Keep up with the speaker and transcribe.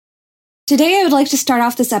Today, I would like to start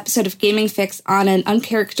off this episode of Gaming Fix on an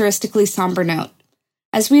uncharacteristically somber note.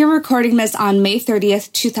 As we are recording this on May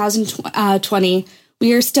 30th, 2020,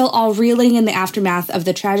 we are still all reeling in the aftermath of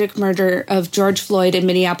the tragic murder of George Floyd in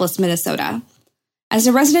Minneapolis, Minnesota. As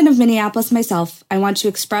a resident of Minneapolis myself, I want to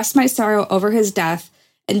express my sorrow over his death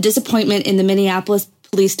and disappointment in the Minneapolis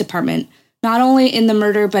Police Department, not only in the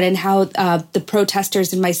murder, but in how the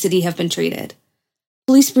protesters in my city have been treated.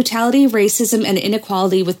 Police brutality, racism, and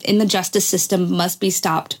inequality within the justice system must be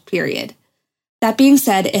stopped, period. That being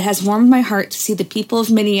said, it has warmed my heart to see the people of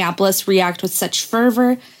Minneapolis react with such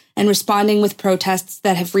fervor and responding with protests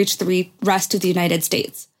that have reached the rest of the United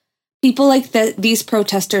States. People like these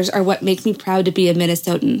protesters are what make me proud to be a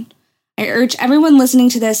Minnesotan. I urge everyone listening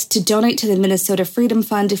to this to donate to the Minnesota Freedom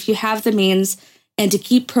Fund if you have the means, and to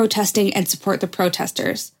keep protesting and support the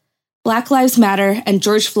protesters. Black Lives Matter, and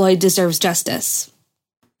George Floyd deserves justice.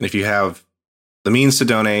 And if you have the means to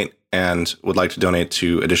donate and would like to donate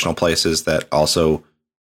to additional places that also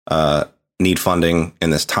need funding in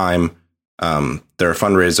this time, there are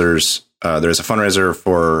fundraisers. There's a fundraiser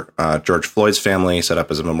for George Floyd's family set up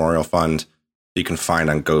as a memorial fund you can find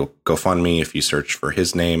on GoFundMe if you search for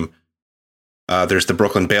his name. There's the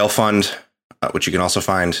Brooklyn Bail Fund, which you can also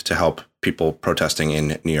find to help people protesting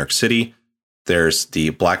in New York City. There's the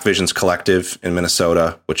Black Visions Collective in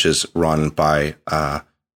Minnesota, which is run by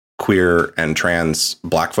queer and trans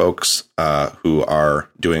Black folks who are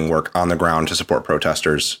doing work on the ground to support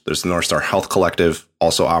protesters. There's the North Star Health Collective,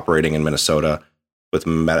 also operating in Minnesota, with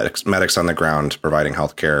medics on the ground providing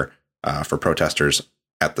health care for protesters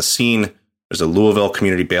at the scene. There's a Louisville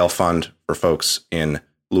Community Bail Fund for folks in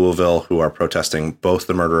Louisville who are protesting both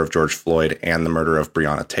the murder of George Floyd and the murder of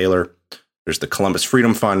Breonna Taylor. There's the Columbus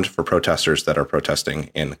Freedom Fund for protesters that are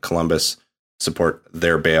protesting in Columbus, support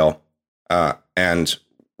their bail. And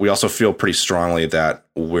we also feel pretty strongly that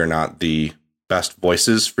we're not the best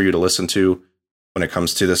voices for you to listen to when it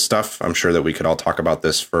comes to this stuff. I'm sure that we could all talk about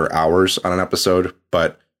this for hours on an episode,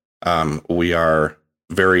 but we are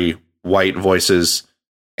very white voices,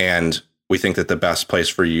 and we think that the best place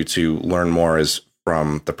for you to learn more is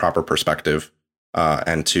from the proper perspective.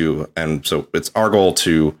 And so it's our goal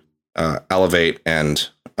to elevate and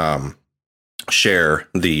share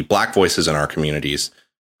the Black voices in our communities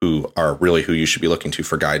who are really who you should be looking to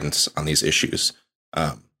for guidance on these issues.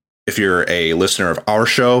 If you're a listener of our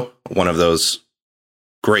show, one of those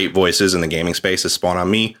great voices in the gaming space is Spawn on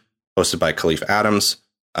Me, hosted by Khalif Adams.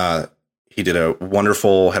 He had a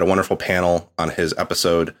wonderful panel on his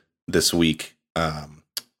episode this week,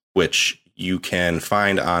 which you can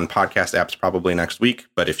find on podcast apps probably next week.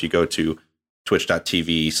 But if you go to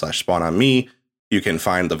twitch.tv/Spawn on Me, you can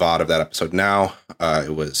find the VOD of that episode now.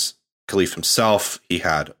 It was Khalif himself. He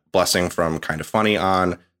had Blessing from Kind of Funny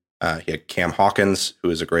on. He had Cam Hawkins, who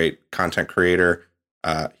is a great content creator.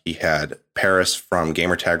 He had Paris from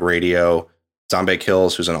Gamertag Radio, Zombie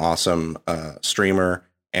Kills, who's an awesome streamer,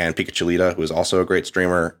 and Pikachulita, who is also a great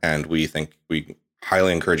streamer. And we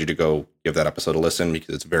highly encourage you to go give that episode a listen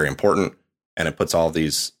because it's very important and it puts all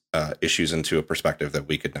these issues into a perspective that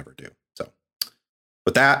we could never do. So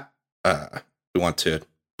with that, we want to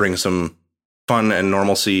bring some fun and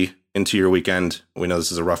normalcy into your weekend. We know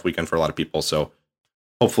this is a rough weekend for a lot of people, so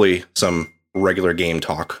hopefully some regular game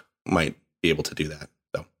talk might be able to do that.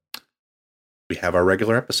 So we have our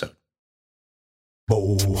regular episode.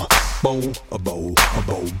 Bow, bow, a bow, a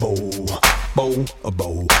bow, bow, bow, a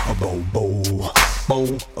bow, a bow, bow,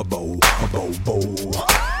 bow, a bow, a bow, bow,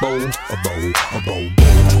 bow, a bow, a bow,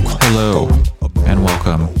 bow. Hello, and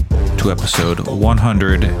welcome to episode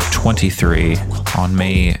 123 on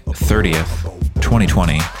May 30th,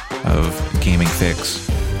 2020 of Gaming Fix.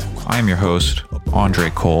 I'm your host,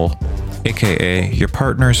 Andre Cole, aka your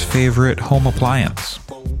partner's favorite home appliance.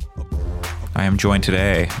 I am joined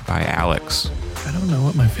today by Alex. I don't know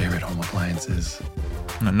what my favorite home appliance is.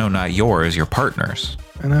 No, not yours, your partner's.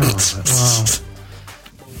 I know.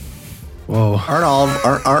 Whoa.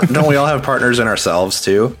 Don't we all have partners in ourselves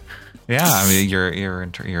too? Yeah, I mean your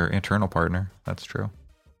internal partner. That's true.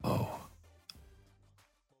 Oh.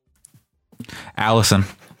 Allison.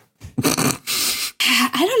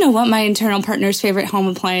 I don't know what my internal partner's favorite home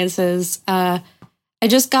appliance is. I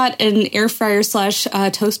just got an air fryer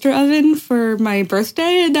 / toaster oven for my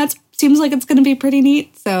birthday, and that seems like it's going to be pretty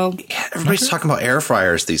neat. So yeah, everybody's talking about air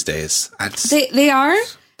fryers these days. They are,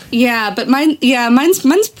 yeah, but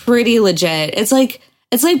mine's pretty legit. It's like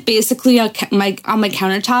basically on my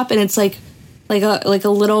countertop, and it's like a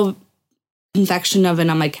little convection oven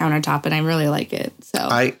on my countertop, and I really like it. So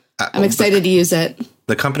I'm excited to use it.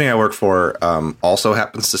 The company I work for also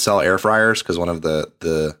happens to sell air fryers because one of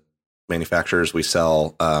the manufacturers we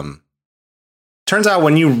sell turns out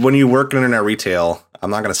when you work in internet retail, I'm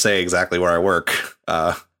not going to say exactly where I work,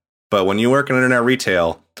 but when you work in internet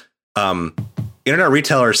retail, internet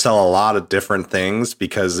retailers sell a lot of different things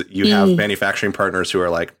because you have manufacturing partners who are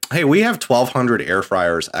like, hey, we have 1,200 air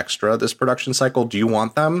fryers extra this production cycle. Do you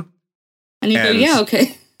want them? And you go, yeah,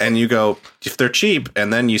 okay. And you go, if they're cheap,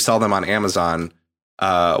 and then you sell them on Amazon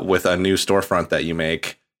with a new storefront that you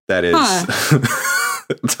make that is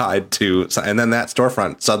tied to, and then that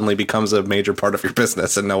storefront suddenly becomes a major part of your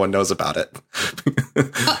business and no one knows about it.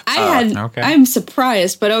 I'm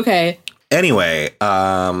surprised, but okay. Anyway,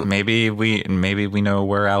 maybe we know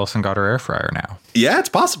where Allison got her air fryer now. Yeah, it's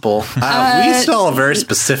possible. We sell a very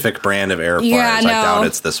specific brand of air fryers. Yeah, I doubt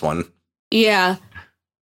it's this one. Yeah.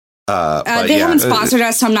 They haven't sponsored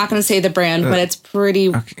us, so I'm not going to say the brand, but it's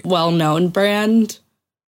pretty well-known brand.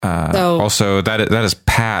 Also, that is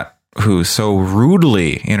Pat, who so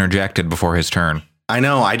rudely interjected before his turn. I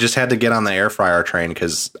know. I just had to get on the air fryer train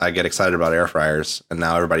because I get excited about air fryers, and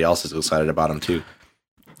now everybody else is excited about them too.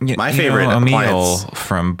 My favorite Emil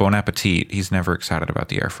from Bon Appetit, he's never excited about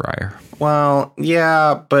the air fryer. Well,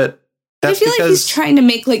 yeah, but that's I feel like he's trying to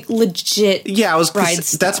make like legit. Yeah,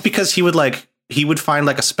 that's because he would find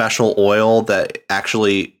like a special oil that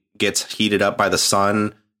actually gets heated up by the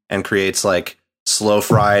sun and creates like slow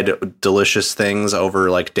fried delicious things over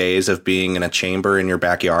like days of being in a chamber in your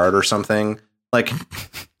backyard or something. Like,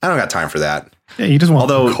 I don't got time for that. Yeah, you just want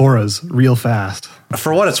Coras real fast.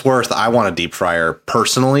 For what it's worth, I want a deep fryer.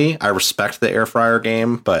 Personally, I respect the air fryer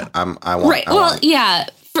game, but I want. Right. Yeah.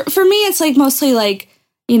 For me, it's like mostly like,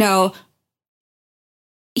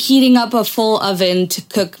 heating up a full oven to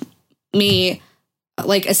cook me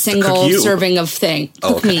like a single serving of thing.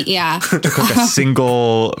 Cook me, yeah. To cook a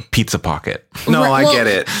single pizza pocket. No, I get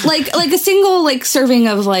it. Like a single like serving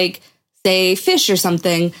of like, say, fish or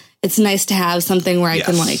something. It's nice to have something where I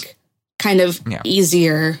can like kind of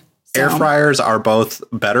easier. Air fryers are both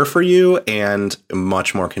better for you and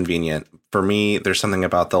much more convenient. For me, there's something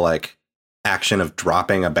about the like action of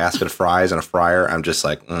dropping a basket of fries in a fryer. I'm just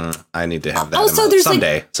like, I need to have that. Also,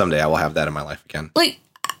 someday I will have that in my life again. Like,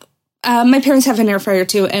 my parents have an air fryer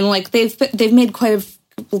too, and like they've made quite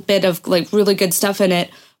a bit of like really good stuff in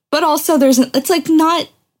it. But also, it's like not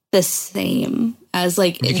the same as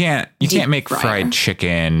like you can't make fried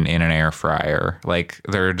chicken in an air fryer. Like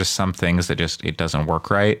there are just some things that it doesn't work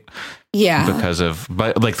right. Yeah,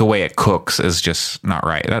 but like the way it cooks is just not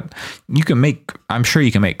right. I'm sure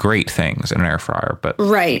you can make great things in an air fryer, but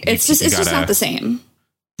right, it's just not the same.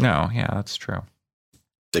 No, yeah, that's true.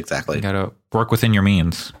 Exactly, you gotta work within your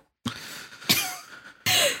means.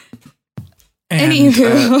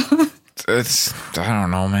 Anywho, it's I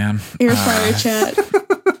don't know, man. Air fryer chat.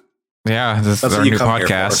 Yeah, this is our new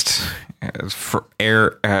podcast. It's for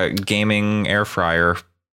gaming air fryer.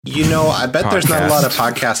 I bet there's not a lot of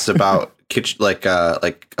podcasts about kitchen like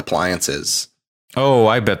appliances. Oh,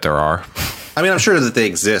 I bet there are. I mean, I'm sure that they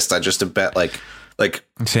exist. I just bet like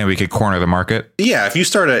I'm saying we could corner the market. Yeah, if you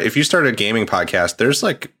start a gaming podcast, there's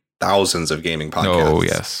like thousands of gaming podcasts. Oh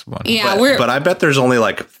yes, but I bet there's only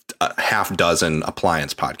like a half dozen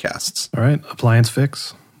appliance podcasts. All right, appliance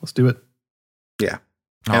fix. Let's do it. Yeah.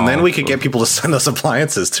 And then we could get people to send us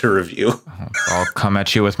appliances to review. I'll come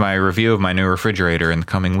at you with my review of my new refrigerator in the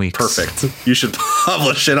coming weeks. Perfect. You should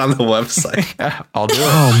publish it on the website. I'll do it.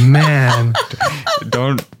 Oh man.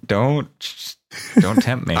 Don't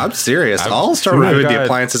tempt me. I'm serious. I'll start reviewing the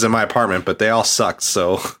appliances in my apartment, but they all suck.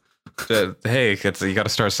 So hey, you got to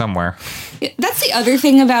start somewhere. That's the other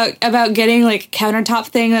thing about getting like a countertop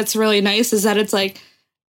thing that's really nice is that it's like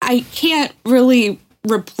I can't replace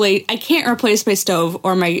my stove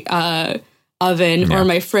or my oven or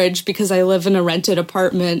my fridge because I live in a rented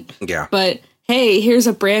apartment. Yeah. But hey, here's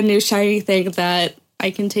a brand new shiny thing that I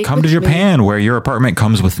can take. Come to Japan where your apartment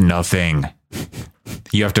comes with nothing.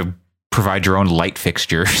 You have to provide your own light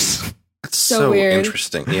fixtures. That's so weird.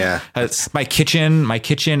 Interesting. Yeah. My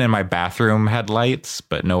kitchen and my bathroom had lights,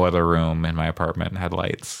 but no other room in my apartment had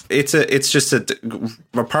lights. It's just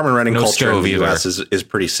apartment renting culture in the US is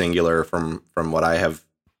pretty singular from what I have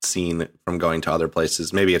seen from going to other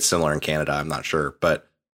places. Maybe it's similar in Canada, I'm not sure, but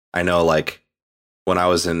I know like when I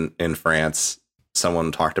was in France,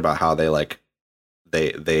 someone talked about how they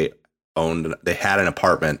had an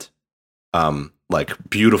apartment like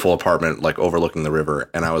beautiful apartment, like overlooking the river.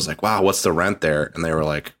 And I was like, wow, what's the rent there? And they were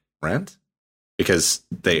like, rent? Because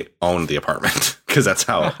they own the apartment. Because that's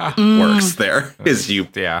how it works there.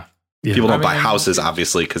 People don't buy houses,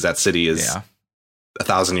 obviously, because that city is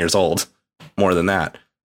 1,000 years old. More than that.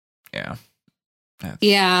 Yeah.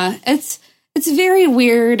 Yeah. It's very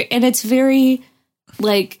weird. And it's very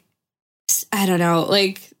like, I don't know,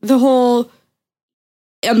 like the whole,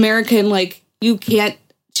 American, like, you can't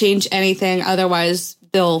change anything, otherwise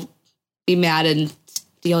they'll be mad and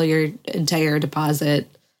steal your entire deposit.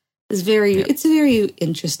 It's very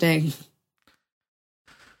interesting.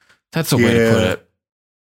 That's a way to put it.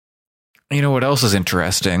 You know what else is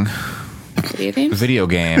interesting? Video games? Video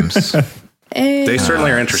games. They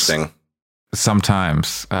certainly are interesting.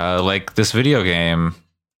 Sometimes. Like this video game,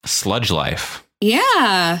 Sludge Life.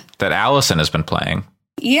 Yeah. That Allison has been playing.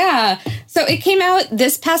 Yeah. So it came out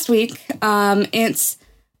this past week. It's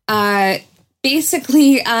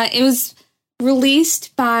basically, it was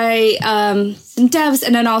released by some devs,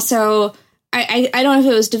 and then also, I don't know if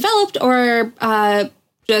it was developed or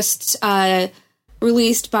just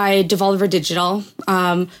released by Devolver Digital,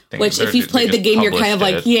 which if you've played the game, you're kind of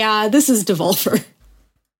like, yeah, this is Devolver.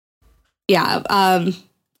 Yeah.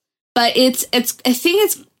 But it's I think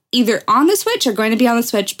it's either on the Switch or going to be on the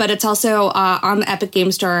Switch, but it's also on the Epic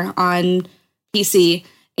Game Store on PC,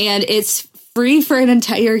 and it's free for an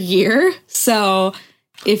entire year. So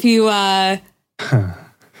if you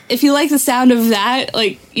if you like the sound of that,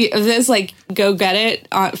 like of this, like go get it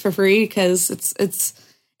for free, because it's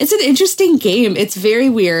an interesting game. It's very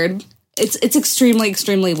weird. It's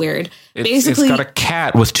extremely weird. Basically, it's got a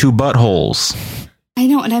cat with 2 buttholes. I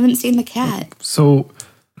know, and I haven't seen the cat. So,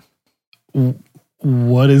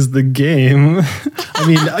 what is the game? I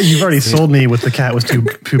mean, you've already sold me with the cat with two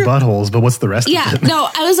buttholes, but what's the rest of it? No,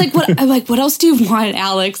 I was like, what? I'm like, what else do you want,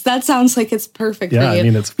 Alex? That sounds like it's perfect for you. I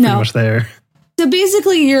mean, it's pretty much there. So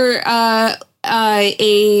basically, you're a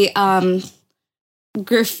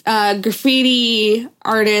graffiti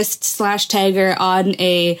artist / tagger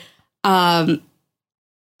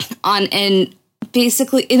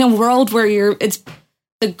basically in a world where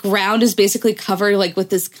the ground is basically covered like with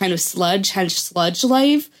this kind of sludge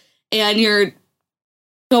life, and you're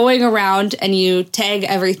going around and you tag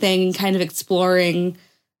everything, kind of exploring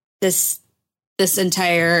this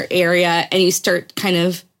entire area, and you start kind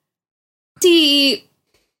of see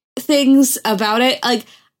things about it. Like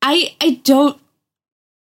I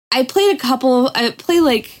played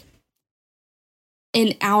like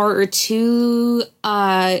an hour or two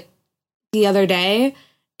the other day,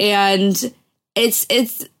 and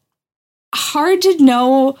it's hard to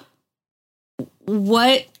know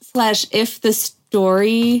what / if the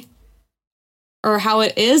story or how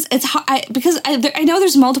it is. It's because I know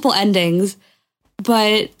there's multiple endings,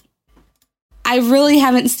 but I really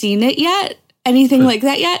haven't seen it yet, anything like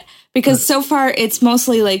that yet, because so far it's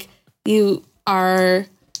mostly like you are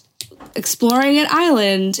exploring an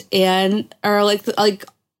island or like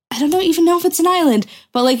I don't even know if it's an island,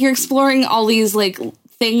 but like you're exploring all these like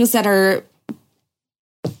things that are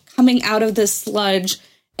coming out of this sludge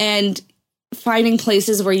and finding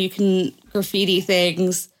places where you can graffiti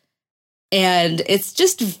things, and it's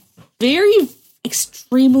just very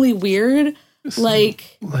extremely weird.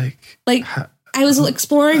 Like I was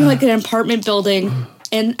exploring like an apartment building,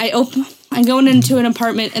 and I'm going into an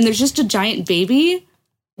apartment, and there's just a giant baby.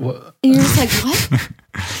 What? And you're just like, what?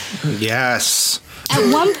 Yes.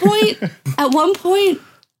 At one point,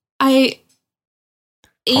 I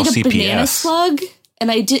ate a banana slug,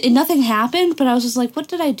 and and nothing happened. But I was just like, what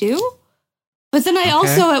did I do? But then I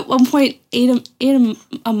also at one point ate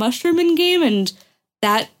a mushroom in game, and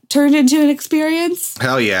that turned into an experience.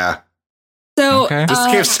 Hell yeah. So this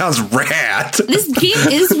game sounds rad. This game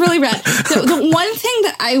is really rad. So the one thing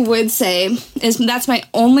that I would say is that's my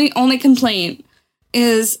only complaint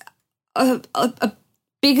is a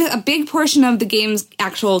big portion of the game's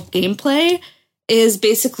actual gameplay is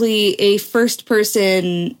basically a first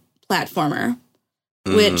person platformer,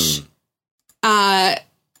 which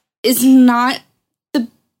is not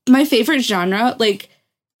my favorite genre. Like,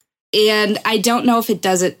 and I don't know if it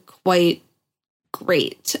does it quite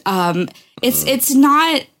great. It's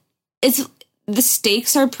not. The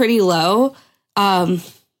stakes are pretty low.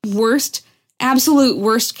 Absolute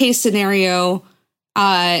worst case scenario.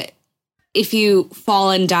 If you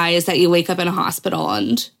fall and die, is that you wake up in a hospital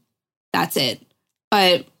and that's it.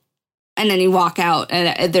 And then you walk out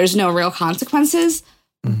and there's no real consequences.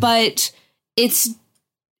 Mm-hmm. But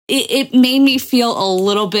it made me feel a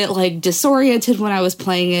little bit like disoriented when I was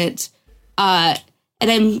playing it. And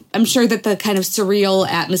I'm sure that the kind of surreal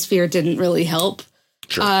atmosphere didn't really help.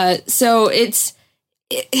 Sure. So it's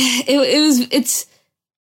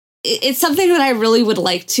something that I really would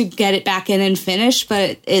like to get it back in and finish,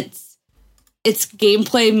 but its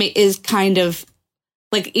gameplay is kind of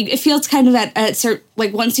like it feels kind of at certain,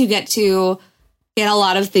 like once you get a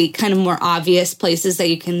lot of the kind of more obvious places that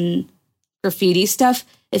you can graffiti stuff,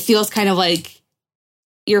 it feels kind of like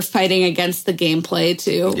you're fighting against the gameplay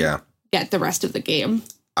to get the rest of the game.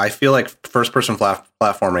 I feel like first person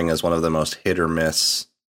platforming is one of the most hit or miss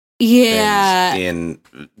things in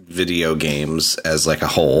video games as like a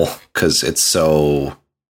whole, because there's so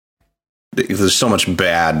much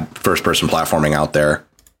bad first person platforming out there.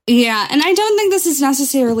 Yeah, and I don't think this is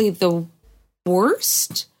necessarily the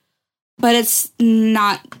worst, but it's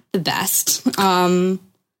not the best. I'm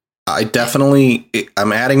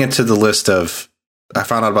adding it to the list of, I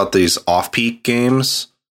found out about these off-peak games,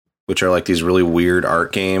 which are like these really weird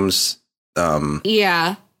art games.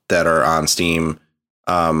 That are on Steam.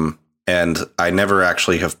 And I never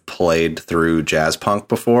actually have played through Jazzpunk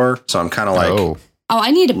before. So I'm kind of like,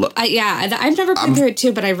 I need to, I've never played through it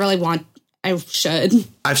too, but I should.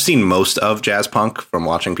 I've seen most of Jazzpunk from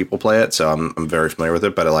watching people play it. So I'm very familiar with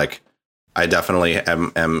it, but like, I definitely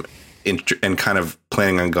am and kind of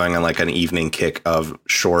planning on going on like an evening kick of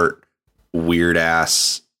short, weird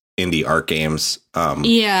ass indie art games.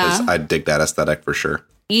 'Cause I dig that aesthetic for sure.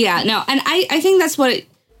 Yeah, no, and I think that's what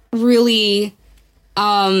really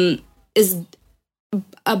is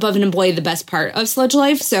above and below the best part of Sludge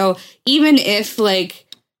Life. So even if like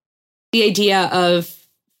the idea of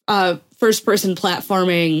first person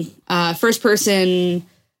platforming, first person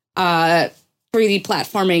 3D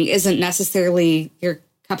platforming isn't necessarily your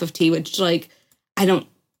cup of tea, which like I don't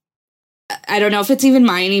know if it's even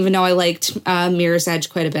mine, even though I liked Mirror's Edge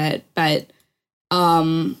quite a bit, but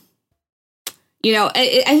you know,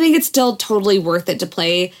 I think it's still totally worth it to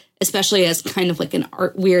play, especially as kind of like an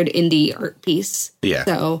weird indie art piece. Yeah.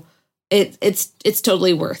 So it's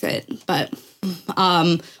totally worth it. But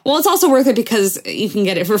well, it's also worth it because you can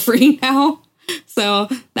get it for free now. So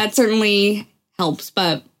that certainly helps.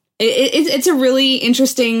 But it's a really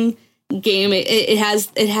interesting game. It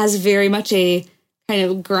has very much a kind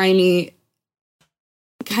of grimy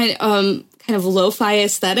kind of lo-fi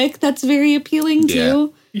aesthetic that's very appealing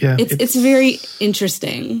too. Yeah, it's very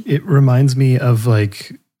interesting. It reminds me of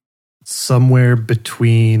like somewhere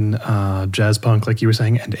between Jazzpunk, like you were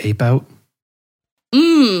saying, and Ape Out.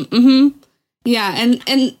 Mm-hmm. Yeah, and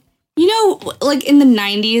you know, like in the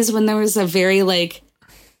 90s when there was a very like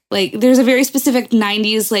there's a very specific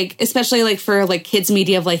 90s, like especially like for like kids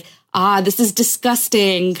media of like, this is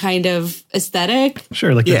disgusting kind of aesthetic.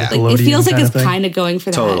 Sure, like it feels like it's kind of going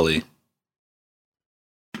for that. Totally.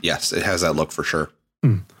 Yes, it has that look for sure.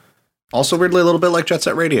 Also, weirdly, a little bit like Jet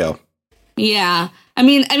Set Radio. Yeah, I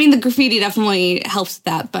mean, the graffiti definitely helps with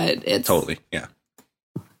that, but it's totally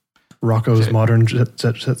Rocko's modern Jet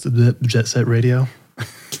Set Radio.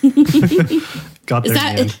 Got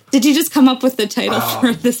there. Did you just come up with the title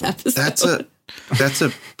for this episode? That's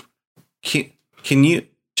a. Can you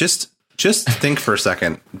just think for a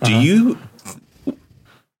second? Do you,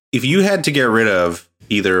 if you had to get rid of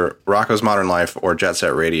either Rocko's Modern Life or Jet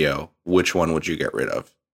Set Radio, which one would you get rid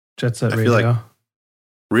of? Jet Set Radio.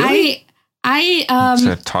 Really? It's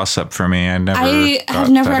a toss up for me. I have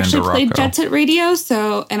never actually played Jet Set Radio,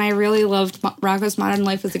 and I really loved Rocko's Modern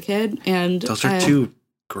Life as a kid. And those are two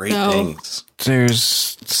great things.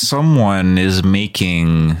 There's someone is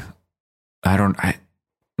making.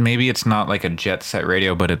 Maybe it's not like a Jet Set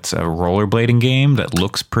Radio, but it's a rollerblading game that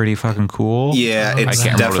looks pretty fucking cool. Yeah, it's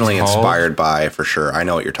definitely inspired by, for sure. I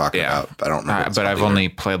know what you're talking about, but I don't remember. But I've only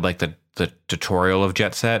played like the tutorial of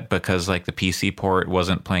Jet Set because like the PC port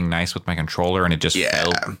wasn't playing nice with my controller, and it just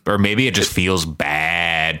felt, or maybe it just feels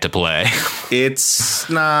bad to play. It's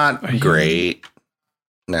not great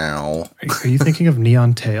now. Are you thinking of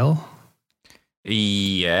Neon Tail?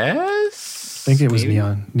 Yes. I think it was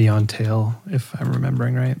Neon Tail, if I'm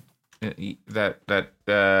remembering right. That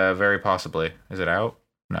very possibly. Is it out?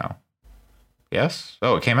 No. Yes?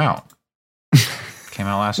 Oh, it came out. Came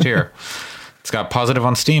out last year. It's got positive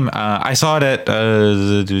on Steam. I saw it at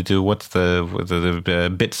what's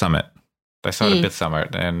the Bit Summit. I saw it at Bit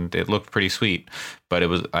Summit, and it looked pretty sweet. But it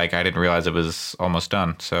was like I didn't realize it was almost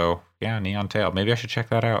done. So yeah, Neon Tail. Maybe I should check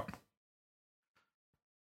that out.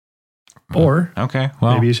 Or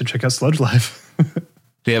maybe you should check out Sludge Life.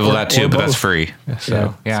 Yeah, well, that too, but that's free.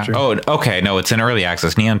 So yeah. Oh, okay. No, it's in early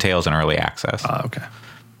access. Neon Tail's in early access. Okay.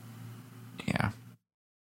 Yeah.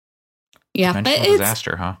 Yeah, but it's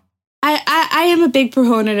disaster, huh? I am a big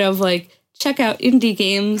proponent of like check out indie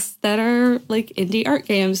games that are like indie art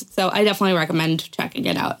games. So I definitely recommend checking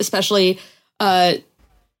it out, especially since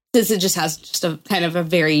it just has just a kind of a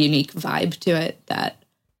very unique vibe to it that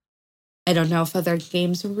I don't know if other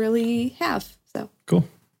games really have. So cool.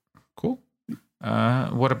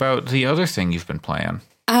 What about the other thing you've been playing?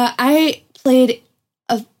 I played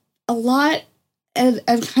a lot, and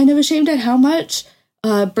I'm kind of ashamed at how much.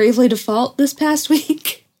 Bravely Default this past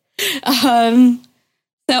week. So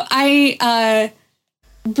I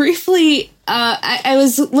briefly I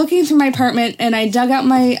was looking through my apartment and I dug out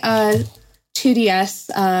my 2DS.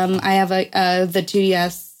 I have the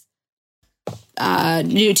 2DS,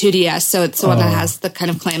 new 2DS, so it's the one that has the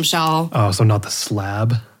kind of clamshell. Oh, so not the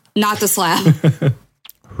slab? Not the slab.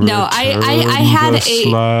 No, I had a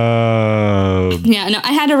slab. Yeah, no,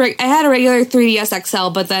 I had a regular 3DS XL,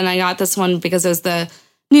 but then I got this one because it was the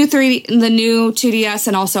new 2DS,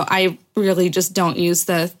 and also I really just don't use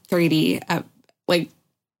the 3D.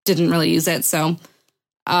 Didn't really use it, so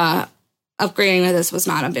upgrading to this was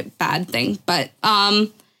not a bad thing. But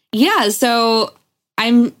yeah, so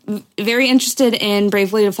I'm very interested in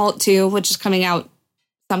Bravely Default 2, which is coming out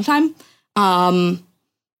sometime. And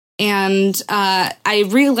I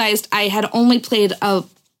realized I had only played a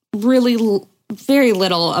really very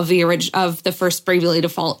little of the first Bravely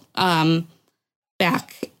Default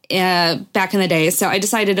back in the day. So I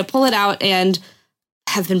decided to pull it out and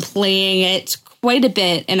have been playing it quite a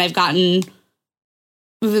bit, and I've gotten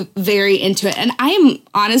very into it. And I'm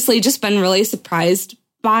honestly just been really surprised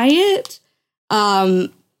by it,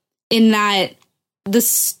 in that the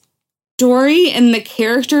story and the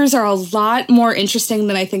characters are a lot more interesting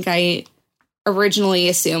than I think I originally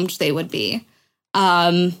assumed they would be.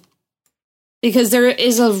 Because there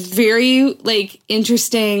is a very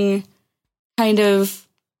interesting kind of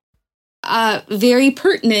very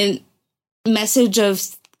pertinent message of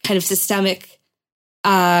kind of systemic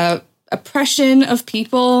oppression of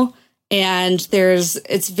people, and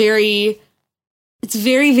it's very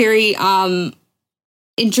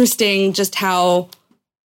interesting just how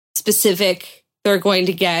specific they're going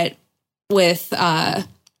to get with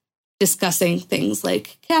discussing things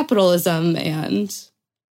like capitalism and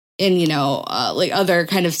other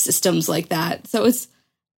kind of systems like that. So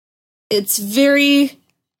it's very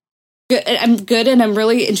good. And I'm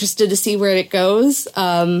really interested to see where it goes.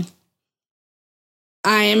 I'm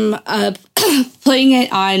playing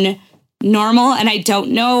it on normal, and I don't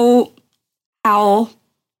know how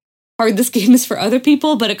hard this game is for other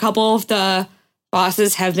people, but a couple of the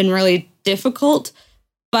bosses have been really difficult.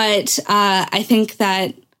 But I think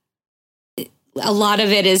that a lot of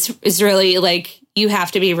it is really you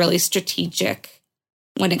have to be really strategic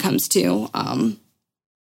when it comes to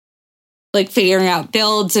figuring out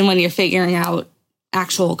builds and when you're figuring out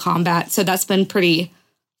actual combat. So that's been pretty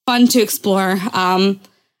fun to explore. I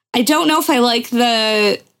don't know if I like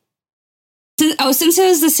since it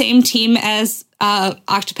was the same team as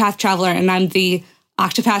Octopath Traveler, and I'm the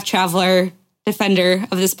Octopath Traveler defender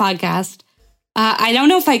of this podcast. I don't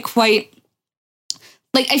know if I quite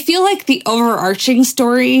I feel like the overarching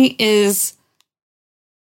story is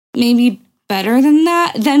maybe better than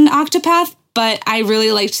Octopath, but I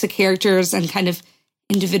really liked the characters and kind of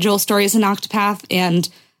individual stories in Octopath, and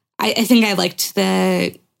I think I liked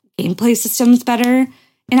the gameplay systems better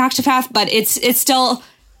in Octopath, but it's still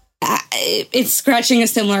it's scratching a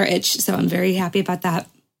similar itch, so I'm very happy about that.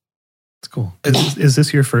 That's cool. Is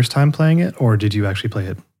this your first time playing it, or did you actually play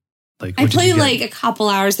it? I played a couple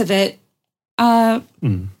hours of it, but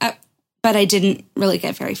I didn't really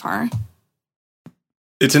get very far.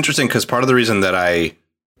 It's interesting because part of the reason that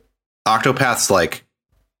Octopath's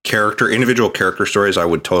individual character stories, I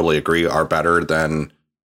would totally agree, are better than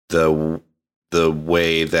the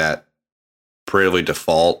way that Bravely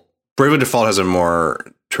Default has a more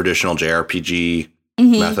traditional JRPG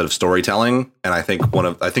method of storytelling, and I think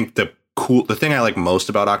the thing I like most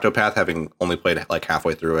about Octopath, having only played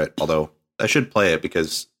halfway through it, although I should play it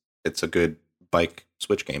because it's a good bike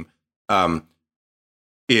Switch game,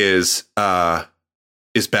 is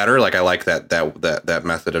better. I like that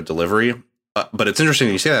method of delivery. But it's interesting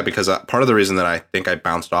you say that, because part of the reason that I think I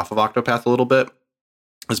bounced off of Octopath a little bit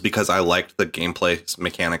is because I liked the gameplay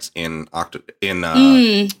mechanics in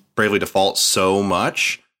Bravely Default so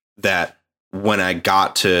much that when I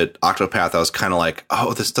got to Octopath, I was kind of like,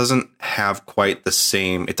 oh, this doesn't have quite the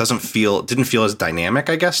same. It didn't feel as dynamic,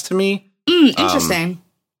 I guess, to me. Interesting.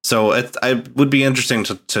 So it would be interesting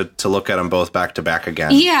to look at them both back to back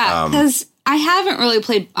again. Yeah, because I haven't really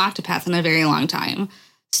played Octopath in a very long time.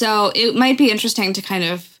 So it might be interesting to kind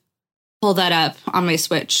of pull that up on my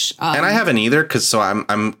Switch. And I haven't either, because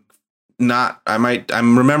I'm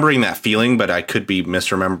remembering that feeling, but I could be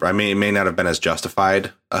misremembering. It may not have been as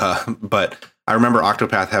justified. But I remember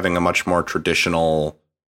Octopath having a much more traditional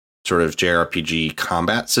sort of JRPG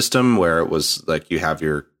combat system, where it was you have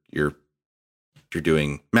you're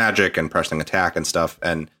doing magic and pressing attack and stuff,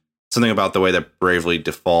 and something about the way that Bravely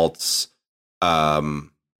Defaults, I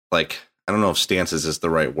don't know if stances is the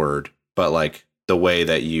right word, but the way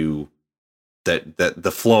that that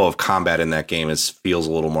the flow of combat in that game feels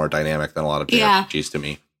a little more dynamic than a lot of JRPGs to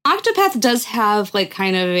me. Octopath does have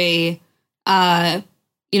kind of a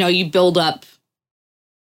you build up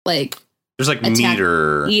like there's like attack.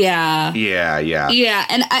 meter. Yeah.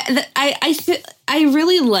 And I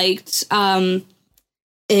really liked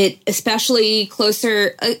it, especially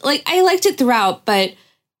closer. Like I liked it throughout, but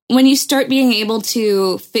when you start being able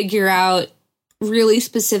to figure out really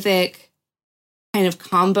specific kind of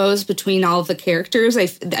combos between all of the characters, I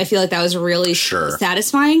feel like that was really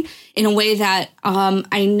satisfying in a way that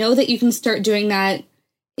I know that you can start doing that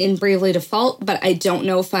in Bravely Default, but I don't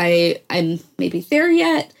know if I'm maybe there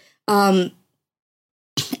yet. And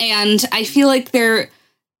I feel like there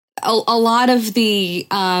a lot of the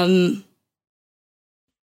kind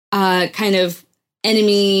of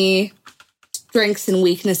enemy strengths and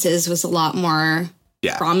weaknesses was a lot more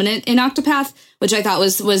prominent in Octopath, which I thought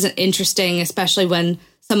was interesting, especially when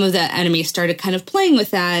some of the enemies started kind of playing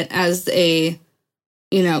with that as a,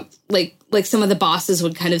 like some of the bosses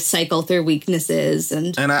would kind of cycle through weaknesses.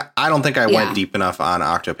 And I don't think I went deep enough on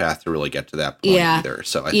Octopath to really get to that point either.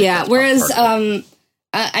 So I think that's whereas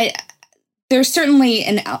there's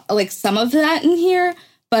certainly like some of that in here,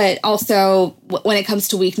 but also when it comes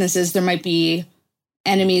to weaknesses, there might be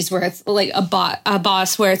enemies where it's like a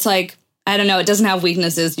boss where it's like, I don't know, it doesn't have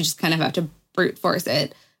weaknesses. You just kind of have to brute force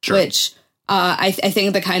it, which I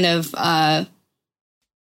think the kind of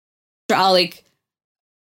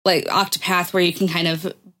like Octopath where you can kind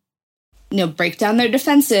of break down their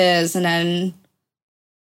defenses, and then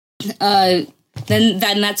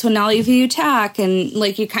that's when all of you attack, and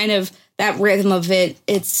like you kind of that rhythm of it.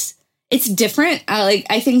 It's different.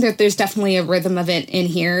 I think that there's definitely a rhythm of it in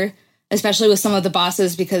here, especially with some of the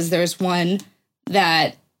bosses, because there's one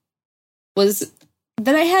that I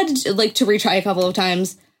had to retry a couple of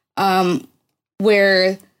times,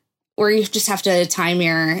 where you just have to time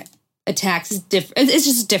your attacks. It's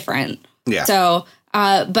just different. Yeah. So,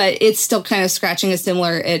 but it's still kind of scratching a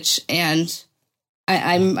similar itch, and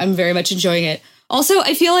I'm very much enjoying it. Also,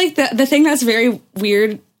 I feel like the thing that's very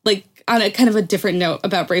weird, like on a kind of a different note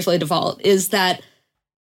about Bravely Default, is that,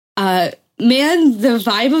 man, the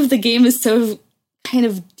vibe of the game is so kind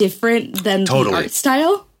of different than the art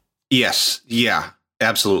style. Yes. Yeah,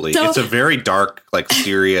 absolutely. So, it's a very dark, like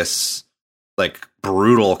serious, like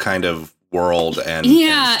brutal kind of world and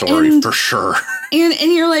story for sure. And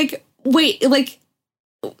you're like, wait, like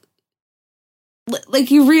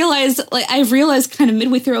you realize, like I realized kind of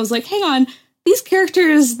midway through, I was like, hang on, these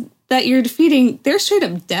characters that you're defeating, they're straight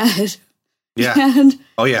up dead. Yeah. And,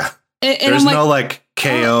 there's no like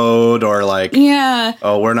KO'd or like,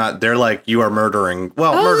 we're not, they're like, you are murdering.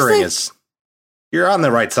 Well, murdering is, you're on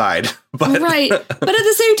the right side, but right. But at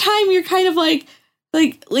the same time, you're kind of like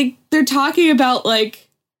they're talking about like,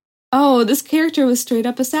 oh, this character was straight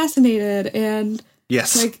up assassinated, and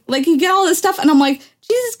like you get all this stuff, and I'm like,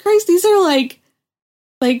 Jesus Christ, these are like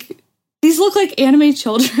these look like anime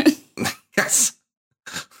children. Yes.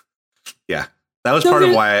 Yeah. That was part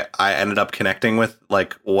of why I ended up connecting with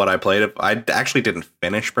like what I played. I actually didn't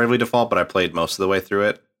finish Bravely Default, but I played most of the way through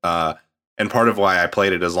it. And part of why I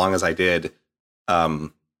played it as long as I did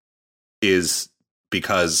is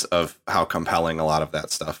because of how compelling a lot of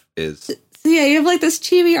that stuff is. So yeah, you have like this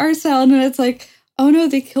chibi art style, and it's like, oh no,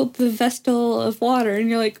 they killed the Vestal of Water, and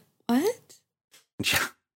you're like, what? Yeah.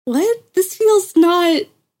 What? This feels not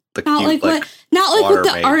cute, like what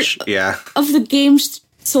the art of the game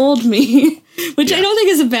sold me, which I don't think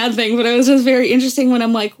is a bad thing, but it was just very interesting when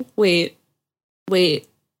I'm like, wait,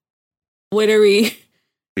 what are we?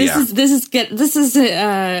 This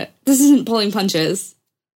isn't pulling punches,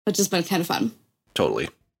 which has been kind of fun. Totally.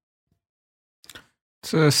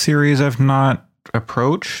 It's a series I've not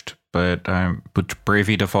approached, but with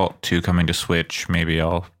Bravely Default 2 coming to Switch, maybe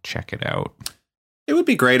I'll check it out. It would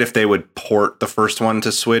be great if they would port the first one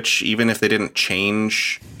to Switch, even if they didn't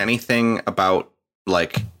change anything about,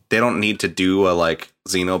 like, they don't need to do a, like,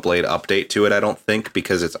 Xenoblade update to it, I don't think,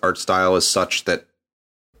 because its art style is such that,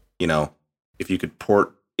 if you could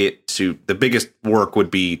port it to, the biggest work would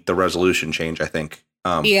be the resolution change, I think.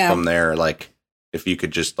 From there, like, if you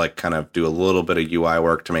could just, like, kind of do a little bit of UI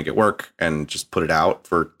work to make it work and just put it out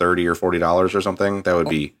for $30 or $40 or something, that would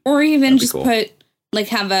be... Or even just cool.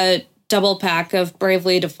 Have a double pack of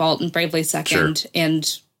Bravely Default and Bravely Second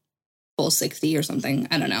and full 60 or something.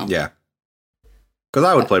 I don't know. Yeah. Because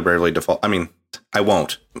I would play Bravely Default. I mean, I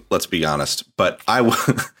won't, let's be honest. But I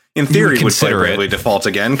in theory, would play Bravely Default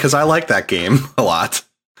again because I like that game a lot.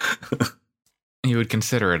 You would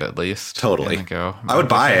consider it at least. Totally. I would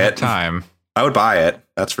buy it. I would buy it.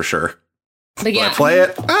 That's for sure. But yeah, I play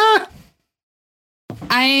it.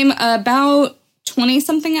 I'm about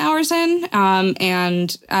 20-something hours in,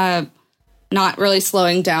 and not really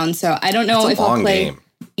slowing down. So I don't know if I'll play. Game.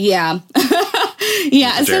 Yeah.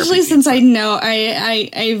 Yeah, especially since I know I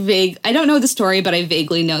don't know the story, but I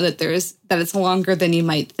vaguely know that it's longer than you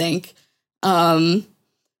might think.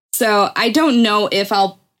 So I don't know if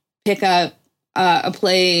I'll pick up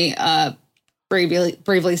play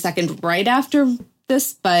Bravely Second right after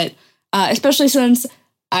this, but especially since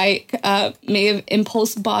I may have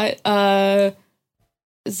impulse bought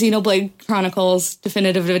Xenoblade Chronicles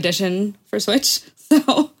Definitive Edition for Switch.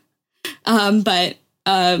 So, but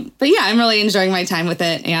yeah, I'm really enjoying my time with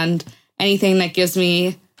it, and anything that gives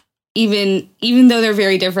me, even though they're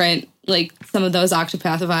very different, like some of those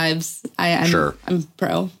Octopath vibes, I'm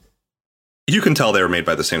pro. You can tell they were made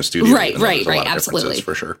by the same studio. Right, absolutely,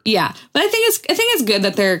 for sure. Yeah, but I think it's good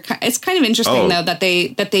that it's kind of interesting though that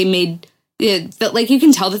they made it, that like you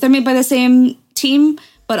can tell that they're made by the same team,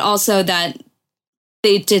 but also that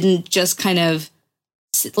they didn't just kind of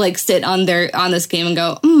like sit on this game and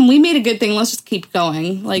go, we made a good thing, let's just keep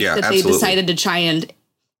going. Like that absolutely. They decided to try and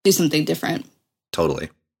do something different. Totally.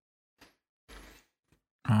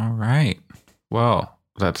 All right. Well,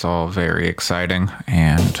 that's all very exciting,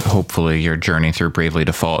 and hopefully your journey through Bravely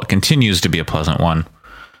Default continues to be a pleasant one.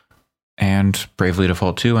 And Bravely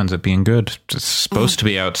Default 2 ends up being good. It's supposed to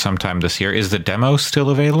be out sometime this year. Is the demo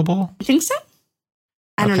still available? I think so.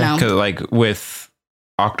 I don't know. Because like with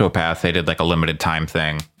Octopath, they did like a limited time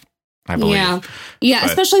thing, I believe. Yeah.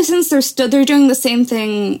 Especially since they're doing the same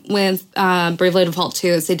thing with Bravely Default 2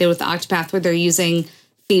 as they did with Octopath, where they're using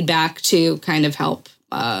feedback to kind of help.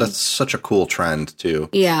 That's such a cool trend too.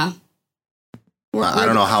 Yeah. I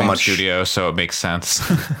don't know how much studio, so it makes sense.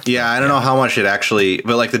 Yeah, I don't know how much it actually,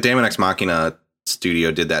 but like the Daemon X Machina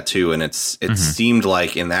studio did that too, and it seemed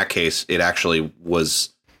like in that case it actually was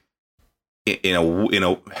in a I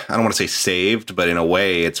don't want to say saved, but in a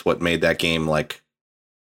way it's what made that game like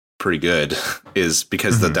pretty good, is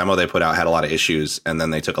because the demo they put out had a lot of issues, and then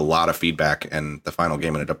they took a lot of feedback, and the final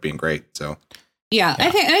game ended up being great. So yeah.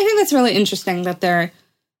 I think that's really interesting that they're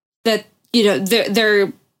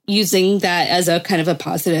using that as a kind of a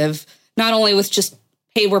positive, not only with just,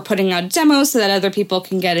 hey, we're putting out demos so that other people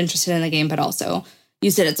can get interested in the game, but also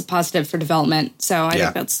use it as a positive for development. So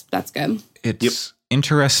I think that's good. It's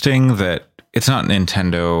interesting that it's not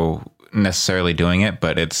Nintendo necessarily doing it,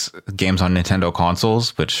 but it's games on Nintendo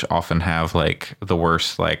consoles, which often have like the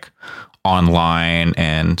worst like online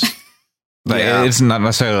and it's not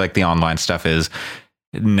necessarily like the online stuff is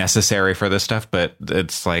necessary for this stuff, but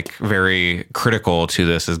it's like very critical to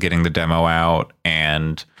this is getting the demo out,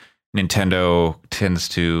 and Nintendo tends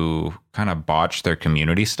to kind of botch their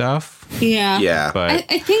community stuff. Yeah. But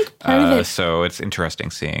I think part of it. So it's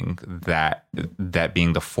interesting seeing that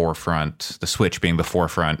being the forefront, the Switch being the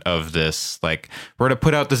forefront of this. Like, we're to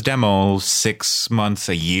put out this demo 6 months,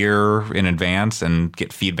 a year in advance and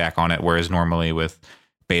get feedback on it. Whereas normally with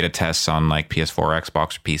beta tests on like PS4,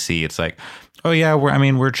 Xbox, or PC, it's like, oh yeah,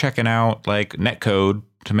 we're checking out like netcode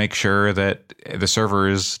to make sure that the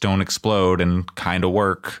servers don't explode and kind of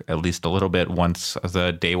work at least a little bit once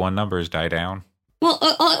the day one numbers die down. Well,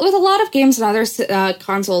 with a lot of games and other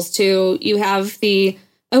consoles too, you have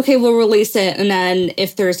we'll release it, and then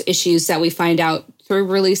if there's issues that we find out through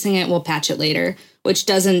releasing it, we'll patch it later, which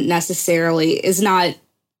doesn't necessarily is not.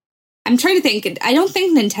 I'm trying to think. I don't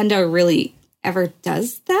think Nintendo really ever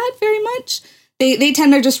does that very much. They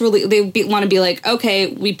tend to just want to be like, okay,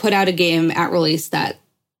 we put out a game at release that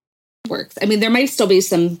works. I mean, there might still be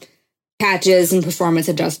some patches and performance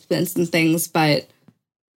adjustments and things, but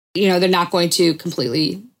they're not going to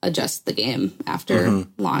completely adjust the game after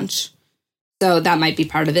launch. So that might be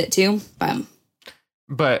part of it too.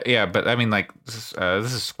 But I mean, like this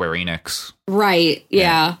is Square Enix, right?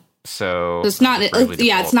 Yeah. So it's not.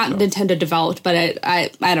 It's not Nintendo developed, but I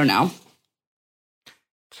don't know.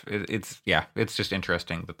 It's just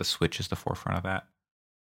interesting that the Switch is the forefront of that.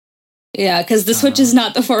 Yeah, because the Switch is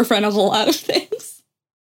not the forefront of a lot of things.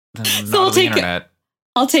 So I'll take it.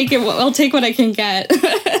 I'll take it. I'll take what I can get.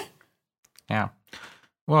 Yeah.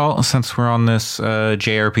 Well, since we're on this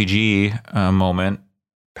JRPG moment,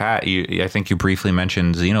 Pat, I think you briefly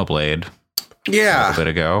mentioned Xenoblade. Yeah, a little bit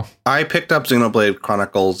ago. I picked up Xenoblade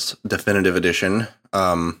Chronicles Definitive Edition,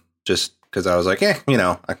 just because I was like, I kind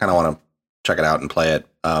of want to check it out and play it.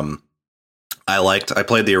 I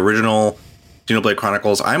played the original Xenoblade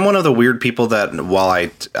Chronicles. I'm one of the weird people that, while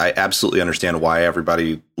I absolutely understand why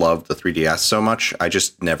everybody loved the 3DS so much, I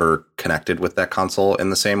just never connected with that console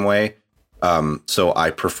in the same way. So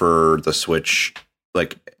I prefer the Switch.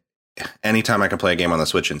 Like, anytime I can play a game on the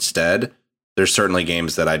Switch instead, there's certainly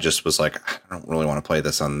games that I just was like, I don't really want to play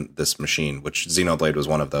this on this machine, which Xenoblade was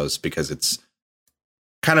one of those, because it's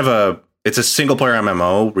kind of it's a single player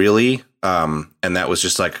MMO, really, and that was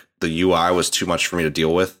just like the UI was too much for me to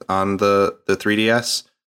deal with on the 3DS,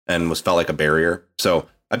 and felt like a barrier. So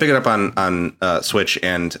I picked it up on Switch,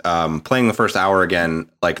 and playing the first hour again.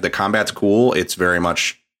 Like, the combat's cool. It's very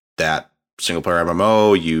much that single player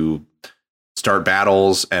MMO. You start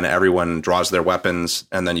battles and everyone draws their weapons,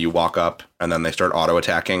 and then you walk up and then they start auto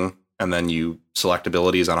attacking, and then you select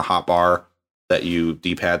abilities on a hotbar that you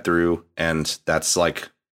D-pad through, and that's like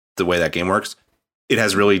the way that game works. It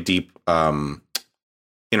has really deep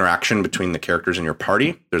interaction between the characters in your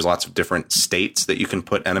party. There's lots of different states that you can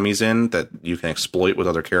put enemies in that you can exploit with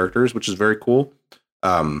other characters, which is very cool.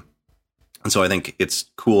 And so I think it's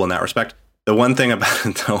cool in that respect. The one thing about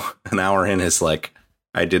it, though, an hour in, is like,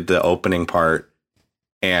 I did the opening part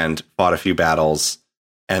and fought a few battles,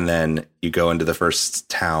 and then you go into the first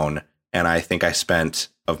town, and I think I spent,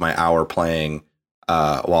 of my hour playing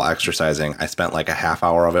while exercising, I spent like a half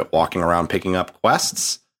hour of it walking around picking up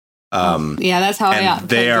quests. Yeah, that's how I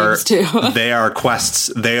they are too. They are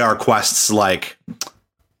quests like,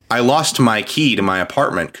 I lost my key to my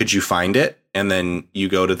apartment. Could you find it? And then you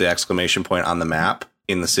go to the exclamation point on the map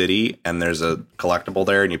in the city, and there's a collectible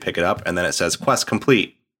there, and you pick it up, and then it says quest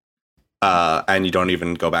complete. And you don't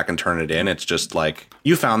even go back and turn it in. It's just like,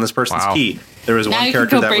 you found this person's key. There was one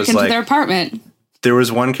character that was like, their apartment. There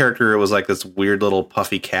was one character, it was like this weird little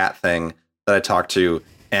puffy cat thing that I talked to,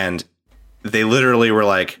 and they literally were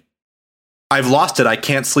like, I've lost it. I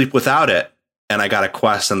can't sleep without it. And I got a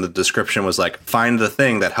quest, and the description was like, find the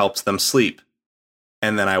thing that helps them sleep.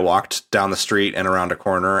 And then I walked down the street and around a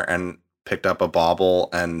corner and picked up a bauble,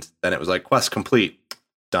 and then it was like, quest complete,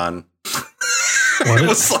 done.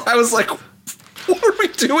 I was like, what are we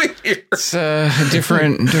doing here? It's a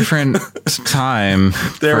different time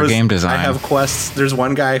for game design. I have quests. There's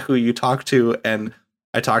one guy who you talk to, and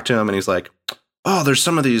I talked to him, and he's like, oh, there's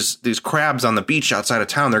some of these crabs on the beach outside of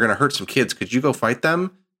town. They're going to hurt some kids. Could you go fight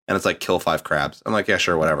them? And it's like, kill 5 crabs. I'm like, yeah,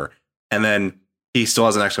 sure, whatever. And then he still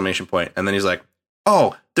has an exclamation point. And then he's like,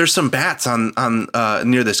 oh, there's some bats on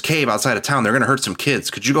near this cave outside of town. They're going to hurt some kids.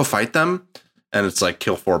 Could you go fight them? And it's like,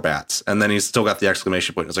 kill 4 bats. And then he's still got the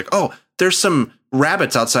exclamation point. It's like, oh, there's some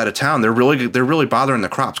rabbits outside of town. They're really bothering the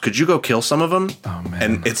crops. Could you go kill some of them? Oh, man.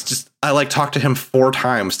 And it's just, I like talked to him 4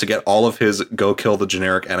 times to get all of his go kill the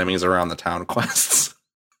generic enemies around the town quests.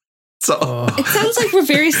 So it sounds like we're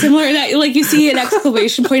very similar in that, like, you see an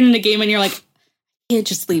exclamation point in the game and you're like, I can't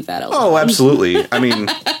just leave that alone. Oh, absolutely. I mean,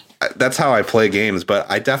 that's how I play games, but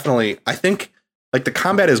I think like the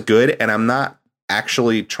combat is good, and I'm not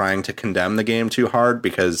actually trying to condemn the game too hard,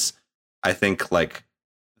 because I think like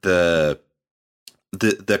the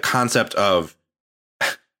concept of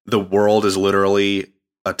the world is literally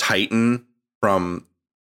a titan from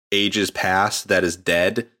ages past that is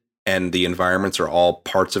dead, and the environments are all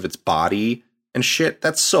parts of its body and shit.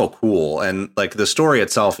 That's so cool. And like the story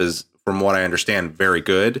itself is, from what I understand, very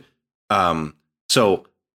good. So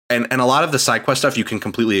and a lot of the side quest stuff you can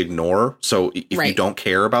completely ignore. So if you don't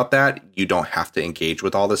care about that, you don't have to engage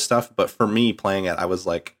with all this stuff. But for me playing it, I was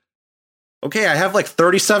like, okay, I have like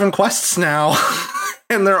 37 quests now.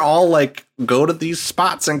 And they're all like, go to these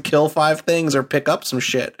spots and kill 5 things or pick up some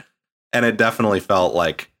shit. And it definitely felt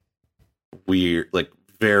like weird, like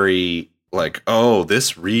very like, oh,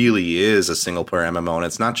 this really is a single player MMO. And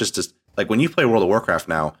it's not just like when you play World of Warcraft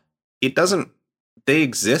now, they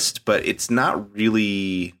exist, but it's not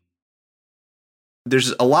really,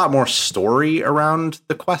 there's a lot more story around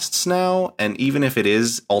the quests now. And even if it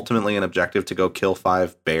is ultimately an objective to go kill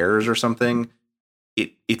 5 bears or something,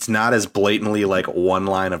 it's not as blatantly like one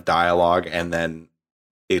line of dialogue and then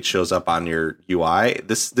it shows up on your UI.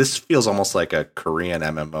 This feels almost like a Korean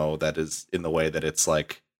MMO that is in the way that it's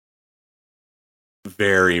like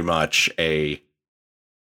very much a,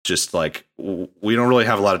 just like, we don't really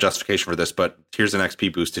have a lot of justification for this, but here's an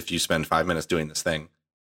XP boost if you spend 5 minutes doing this thing,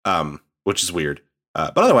 which is weird.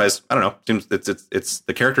 But otherwise, I don't know. Seems it's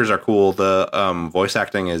the characters are cool. The voice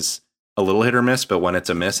acting is a little hit or miss, but when it's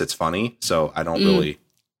a miss, it's funny. So I don't really.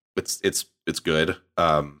 It's good.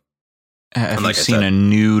 Have you seen a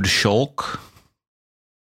nude Shulk?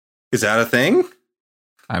 Is that a thing?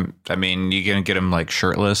 I mean, you gonna get him like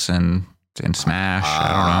shirtless and Smash? I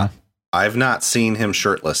don't know. I've not seen him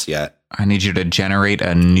shirtless yet. I need you to generate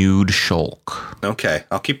a nude Shulk. Okay,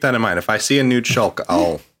 I'll keep that in mind. If I see a nude Shulk,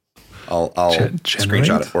 I'll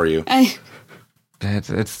screenshot it for you.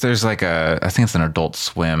 There's like I think it's an Adult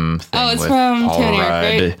Swim thing. Oh, it's with from Paul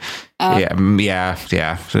Rudd, right?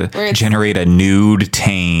 Yeah. Generate a nude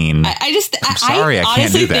Tane. I'm sorry, I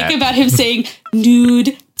can't do that. Think about him saying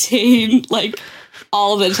nude Tane like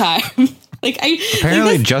all the time.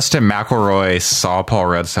 Apparently, Justin McElroy saw Paul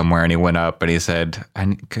Rudd somewhere, and he went up and he said,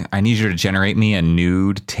 "I need you to generate me a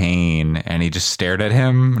nude Tane." And he just stared at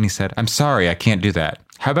him, and he said, "I'm sorry, I can't do that.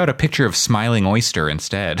 How about a picture of Smiling Oyster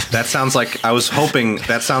instead?" That sounds like I was hoping.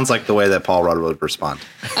 That sounds like the way that Paul Rudd would respond.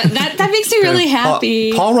 That makes me really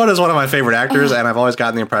happy. Paul Rudd is one of my favorite actors, and I've always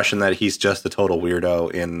gotten the impression that he's just a total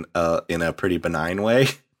weirdo in a pretty benign way,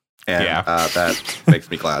 and that makes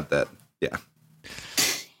me glad that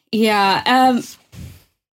Yeah.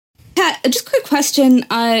 Pat, just a quick question.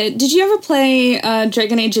 Did you ever play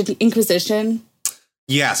Dragon Age Inquisition?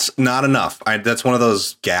 Yes, not enough. That's one of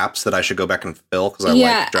those gaps that I should go back and fill because I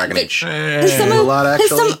like Dragon Age a lot,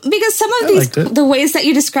 actually. Because some of the ways that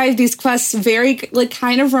you describe these quests very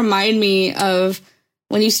kind of remind me of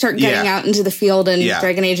when you start getting out into the field in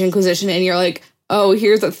Dragon Age Inquisition and you're like, oh,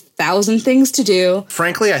 here's 1,000 things to do.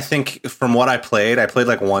 Frankly, I think from what I played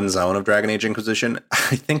like one zone of Dragon Age Inquisition.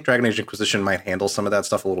 I think Dragon Age Inquisition might handle some of that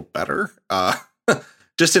stuff a little better.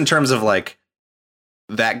 Just in terms of like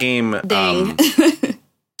that game. Dang.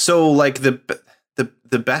 So like the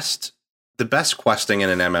best questing in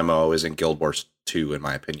an MMO is in Guild Wars 2, in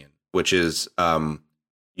my opinion, which is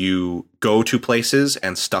you go to places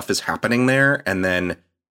and stuff is happening there. And then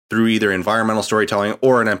through either environmental storytelling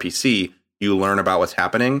or an NPC, you learn about what's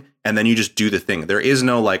happening, and then you just do the thing. There is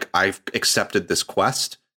no like, I've accepted this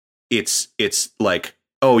quest. It's like,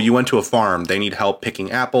 oh, you went to a farm. They need help picking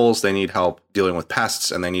apples. They need help dealing with pests,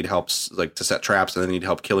 and they need help like to set traps, and they need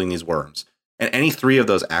help killing these worms. And any three of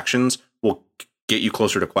those actions will get you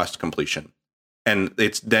closer to quest completion. And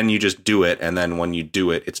it's then you just do it, and then when you do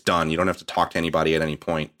it, it's done. You don't have to talk to anybody at any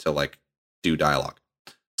point to like do dialogue.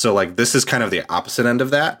 So like this is kind of the opposite end of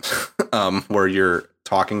that, where you're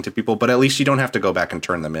talking to people, but at least you don't have to go back and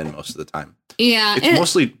turn them in most of the time. Yeah. It's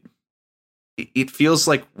mostly, it feels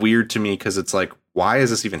like weird to me because it's like, why is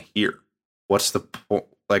this even here? What's the point?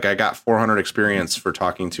 Like I got 400 experience for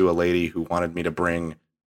talking to a lady who wanted me to bring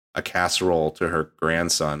a casserole to her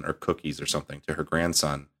grandson or cookies or something to her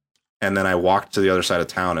grandson. And then I walked to the other side of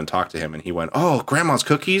town and talked to him and he went, "Oh, grandma's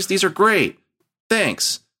cookies. These are great.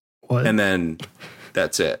 Thanks." What? And then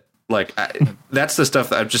that's it. Like, that's the stuff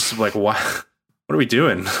that I'm just like, why? What are we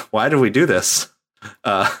doing? Why do we do this?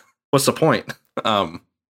 What's the point?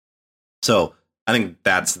 So I think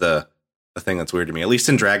that's the thing that's weird to me. At least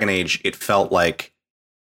in Dragon Age, it felt like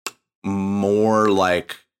more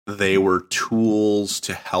like they were tools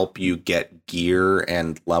to help you get gear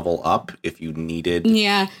and level up if you needed.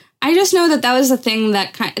 Yeah, I just know that was the thing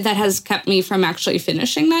that has kept me from actually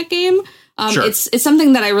finishing that game. Sure. It's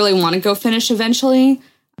something that I really want to go finish eventually,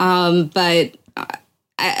 but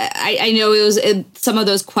I know it was some of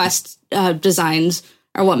those quest designs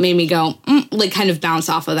are what made me go like kind of bounce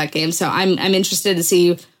off of that game. So I'm interested to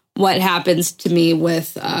see what happens to me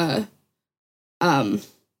with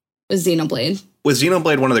Xenoblade. With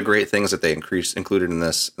Xenoblade, one of the great things that they included in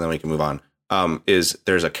this, and then we can move on, is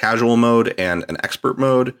there's a casual mode and an expert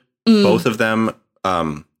mode. Both of them,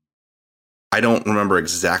 I don't remember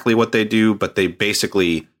exactly what they do, but they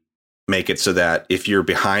basically make it so that if you're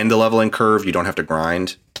behind the leveling curve, you don't have to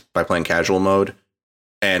grind by playing casual mode.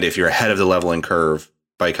 And if you're ahead of the leveling curve,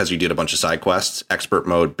 because you did a bunch of side quests, expert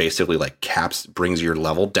mode basically like brings your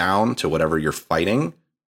level down to whatever you're fighting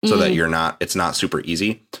so that it's not super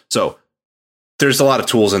easy. So there's a lot of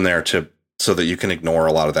tools in there so that you can ignore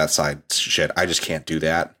a lot of that side shit. I just can't do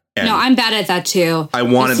that. And no, I'm bad at that too. I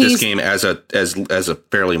wanted this game as a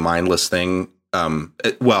fairly mindless thing.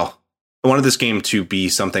 I wanted this game to be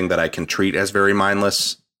something that I can treat as very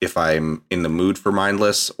mindless if I'm in the mood for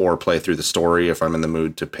mindless, or play through the story if I'm in the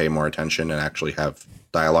mood to pay more attention and actually have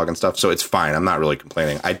dialogue and stuff. So it's fine. I'm not really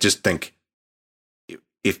complaining. I just think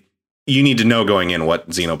if you need to know going in what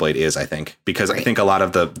Xenoblade is, I think, because I think a lot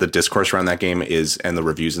of the discourse around that game and the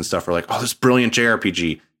reviews and stuff are like, oh, this brilliant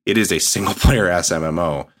JRPG. It is a single player ass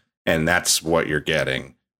MMO, and that's what you're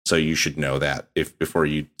getting. So you should know that before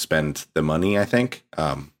you spend the money, I think.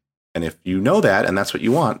 And if you know that and that's what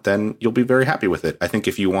you want, then you'll be very happy with it. I think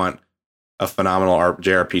if you want a phenomenal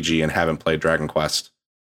JRPG and haven't played Dragon Quest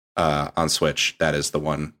on Switch, that is the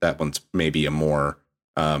one. That one's maybe a more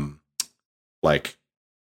like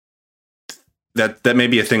that may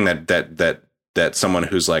be a thing that someone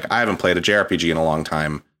who's like, I haven't played a JRPG in a long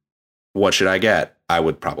time. What should I get? I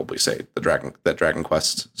would probably say that Dragon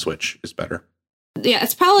Quest Switch is better. Yeah,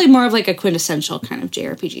 it's probably more of like a quintessential kind of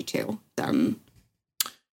JRPG too.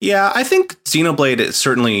 Yeah, I think Xenoblade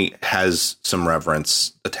certainly has some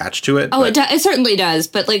reverence attached to it. Oh, it certainly does.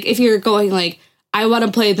 But like, if you're going like, I want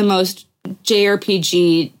to play the most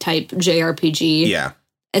JRPG type JRPG. Yeah,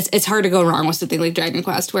 it's hard to go wrong with something like Dragon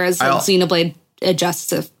Quest. Whereas Xenoblade adjusts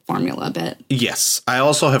the formula a bit. Yes. I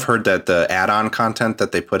also have heard that the add-on content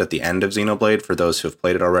that they put at the end of Xenoblade, for those who have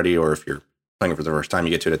played it already, or if you're playing it for the first time,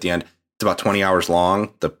 you get to it at the end. It's about 20 hours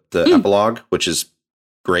long, the epilogue, which is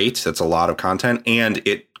great. That's a lot of content, and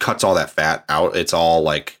it cuts all that fat out. It's all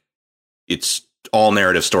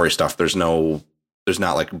narrative story stuff. There's not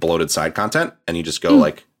like bloated side content, and you just go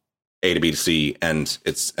like A to B to C, and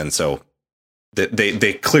so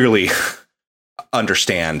they clearly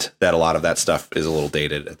understand that a lot of that stuff is a little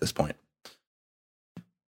dated at this point.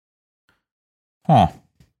 Huh.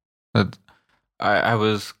 I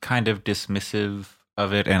was kind of dismissive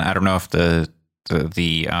of it, and I don't know if the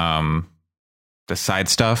side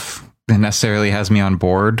stuff necessarily has me on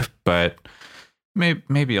board, but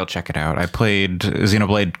maybe I'll check it out. I played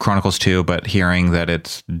Xenoblade Chronicles 2, but hearing that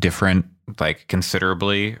it's different, like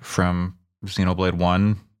considerably from Xenoblade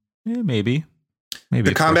 1, maybe.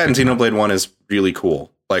 The combat in Xenoblade 1 is really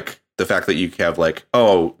cool. Like the fact that you have like,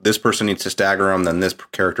 oh, this person needs to stagger them, then this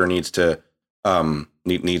character needs to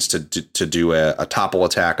do a topple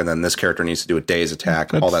attack, and then this character needs to do a daze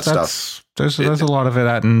attack. All that stuff. There's a lot of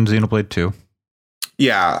it in Xenoblade 2.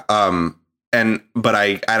 Yeah. But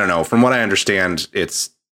I don't know. From what I understand, it's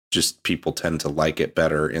just people tend to like it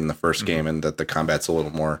better in the first game, and that the combat's a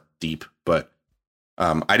little more deep. But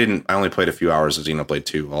I only played a few hours of Xenoblade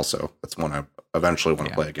 2 also. That's one I eventually want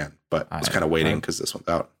to play again. But I was kind of waiting because this one's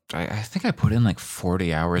out. I think I put in like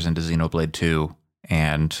 40 hours into Xenoblade 2,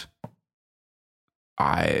 and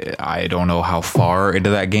I don't know how far into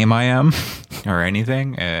that game I am or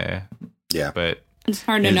anything. Yeah. But it's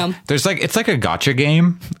hard to know. It's like a gacha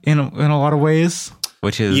game in a lot lot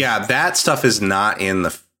which is that stuff is not in the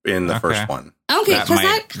first one. Okay, because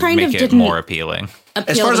that kind make of it didn't more appealing.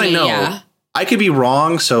 As far as I know, I could be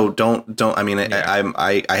wrong, so don't. I mean,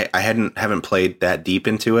 I haven't played that deep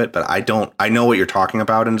into it, but I know what you're talking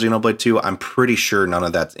about in Xenoblade 2. I'm pretty sure none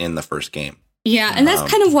of that's in the first game. Yeah, and that's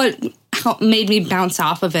kind of what made me bounce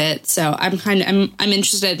off of it. So I'm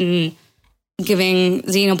interested in giving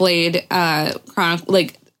Xenoblade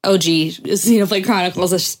OG Xenoblade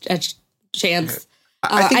Chronicles a chance.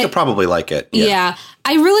 I think you'll probably like it. Yeah.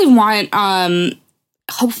 I really want,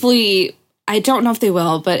 hopefully, I don't know if they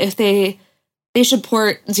will, but if they should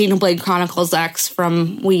port Xenoblade Chronicles X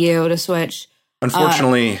from Wii U to Switch.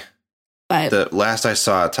 Unfortunately, but the last I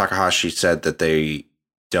saw, Takahashi said that they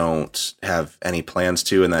don't have any plans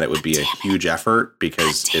to, and that it would be a huge effort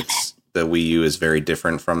because the Wii U is very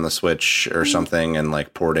different from the Switch or something, and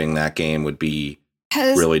like porting that game would be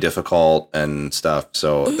really difficult and stuff.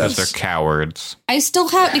 So they're cowards. I still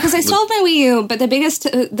have my Wii U, but the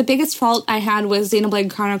biggest fault I had with Xenoblade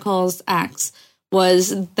Chronicles X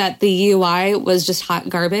was that the UI was just hot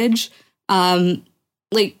garbage.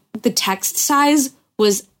 Like the text size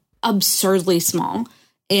was absurdly small,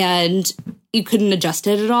 and you couldn't adjust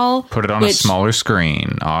it at all. Put it on a smaller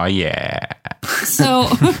screen. Oh yeah. So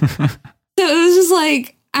it was just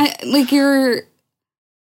like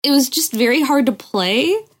it was just very hard to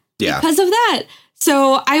play because of that.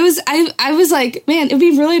 So I was like, man, it'd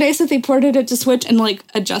be really nice if they ported it to Switch and like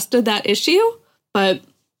adjusted that issue. But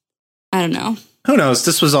I don't know. Who knows?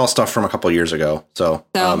 This was all stuff from a couple of years ago. So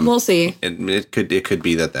we'll see. It could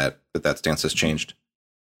be that stance has changed.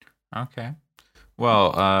 Okay.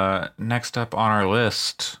 Well, next up on our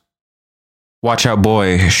list, watch out,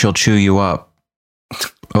 boy, she'll chew you up.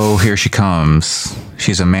 Oh, here she comes.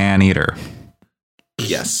 She's a man-eater.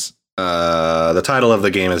 Yes. The title of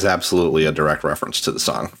the game is absolutely a direct reference to the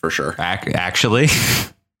song, for sure. Actually?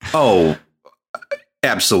 Oh,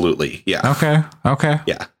 absolutely. Yeah. Okay.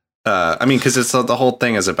 Yeah. I mean, because it's the whole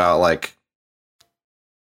thing is about like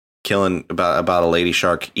killing about a lady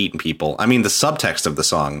shark eating people. I mean, the subtext of the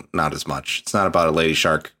song, not as much. It's not about a lady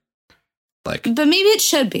shark. But maybe it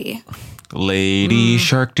should be. Lady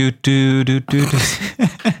shark do.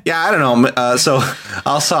 Yeah, I don't know. So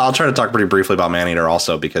I'll try to talk pretty briefly about Maneater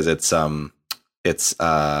also, because it's I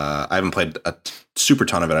haven't played a super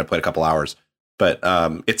ton of it. I played a couple hours, but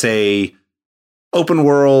it's a open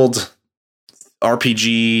world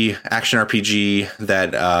RPG, action RPG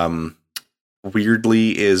that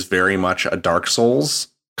weirdly is very much a Dark Souls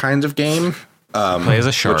kind of game. Play as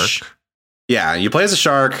a shark. You play as a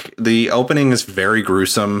shark. The opening is very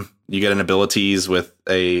gruesome. You get an abilities with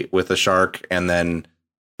a shark, and then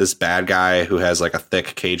this bad guy who has like a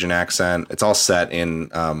thick Cajun accent. It's all set in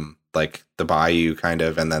like the bayou kind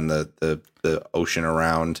of, and then the ocean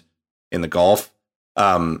around in the Gulf.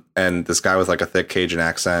 And this guy with like a thick Cajun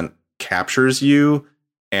accent captures you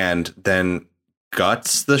and then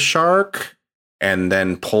guts the shark and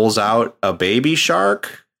then pulls out a baby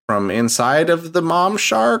shark from inside of the mom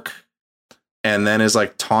shark. and then is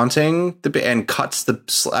like taunting and cuts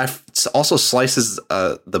also slices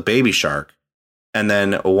the baby shark. And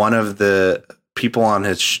then one of the people on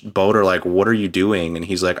his boat are like, "What are you doing?" And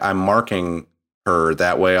he's like, "I'm marking her.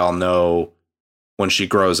 That way I'll know when she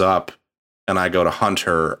grows up and I go to hunt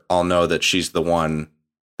her, I'll know that she's the one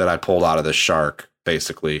that I pulled out of the shark,"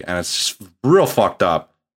 basically. And it's just real fucked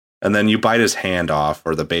up. And then you bite his hand off,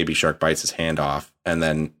 or the baby shark bites his hand off, and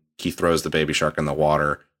then he throws the baby shark in the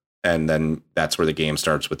water. And then that's where the game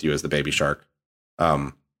starts with you as the baby shark.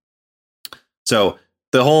 So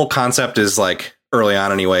the whole concept is like, early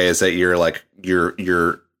on anyway, is that you're like,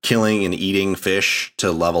 you're killing and eating fish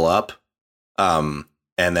to level up, and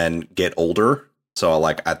then get older. So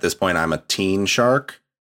like at this point I'm a teen shark.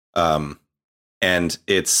 And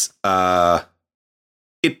it's very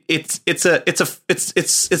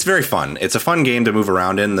fun. It's a fun game to move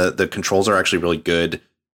around in. The controls are actually really good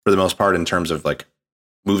for the most part in terms of like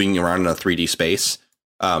moving around in a 3D space.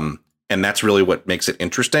 And that's really what makes it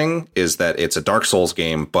interesting, is that it's a Dark Souls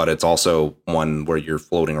game, but it's also one where you're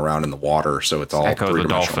floating around in the water. So it's all Echo the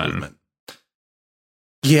Dolphin. Movement.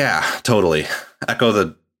 Yeah, totally.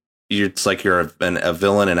 It's like you're a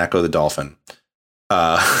villain in Echo the Dolphin.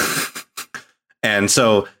 And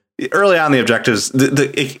so early on, the objectives,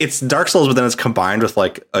 it's Dark Souls, but then it's combined with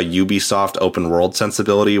like a Ubisoft open world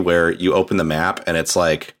sensibility, where you open the map and it's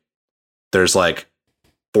like there's like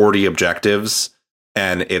 40 objectives.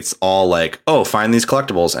 And it's all like, oh, find these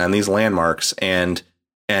collectibles and these landmarks and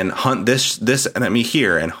hunt this enemy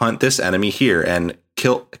here and hunt this enemy here and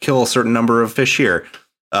kill a certain number of fish here,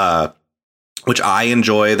 which I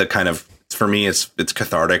enjoy. The kind of, for me, it's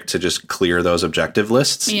cathartic to just clear those objective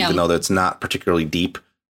lists, even though that's not particularly deep.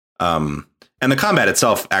 And the combat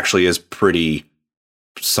itself actually is pretty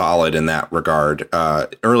solid in that regard.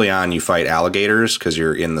 Early on, you fight alligators because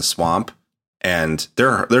you're in the swamp. And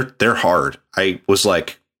they're hard. I was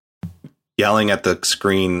like yelling at the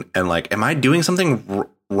screen and like, am I doing something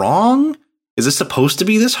wrong? Is this supposed to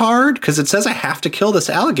be this hard? Because it says I have to kill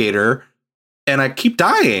this alligator and I keep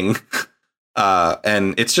dying.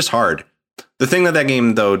 And it's just hard. The thing that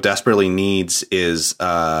game, though, desperately needs is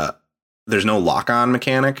there's no lock-on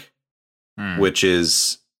mechanic, which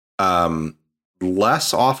is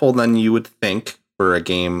less awful than you would think for a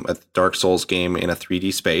Dark Souls game in a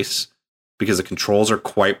 3D space. Because the controls are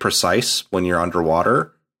quite precise when you're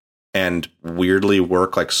underwater and weirdly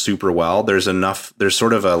work like super well. There's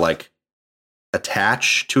sort of a like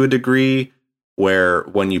attach to a degree where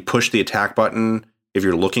when you push the attack button, if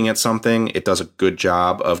you're looking at something, it does a good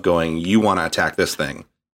job of going, you want to attack this thing.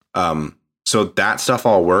 So that stuff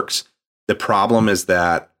all works. The problem is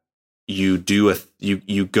that you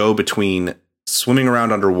go between swimming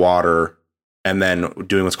around underwater and then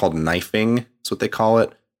doing what's called knifing. That's what they call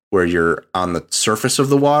it, where you're on the surface of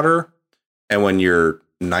the water. And when you're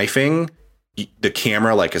knifing, the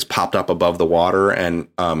camera like is popped up above the water, and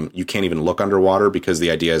you can't even look underwater, because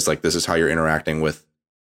the idea is like, this is how you're interacting with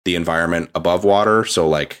the environment above water. So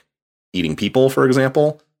like eating people, for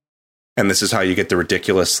example. And this is how you get the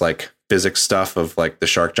ridiculous like physics stuff of like the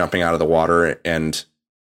shark jumping out of the water and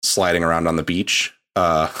sliding around on the beach,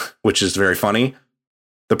 which is very funny.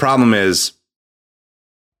 The problem is,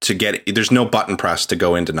 there's no button press to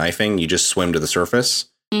go into knifing. You just swim to the surface.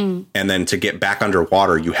 And then to get back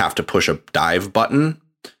underwater, you have to push a dive button.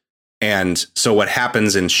 And so what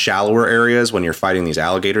happens in shallower areas when you're fighting these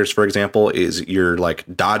alligators, for example, is you're like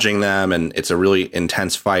dodging them and it's a really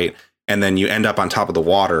intense fight. And then you end up on top of the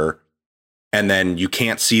water and then you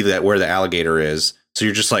can't see where the alligator is. So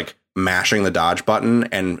you're just like mashing the dodge button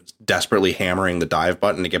and desperately hammering the dive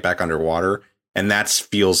button to get back underwater. And that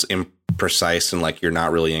feels imprecise and like you're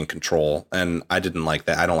not really in control. And I didn't like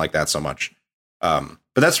that. I don't like that so much.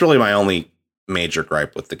 But that's really my only major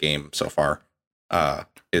gripe with the game so far,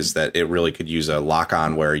 is that it really could use a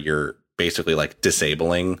lock-on where you're basically like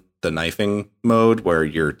disabling the knifing mode where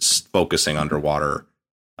you're focusing underwater.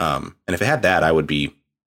 And if it had that, I would be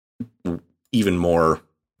even more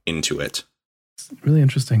into it. It's really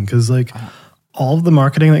interesting because like all of the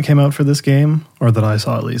marketing that came out for this game, or that I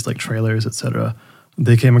saw at least, like trailers, etc.,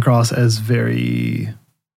 they came across as very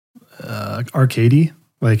arcadey.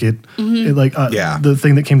 Like it like the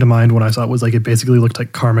thing that came to mind when I saw it was like it basically looked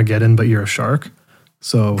like Carmageddon, but you're a shark.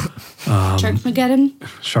 So Sharkmageddon?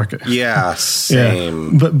 Shark. Yeah,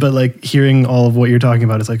 same. Yeah. But like hearing all of what you're talking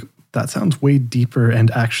about, it's like that sounds way deeper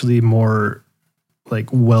and actually more like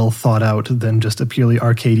well thought out than just a purely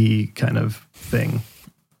arcadey kind of thing.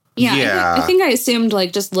 Yeah. I think I assumed,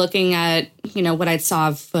 like, just looking at, what I saw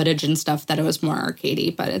of footage and stuff, that it was more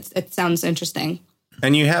arcadey, but it sounds interesting.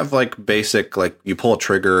 And you have like basic, like you pull a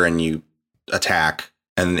trigger and you attack,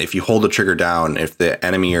 And if you hold the trigger down, if the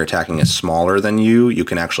enemy you're attacking is smaller than you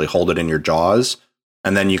can actually hold it in your jaws.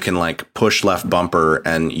 And then you can like push left bumper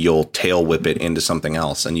and you'll tail whip it into something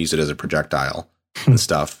else and use it as a projectile and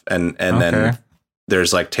stuff. And then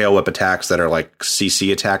there's like tail whip attacks that are like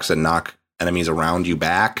CC attacks that knock enemies around you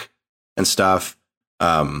back and stuff.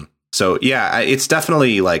 So yeah, it's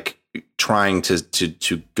definitely like trying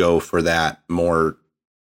to go for that more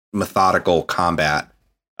methodical combat.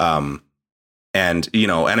 And, you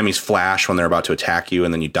know, enemies flash when they're about to attack you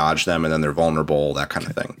and then you dodge them and then they're vulnerable, that kind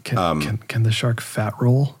of thing. Can the shark fat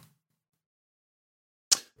roll?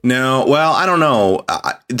 No, well, I don't know.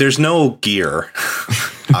 There's no gear,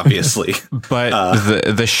 obviously. But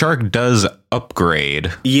the shark does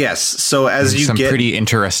upgrade. Yes. So as you some get pretty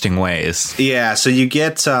interesting ways. Yeah. So you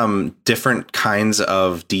get different kinds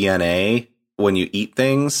of DNA when you eat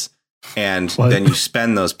things. And then you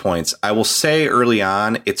spend those points. I will say early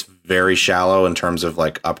on, it's very shallow in terms of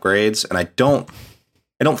like upgrades. And I don't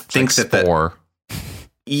think like that.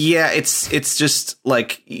 Yeah, it's just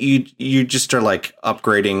like you just are like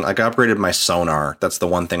upgrading. Like I upgraded my sonar. That's the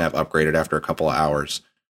one thing I've upgraded after a couple of hours.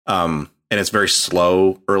 And it's very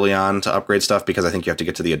slow early on to upgrade stuff because I think you have to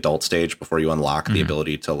get to the adult stage before you unlock the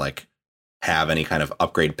ability to like have any kind of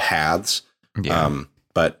upgrade paths. Yeah.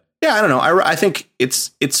 But yeah, I don't know. I think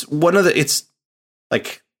it's one of the, it's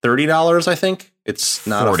like $30. I think it's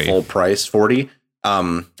not 40. a full price, 40.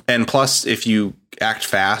 And plus if you act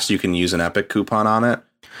fast, you can use an Epic coupon on it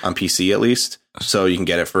on PC at least. So you can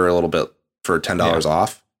get it for a little bit for $10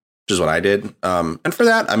 off, which is what I did. And for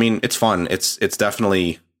that, I mean, it's fun. It's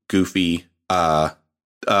definitely goofy.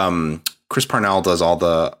 Chris Parnell does all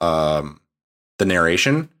the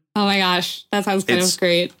narration. Oh my gosh, that sounds kind of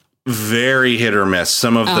great. Very hit or miss.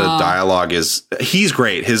 Some of the dialogue he's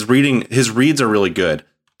great. His reads are really good.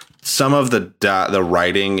 Some of the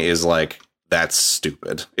writing is like, that's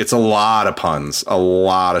stupid. It's a lot of puns, a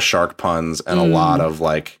lot of shark puns, and a lot of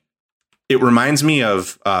like, it reminds me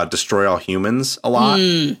of Destroy All Humans a lot,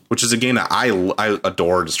 which is a game that I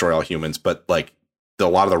adore Destroy All Humans, but like a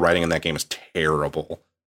lot of the writing in that game is terrible.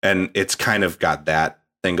 And it's kind of got that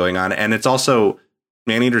thing going on. And it's also,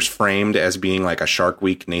 Maneater's framed as being like a Shark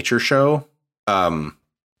Week nature show.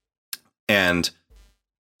 And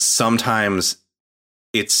sometimes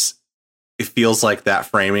it feels like that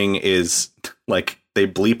framing is like they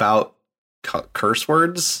bleep out curse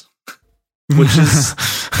words, which is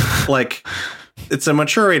like, it's a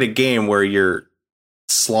mature rated game where you're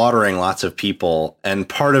slaughtering lots of people. And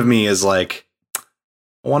part of me is like,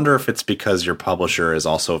 I wonder if it's because your publisher is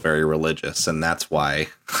also very religious and that's why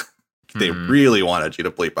they really wanted you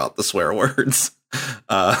to bleep out the swear words.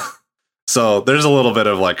 So there's a little bit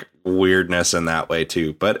of like weirdness in that way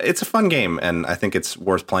too, but it's a fun game. And I think it's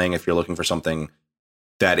worth playing if you're looking for something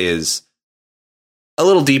that is a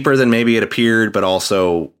little deeper than maybe it appeared, but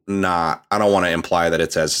also not, I don't want to imply that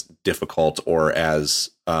it's as difficult or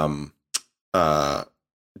as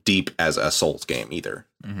deep as a Souls game either.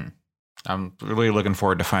 Mm-hmm. I'm really looking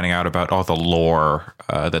forward to finding out about all the lore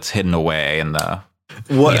that's hidden away in the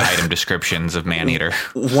item descriptions of Maneater.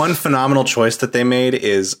 One phenomenal choice that they made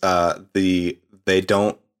is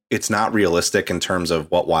it's not realistic in terms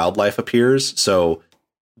of what wildlife appears. So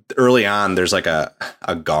early on, there's like a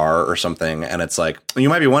gar or something, and it's like, you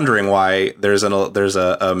might be wondering why there's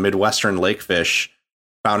a Midwestern lakefish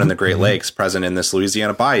found in the Great Lakes present in this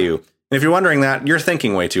Louisiana bayou. And if you're wondering that, you're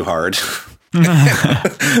thinking way too hard.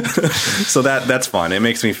 So that's fun. It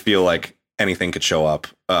makes me feel like anything could show up,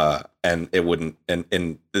 and it wouldn't,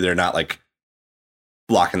 and they're not like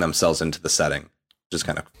locking themselves into the setting, which is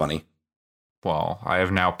kind of funny. Well, I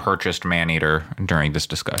have now purchased Maneater during this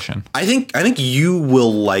discussion. I think you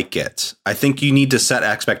will like it. I think you need to set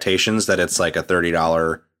expectations that it's like a $30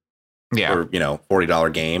 or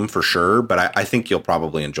 $40 game for sure, but I think you'll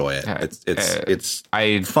probably enjoy it. It's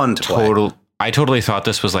fun to play. I totally thought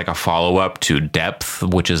this was like a follow-up to Depth,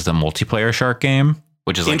 which is the multiplayer shark game,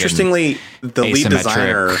 which is like interestingly the lead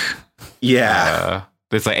designer. Yeah.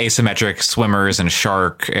 It's like asymmetric swimmers and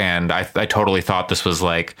shark, and I totally thought this was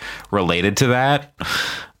like related to that.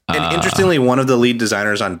 And interestingly, one of the lead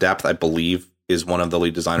designers on Depth, I believe, is one of the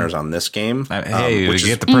lead designers on this game. You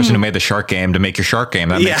get the person who made the shark game to make your shark game.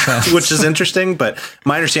 That makes sense. Which is interesting. But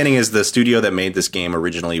my understanding is the studio that made this game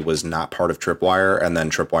originally was not part of Tripwire, and then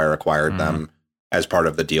Tripwire acquired them as part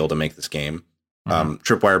of the deal to make this game.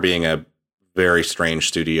 Tripwire being a very strange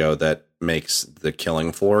studio that makes the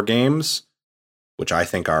Killing Floor games, which I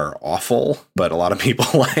think are awful, but a lot of people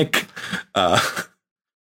like.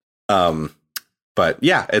 But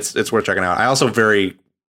yeah, it's worth checking out. I also very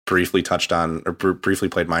briefly touched on or briefly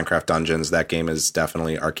played Minecraft Dungeons. That game is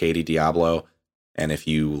definitely arcadey Diablo. And if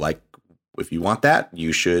you want that,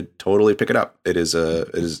 you should totally pick it up. It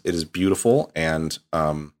is beautiful and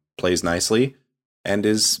plays nicely and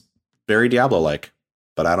is very Diablo-like.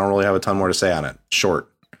 But I don't really have a ton more to say on it.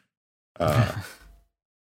 Short.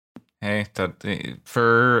 Hey,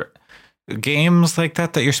 for games like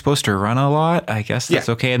that you're supposed to run a lot, I guess that's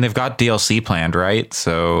okay. And they've got DLC planned, right?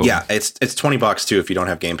 So yeah, it's $20 too if you don't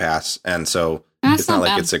have Game Pass, and so it's not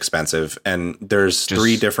like it's expensive. And there's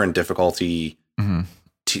 3 different difficulty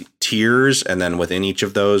tiers, and then within each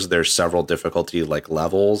of those, there's several difficulty like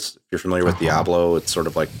levels. If you're familiar with Diablo, it's sort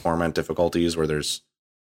of like Torment difficulties, where there's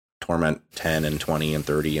Torment 10 and 20 and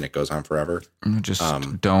 30, and it goes on forever. Just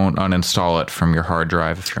don't uninstall it from your hard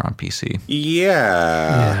drive if you're on PC.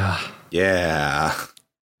 Yeah.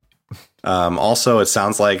 Also, it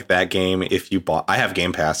sounds like that game, if you bought, I have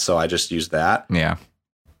Game Pass, so I just use that. Yeah.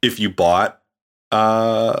 If you bought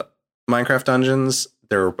Minecraft Dungeons,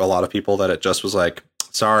 there were a lot of people that it just was like,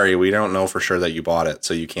 sorry, we don't know for sure that you bought it,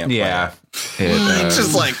 so you can't play it. It's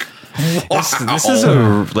just like, wow. This is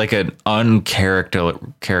an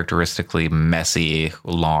uncharacteristically messy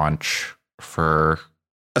launch for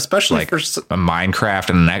especially like for a Minecraft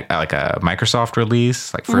and like a Microsoft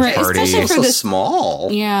release, like first party. Especially for this small.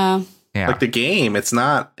 Yeah. Like the game, it's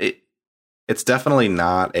definitely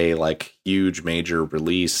not a like huge major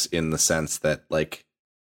release in the sense that like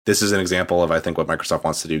this is an example of I think what Microsoft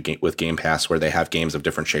wants to do with Game Pass, where they have games of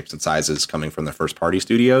different shapes and sizes coming from their first party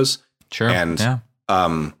studios. Sure. And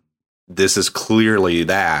this is clearly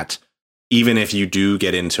that. Even if you do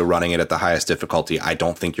get into running it at the highest difficulty, I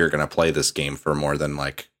don't think you're going to play this game for more than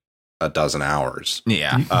like a dozen hours.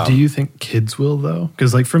 Yeah. Do you think kids will though?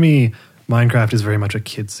 Because like for me, Minecraft is very much a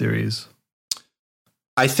kid series.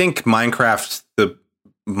 I think Minecraft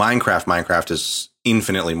is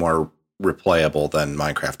infinitely more replayable than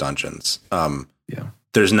Minecraft Dungeons.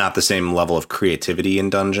 There's not the same level of creativity in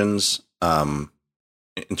Dungeons.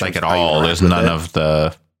 Like at all. There's none of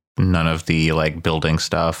the like building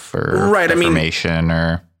stuff or information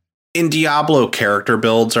or in Diablo, character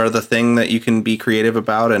builds are the thing that you can be creative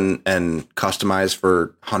about and customize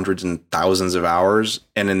for hundreds and thousands of hours.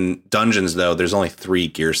 And in Dungeons, though, there's only 3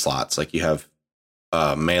 gear slots. Like you have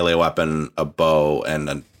a melee weapon, a bow, and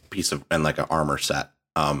a piece of and like an armor set.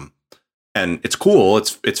 And it's cool.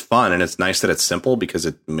 It's fun, and it's nice that it's simple because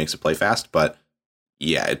it makes it play fast. But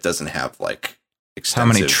yeah, it doesn't have like how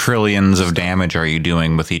many trillions of damage are you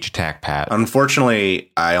doing with each attack, Pat?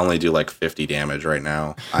 Unfortunately, I only do like 50 damage right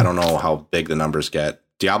now. I don't know how big the numbers get.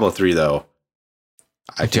 Diablo 3, though.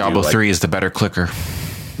 Diablo 3 is the better clicker.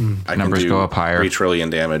 Numbers go up higher. 3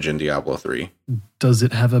 trillion damage in Diablo 3. Does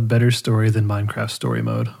it have a better story than Minecraft story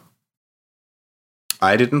mode?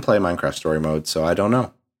 I didn't play Minecraft story mode, so I don't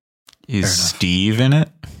know. Is Steve in it?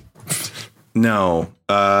 No.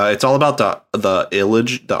 It's all about the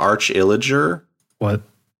arch illager. What?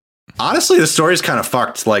 Honestly, the story's kind of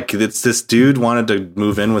fucked. Like, it's this dude wanted to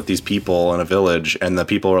move in with these people in a village, and the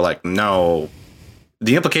people were like, no.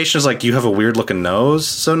 The implication is like, you have a weird looking nose,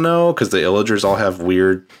 so no, because the illagers all have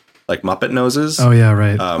weird, like, Muppet noses. Oh, yeah,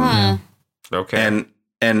 right. Okay.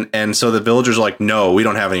 And so the villagers are like, no, we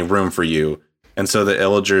don't have any room for you. And so the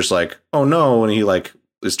illager's like, oh, no, and he, like,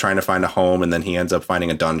 is trying to find a home, and then he ends up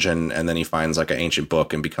finding a dungeon, and then he finds, like, an ancient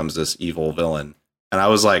book and becomes this evil villain. And I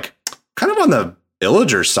was like, kind of on the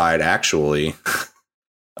Illager side, actually.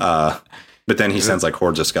 But then he sends like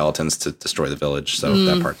hordes of skeletons to destroy the village, so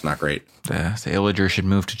that part's not great. The Illager should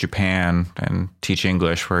move to Japan and teach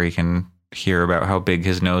English, where he can hear about how big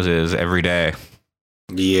his nose is every day.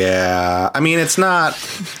 Yeah, I mean, it's not.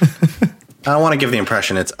 I don't want to give the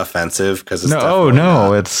impression it's offensive because it's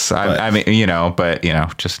it's. I mean,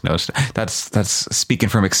 just nose. That's speaking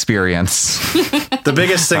from experience. The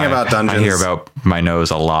biggest thing about Dungeons, I hear about my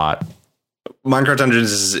nose a lot. Minecraft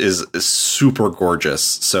Dungeons is super gorgeous.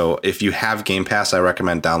 So if you have Game Pass, I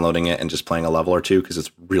recommend downloading it and just playing a level or two because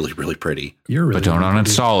it's really, really pretty. But don't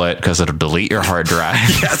uninstall it because it'll delete your hard drive.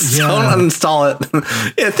 Yes, don't uninstall it.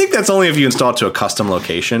 Yeah, I think that's only if you install it to a custom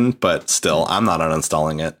location, but still, I'm not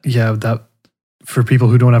uninstalling it. Yeah, that for people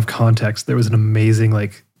who don't have context, there was an amazing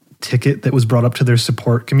like ticket that was brought up to their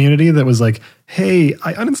support community that was like, hey,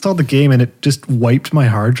 I uninstalled the game and it just wiped my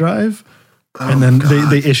hard drive. And then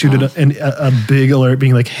they issued a big alert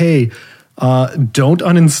being like, hey, don't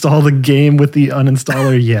uninstall the game with the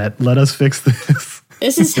uninstaller yet. Let us fix this.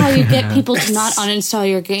 This is how you get people to not uninstall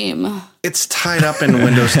your game. It's tied up in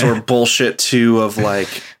Windows Store bullshit, too, of like,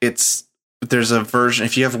 there's a version,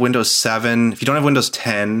 if you have Windows 7, if you don't have Windows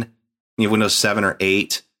 10, you have Windows 7 or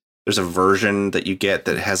 8, there's a version that you get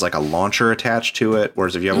that has like a launcher attached to it.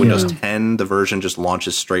 Whereas if you have Windows 10, the version just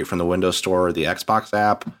launches straight from the Windows Store or the Xbox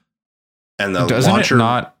app. and the Doesn't launcher it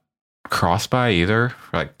not cross buy either?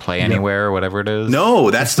 Like Play Anywhere or whatever it is?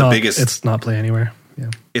 No, that's the biggest. It's not Play Anywhere. Yeah.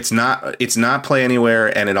 It's not Play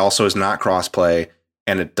Anywhere, and it also is not crossplay,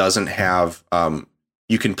 and it doesn't have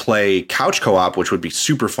you can play couch co-op, which would be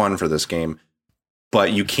super fun for this game,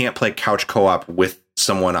 but you can't play couch co-op with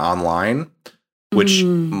someone online, which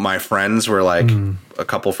my friends were like, a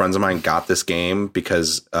couple friends of mine got this game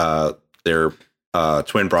because they're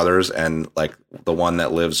twin brothers, and like the one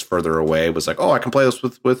that lives further away was like, oh, I can play this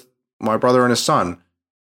with my brother and his son.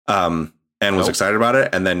 And was excited about it,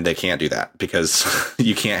 and then they can't do that because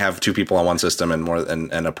you can't have two people on one system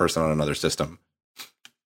and a person on another system.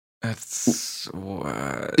 It's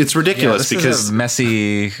ridiculous because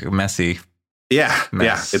messy. Yeah,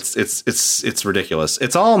 mess. Yeah, it's ridiculous.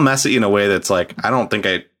 It's all messy in a way that's like, I don't think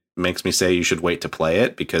it makes me say you should wait to play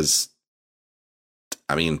it, because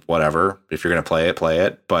I mean, whatever, if you're going to play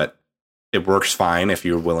it, but it works fine if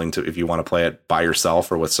you're willing to, if you want to play it by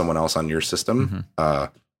yourself or with someone else on your system.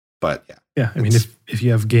 But yeah, I mean, if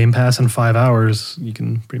you have Game Pass in 5 hours, you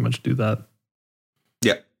can pretty much do that.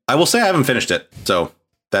 Yeah, I will say I haven't finished it, so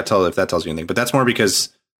if that tells you anything. But that's more because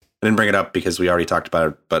I didn't bring it up because we already talked about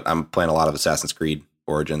it. But I'm playing a lot of Assassin's Creed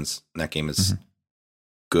Origins, and that game is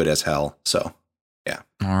good as hell. So yeah.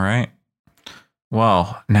 All right.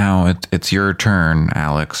 Well, now it's your turn,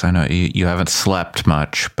 Alex. I know you haven't slept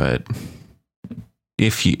much, but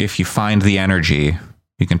if you find the energy,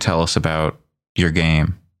 you can tell us about your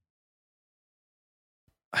game.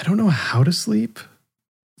 I don't know how to sleep.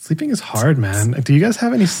 Sleeping is hard, man. Do you guys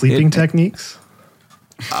have any sleeping techniques?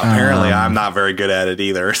 Apparently, I'm not very good at it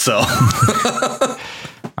either. So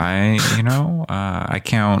I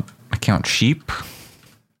count sheep.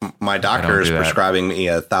 My doctor is prescribing me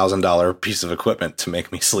 $1,000 piece of equipment to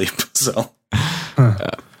make me sleep. So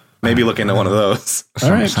maybe look into one of those.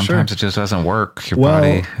 Sometimes it just doesn't work. Your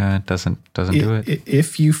body doesn't do it.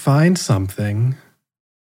 If you find something,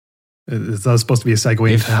 that was supposed to be a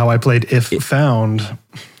segue into how I played If Found.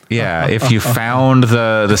 Yeah, if you found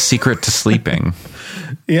the secret to sleeping.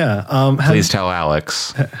 Yeah. Please tell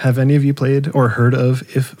Alex. Have any of you played or heard of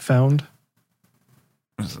If Found?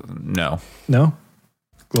 No. No?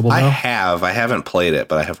 Global I No? I haven't played it,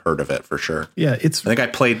 but I have heard of it for sure. Yeah, I think I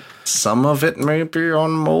played some of it maybe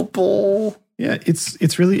on mobile. Yeah,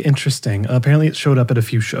 it's really interesting. Apparently it showed up at a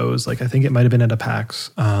few shows. Like I think it might have been at a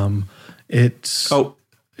PAX. I'm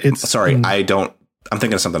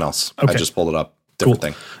thinking of something else. Okay. I just pulled it up. Different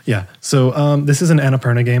thing. Yeah. So this is an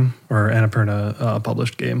Annapurna game, or Annapurna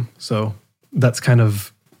published game. So that's kind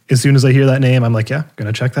of, as soon as I hear that name, I'm like, yeah,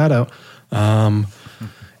 gonna check that out.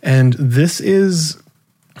 And this is,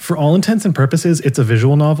 for all intents and purposes, it's a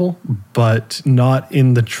visual novel, but not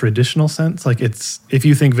in the traditional sense. Like if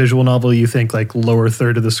you think visual novel, you think like lower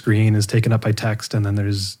third of the screen is taken up by text, and then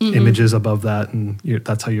there's images above that, and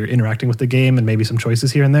that's how you're interacting with the game, and maybe some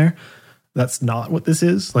choices here and there. That's not what this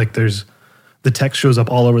is. Like the text shows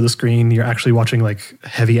up all over the screen. You're actually watching like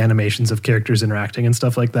heavy animations of characters interacting and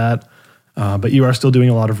stuff like that. But you are still doing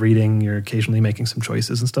a lot of reading. You're occasionally making some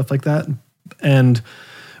choices and stuff like that. And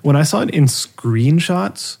when I saw it in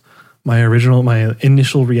screenshots, my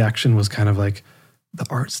initial reaction was kind of like, the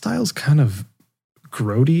art style's kind of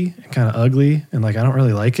grody and kind of ugly, and like I don't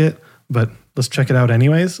really like it, but let's check it out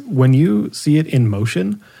anyways. When you see it in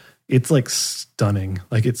motion, it's like stunning.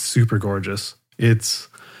 Like it's super gorgeous. It's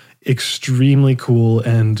extremely cool,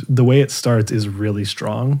 and the way it starts is really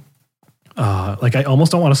strong. Like I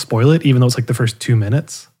almost don't want to spoil it, even though it's like the first 2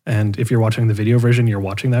 minutes. And if you're watching the video version, you're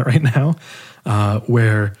watching that right now,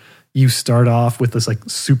 where you start off with this like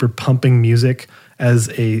super pumping music as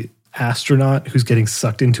a astronaut who's getting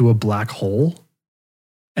sucked into a black hole,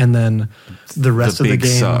 and then the rest of the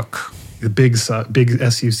game, the big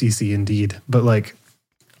SUCC indeed. But like,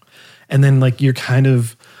 and then like you're kind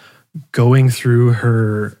of going through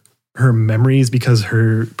her memories because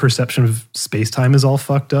her perception of space-time is all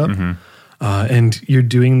fucked up. And you're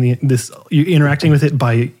doing you're interacting with it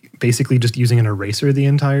by basically just using an eraser the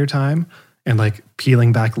entire time and like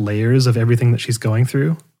peeling back layers of everything that she's going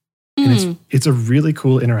through. And it's a really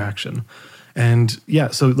cool interaction. And yeah,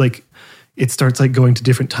 so like it starts like going to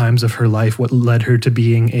different times of her life, what led her to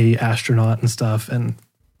being a astronaut and stuff, and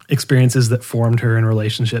experiences that formed her in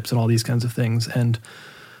relationships and all these kinds of things. And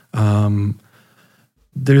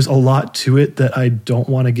there's a lot to it that I don't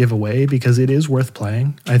want to give away because it is worth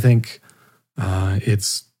playing. I think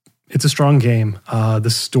it's a strong game. The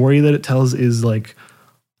story that it tells is like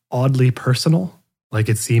oddly personal. Like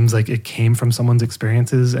it seems like it came from someone's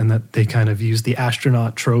experiences, and that they kind of use the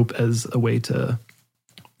astronaut trope as a way to,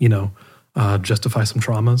 justify some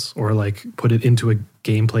traumas or like put it into a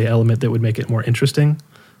gameplay element that would make it more interesting.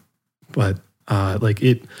 but like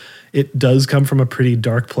it does come from a pretty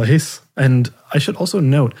dark place. And I should also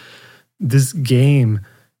note, this game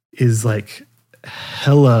is like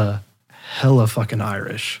hella fucking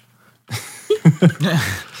Irish.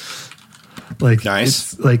 Like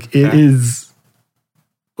nice. It's like it is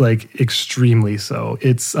like extremely so.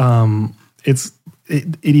 It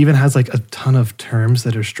even has like a ton of terms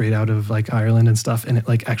that are straight out of like Ireland and stuff, and it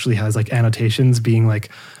like actually has like annotations being like,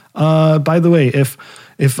 by the way, if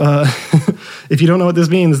if you don't know what this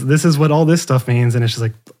means, this is what all this stuff means. And it's just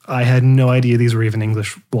like, I had no idea these were even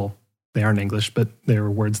English. Well, they aren't English, but they're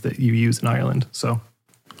words that you use in Ireland. So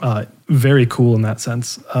very cool in that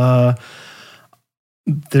sense.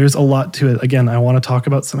 There's a lot to it. Again, I want to talk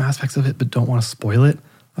about some aspects of it, but don't want to spoil it.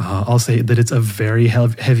 I'll say that it's a very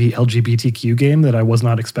heavy LGBTQ game that I was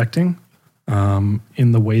not expecting.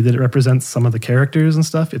 In the way that it represents some of the characters and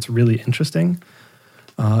stuff, it's really interesting.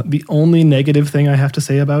 The only negative thing I have to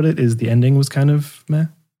say about it is the ending was kind of meh.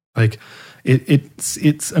 Like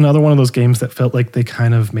it's another one of those games that felt like they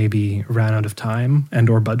kind of maybe ran out of time and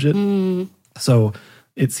or budget. So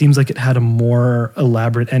it seems like it had a more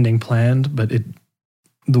elaborate ending planned, but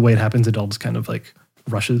the way it happens, it all just kind of like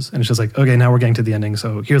rushes, and it's just like, okay, now we're getting to the ending,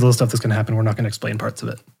 so here's all the stuff that's going to happen. We're not going to explain parts of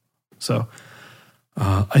it. So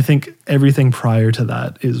I think everything prior to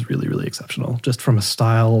that is really, really exceptional, just from a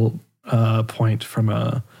style point, from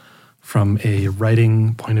a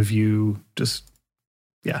writing point of view, just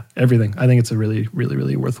everything. I think it's a really, really,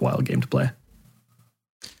 really worthwhile game to play.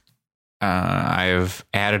 I've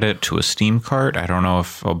added it to a Steam cart. I don't know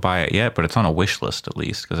if I'll buy it yet, but it's on a wish list at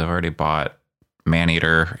least, because I've already bought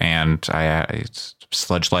Maneater and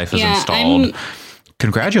Sludge Life is installed.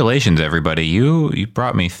 Congratulations, everybody. You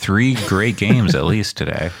brought me 3 great games at least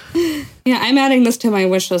today. Yeah, I'm adding this to my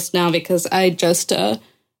wish list now because I just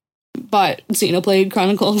bought Xenoblade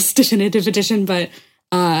Chronicles Definitive Edition, but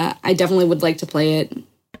I definitely would like to play it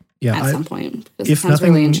at some point because it sounds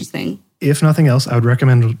really interesting. If nothing else, I would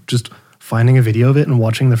recommend just finding a video of it and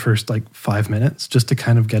watching the first like 5 minutes just to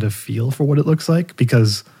kind of get a feel for what it looks like,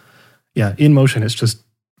 because in motion,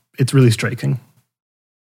 it's really striking.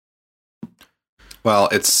 Well,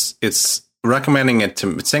 it's recommending it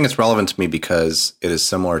to, it's saying it's relevant to me because it is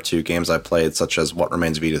similar to games I played, such as What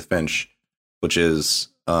Remains of Edith Finch, which is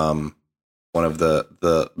one of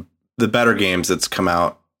the better games that's come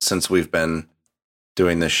out since we've been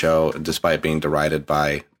doing this show, despite being derided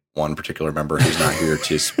by one particular member who's not here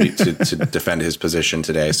to speak to defend his position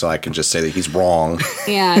today. So I can just say that he's wrong.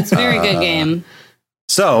 Yeah, it's a very good game.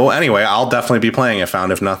 So anyway, I'll definitely be playing it,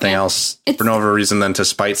 found if nothing else, for no other reason than to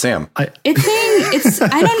spite Sam. It's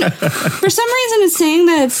saying I don't know, for some reason it's saying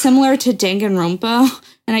that it's similar to Danganronpa,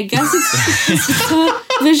 and I guess it's a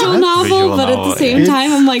visual novel, but at the same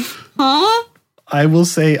time I'm like, huh? I will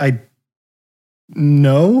say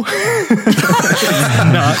no. Not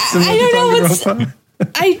similar to Danganronpa.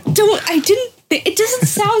 It doesn't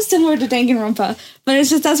sound similar to Danganronpa, but it's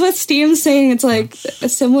just, that's what Steam's saying. It's like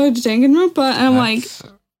similar to Danganronpa, and I'm like,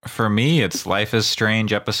 for me, it's Life is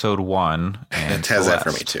Strange episode 1. And it has that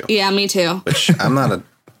for me too. Yeah, me too. Which I'm not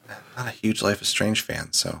a huge Life is Strange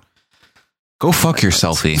fan, so go fuck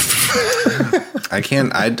yourself. I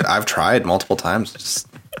can't. I've tried multiple times. Just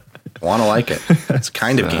want to like it. It's a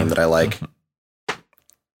kind of game that I like.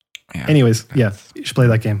 Yeah. Anyways, you should play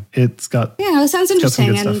that game. It sounds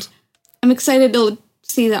interesting, and I'm excited to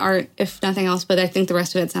see the art, if nothing else, but I think the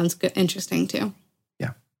rest of it sounds good, interesting too.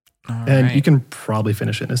 Yeah. And you can probably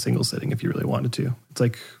finish it in a single sitting if you really wanted to. It's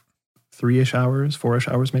like 3-ish hours, 4-ish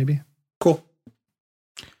hours maybe. Cool.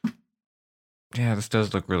 Yeah, this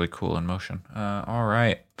does look really cool in motion. All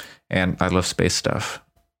right. And I love space stuff.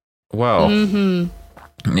 Well,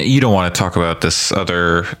 you don't want to talk about this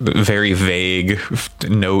other very vague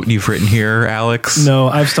note you've written here, Alex? No,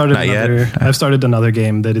 I've started another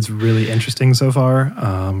game that is really interesting so far.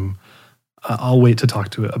 I'll wait to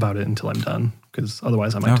talk about it until I'm done, because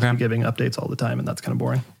otherwise I might just be giving updates all the time, and that's kind of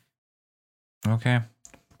boring. Okay.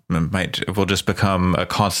 We'll just become a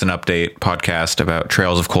constant update podcast about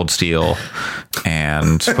Trails of Cold Steel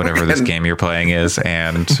and whatever this game you're playing is,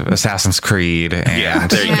 and Assassin's Creed.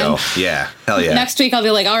 And there you go. Yeah. Hell yeah. Next week I'll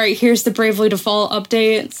be like, all right, here's the Bravely Default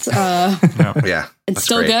updates. It's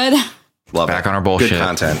still great. good. Love back it. on our bullshit.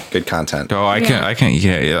 Good content. Oh, I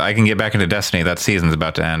can get back into Destiny. That season's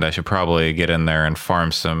about to end. I should probably get in there and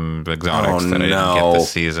farm some exotics that I didn't get this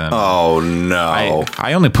season. Oh no!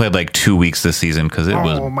 I only played like 2 weeks this season because it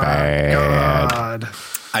was bad. God.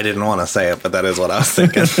 I didn't want to say it, but that is what I was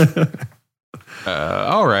thinking.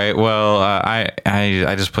 All right. Well, I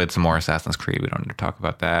just played some more Assassin's Creed. We don't need to talk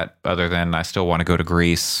about that. Other than I still want to go to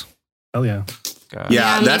Greece. Oh yeah.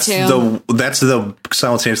 Yeah, me that's too. the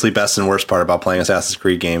simultaneously best and worst part about playing Assassin's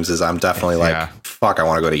Creed games is I'm definitely like, fuck, I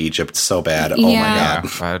want to go to Egypt so bad. Oh my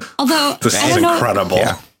god. Although This is incredible.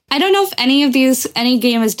 I don't know if any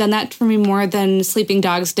game has done that for me more than Sleeping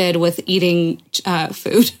Dogs did with eating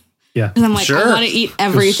food. Yeah. Because I'm like, I want to eat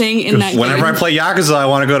everything in that Whenever game. I play Yakuza, I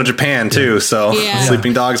want to go to Japan too. So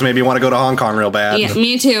Sleeping Dogs maybe want to go to Hong Kong real bad. Yeah,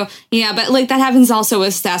 me too. Yeah, but like that happens also with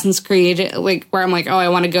Assassin's Creed, like where I'm like, oh, I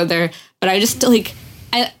want to go there. But I just like,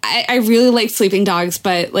 I really like Sleeping Dogs,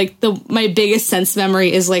 but like my biggest sense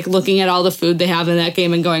memory is like looking at all the food they have in that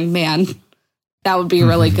game and going, man, that would be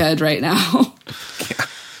really good right now.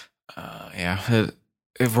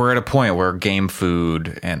 If we're at a point where game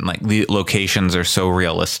food and like the locations are so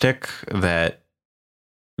realistic that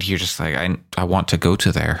you're just like, I want to go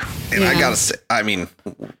to there. And I gotta say, I mean,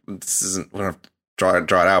 this isn't going to draw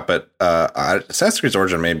it out, but Assassin's Creed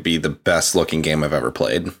Origin may be the best looking game I've ever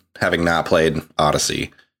played. Having not played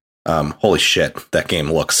Odyssey, holy shit, that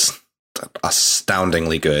game looks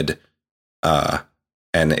astoundingly good.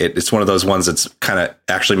 And it's one of those ones that's kind of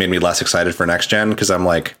actually made me less excited for next gen because I'm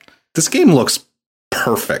like, this game looks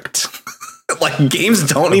perfect. Like games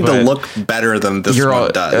don't need to look better than this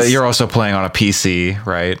one does. You're also playing on a PC,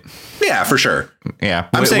 right? Yeah, for sure. Yeah,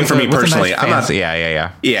 I'm saying for me personally, I'm not.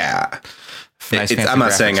 Yeah. I'm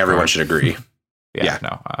not saying everyone should agree. Yeah,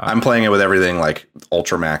 no. I'm playing it with everything like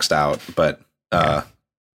ultra maxed out, but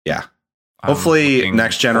yeah. Hopefully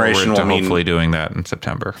next generation will mean hopefully doing that in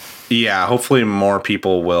September. Yeah, hopefully more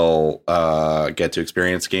people will get to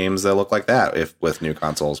experience games that look like that with new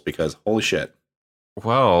consoles because holy shit.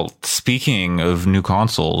 Well, speaking of new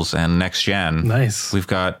consoles and next gen, nice. We've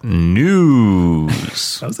got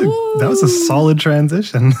news. that was a solid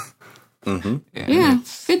transition. Mm-hmm. Yeah,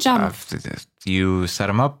 good job. You set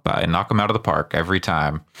them up, knock them out of the park every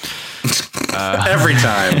time. Every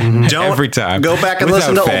time. Don't every time. Go back and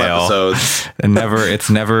listen to old episodes. And it's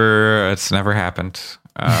never happened.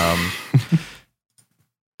 As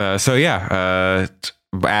I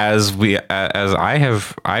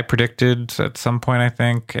predicted at some point, I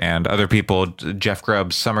think, and other people, Jeff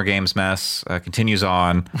Grubb's Summer Games Mess continues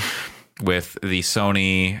on with the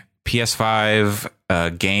Sony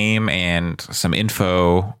PS5 game and some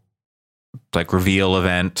info, like reveal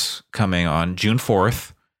event coming on June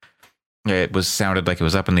 4th. It sounded like it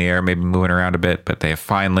was up in the air, maybe moving around a bit, but they have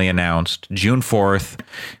finally announced June 4th.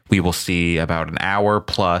 We will see about an hour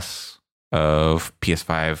plus of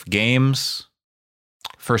PS5 games,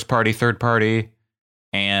 first party, third party,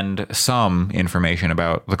 and some information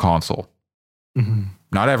about the console. Mm-hmm.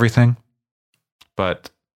 Not everything,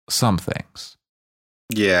 but some things.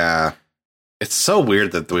 Yeah. It's so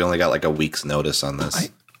weird that we only got like a week's notice on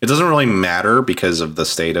this. It doesn't really matter because of the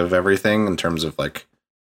state of everything in terms of like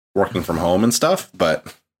working from home and stuff,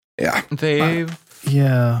 but yeah.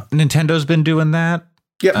 Nintendo's been doing that.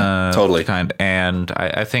 Yeah, totally. And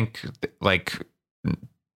I think like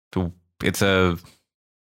it's a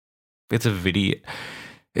video.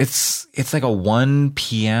 It's like a 1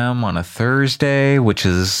 p.m. on a Thursday, which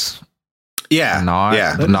is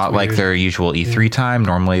not like their usual E3 time.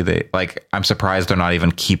 Normally they I'm surprised they're not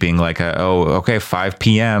even keeping like 5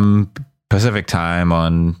 p.m. Pacific time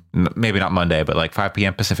on maybe not Monday, but like 5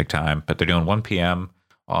 p.m. Pacific time, but they're doing 1 p.m.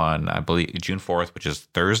 on, I believe, June 4th, which is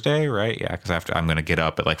Thursday, right? Yeah, because I'm going to get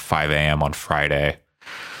up at like 5 a.m. on Friday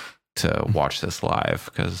to watch this live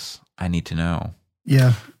because I need to know.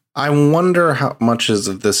 Yeah. I wonder how much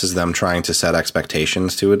of this is them trying to set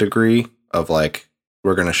expectations to a degree of like,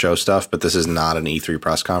 we're going to show stuff, but this is not an E3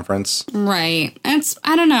 press conference. Right.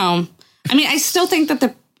 I don't know. I mean, I still think that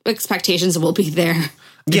the expectations will be there.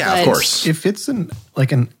 Yeah, of course. If it's an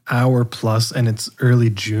hour plus and it's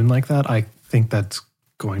early June like that, I think that's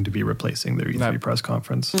going to be replacing their E3 press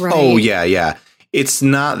conference. Right. Oh, yeah. It's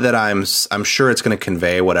not that I'm sure it's going to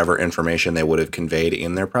convey whatever information they would have conveyed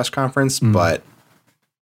in their press conference, but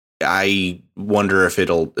I wonder if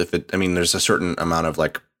there's a certain amount of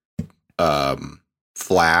like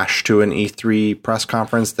flash to an E3 press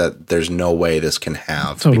conference that there's no way this can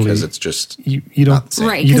have because it's just you don't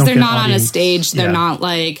right, because they're not on a stage. They're not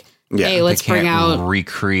like, hey, let's bring out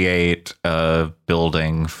recreate a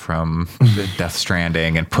building from Death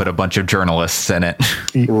Stranding and put a bunch of journalists in it.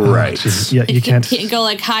 Right. Yeah, you can't go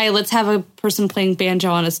like, hi, let's have a person playing banjo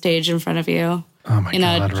on a stage in front of you. Oh my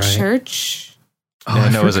God, a church. Oh,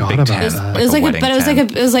 no, it was a big tent. It was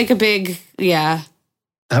like a big, yeah.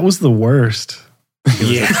 That was the worst.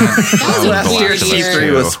 Yeah, last year's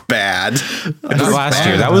E3 was bad. Not last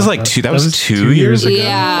year. That was like two. That was 2 years ago.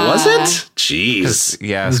 Yeah, was it? Jeez.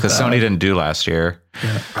 Yeah, because Sony didn't do last year.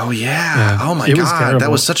 Yeah. Oh yeah. Oh my God,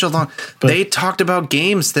 that was such a long. They talked about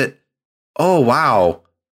games that oh wow,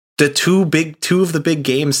 the two of the big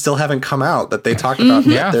games still haven't come out that they talked about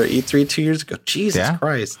at their E3 2 years ago. Jesus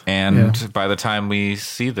Christ! And by the time we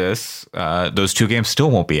see this, those two games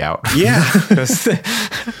still won't be out. Yeah.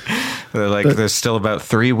 There's still about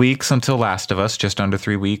 3 weeks until Last of Us, just under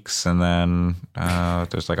 3 weeks, and then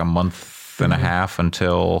there's like a month and a half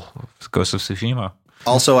until Ghost of Tsushima.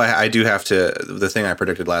 Also, I do have to. The thing I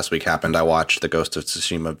predicted last week happened. I watched the Ghost of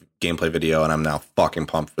Tsushima gameplay video, and I'm now fucking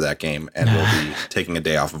pumped for that game, and will be taking a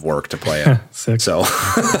day off of work to play it. Sick. So,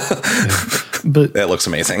 but it looks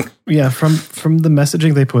amazing. Yeah, from the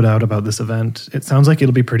messaging they put out about this event, it sounds like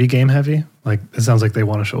it'll be pretty game heavy. Like it sounds like they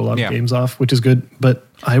want to show a lot of games off, which is good. But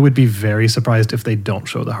I would be very surprised if they don't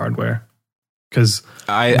show the hardware. Because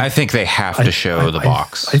I think they have to show the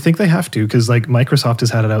box. I think they have to, because like Microsoft has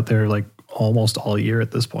had it out there like almost all year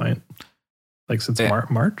at this point, like since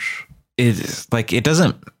March. It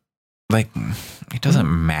doesn't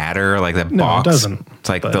matter. Like the box, it doesn't. It's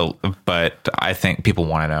like but I think people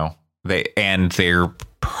want to know. They're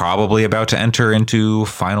probably about to enter into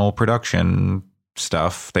final production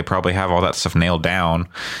stuff. They probably have all that stuff nailed down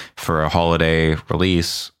for a holiday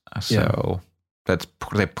release. So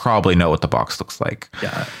they probably know what the box looks like.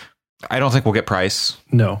 Yeah, I don't think we'll get price.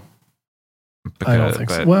 No. I don't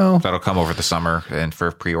think so. Well, that'll come over the summer and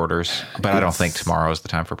for pre-orders, but I don't think tomorrow is the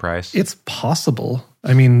time for price. It's possible.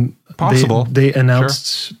 I mean, They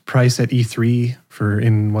announced price at E3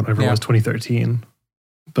 in whatever it was, 2013,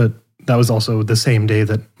 but that was also the same day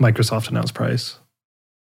that Microsoft announced price.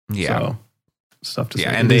 Yeah, so, stuff to say.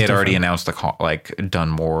 Yeah, and they had already announced done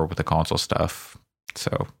more with the console stuff.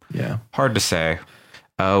 So hard to say.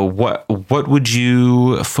 What would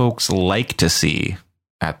you folks like to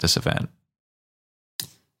at this event?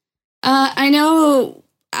 I know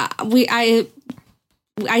I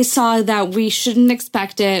saw that we shouldn't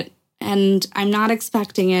expect it, and I'm not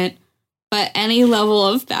expecting it, but any level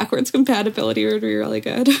of backwards compatibility would be really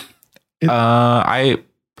good. I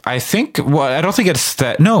think, well, I don't think it's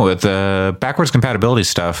that. No, the backwards compatibility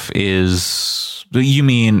stuff is, you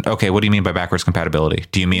mean, okay, what do you mean by backwards compatibility?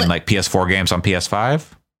 Do you mean like PS4 games on PS5?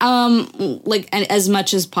 Like as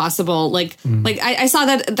much as possible. Like I saw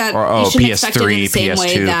that you shouldn't PS3, expect it in the same PS2,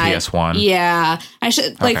 way that PS1. Yeah, I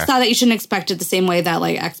saw that you shouldn't expect it the same way that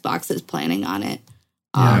like Xbox is planning on it.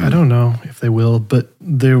 Yeah, I don't know if they will, but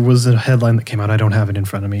there was a headline that came out. I don't have it in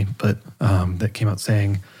front of me, but that came out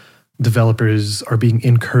saying developers are being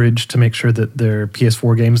encouraged to make sure that their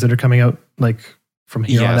PS4 games that are coming out like from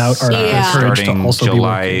here on out are encouraged to also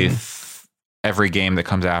July be working. Every game that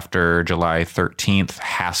comes after July 13th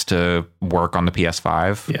has to work on the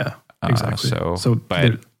PS5. Yeah, exactly.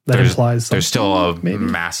 But that implies there's still a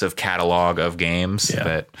massive catalog of games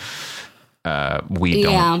that we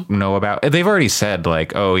don't know about. They've already said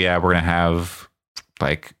like, oh yeah, we're going to have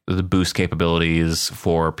like the boost capabilities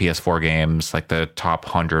for PS4 games, like the top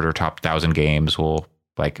 100 or top 1,000 games will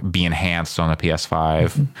like be enhanced on the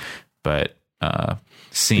PS5. But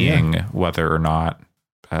seeing whether or not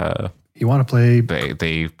you want to play,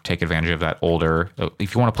 they take advantage of that older.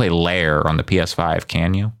 If you want to play Lair on the PS5,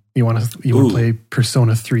 can you? You want to play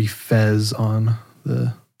Persona 3 Fez on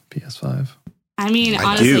the PS5? I mean,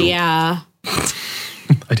 honestly, yeah.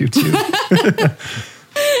 I do too.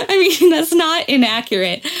 I mean, that's not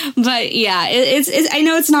inaccurate, but yeah, it's. I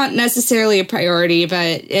know it's not necessarily a priority,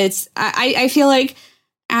 but it's. I feel like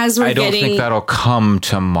as we're don't think that'll come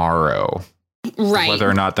tomorrow. Right. Whether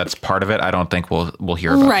or not that's part of it, I don't think we'll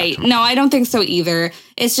hear about. Right. No, I don't think so either.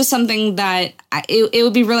 It's just something that it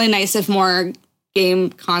would be really nice if more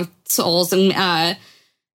game consoles and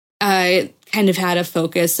kind of had a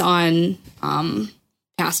focus on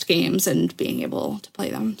past games and being able to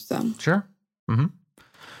play them. So sure. Mm-hmm.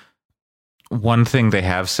 One thing they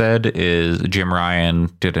have said is Jim Ryan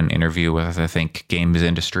did an interview with, I think,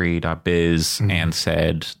 gamesindustry.biz and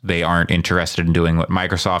said they aren't interested in doing what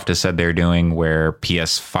Microsoft has said they're doing, where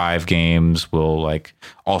PS5 games will like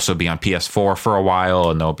also be on PS4 for a while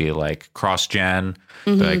and they'll be like cross-gen.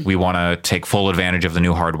 Like we want to take full advantage of the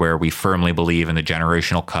new hardware. We firmly believe in the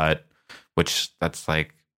generational cut, which that's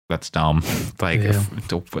dumb. Like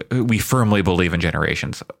we firmly believe in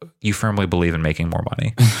generations. You firmly believe in making more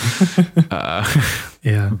money.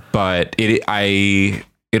 But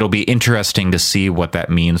it'll be interesting to see what that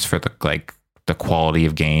means for the quality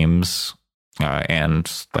of games,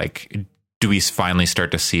 and like, do we finally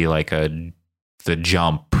start to see like the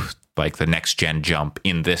jump, like the next gen jump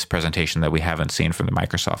in this presentation that we haven't seen from the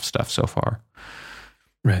Microsoft stuff so far?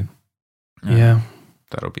 Right.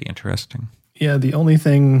 That'll be interesting. Yeah, the only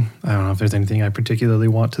thing, I don't know if there's anything I particularly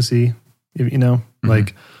want to see,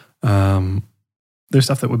 like, there's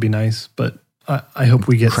stuff that would be nice, but I hope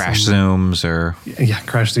we get crash zooms or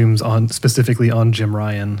crash zooms on specifically on Jim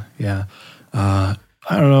Ryan. Yeah. I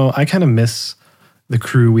don't know. I kind of miss the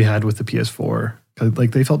crew we had with the PS4.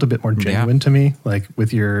 Like they felt a bit more genuine to me, like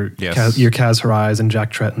with your Kaz Hirais and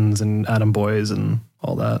Jack Trettons and Adam Boys and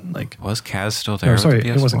all that. Like, was Kaz still there? No, sorry,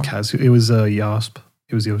 it wasn't Kaz. It was Yosp.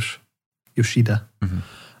 It was Yoshida.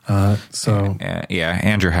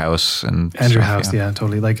 Andrew House and Andrew House. Yeah,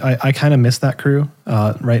 totally. Like I kind of miss that crew.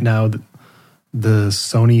 Right now, the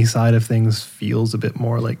Sony side of things feels a bit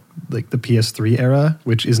more like the PS3 era,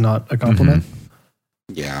 which is not a compliment.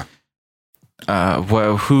 Yeah.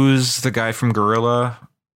 Well, who's the guy from Gorilla?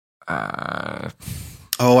 I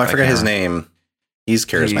forgot his name. He's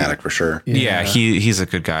charismatic for sure. Yeah, he's a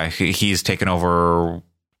good guy. He's taken over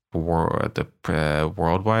the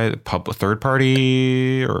worldwide public third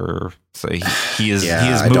party, or so he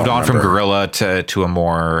has moved on from Gorilla to a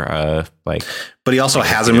more But he also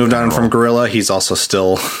hasn't moved on from Gorilla. He's also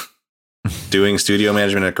still doing studio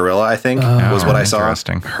management at Gorilla. I think was what I saw.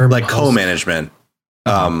 Interesting. Like co-management.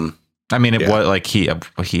 I mean, it was like he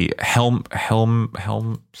Helm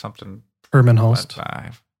something. Herman Hulst.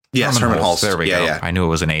 Yes, Herman Hulst. There we go. Yeah. I knew it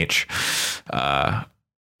was an H.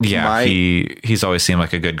 He's always seemed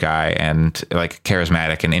like a good guy and like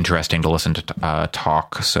charismatic and interesting to listen to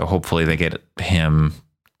talk. So hopefully they get him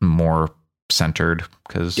more centered,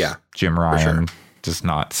 because Jim Ryan does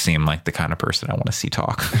not seem like the kind of person I want to see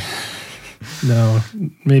talk. No,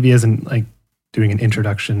 maybe isn't like doing an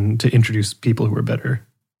introduction to introduce people who are better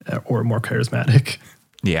or more charismatic.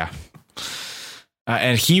 Yeah.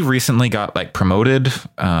 And he recently got like promoted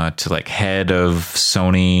to like head of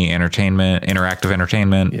Sony Interactive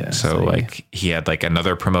Entertainment. Yeah, so like he had like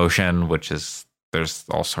another promotion, which is there's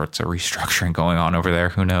all sorts of restructuring going on over there.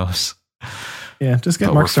 Who knows? Yeah, just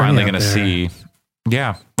get Mark We're finally going to see.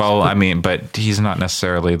 Yeah. Well, I mean, but he's not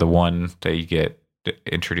necessarily the one that you get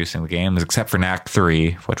introducing the games, except for Knack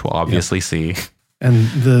 3, which we'll obviously see. And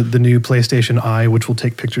the new PlayStation Eye, which will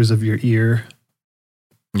take pictures of your ear.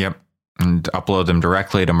 Yep. And upload them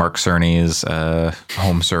directly to Mark Cerny's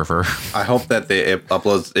home server. I hope that it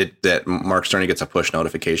uploads it, that Mark Cerny gets a push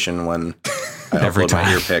notification when I every upload time.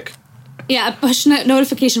 my ear pick. Yeah, a push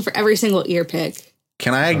notification for every single ear pick.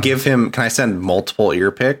 Can I send multiple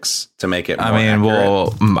ear picks to make it more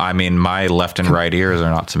accurate? My left and right ears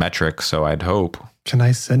are not symmetric, so I'd hope. Can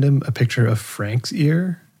I send him a picture of Frank's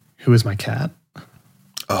ear, who is my cat?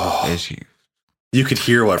 Oh, you could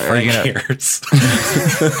hear what Frank hears.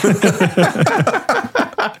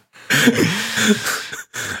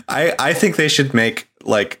 I think they should make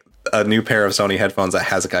like a new pair of Sony headphones that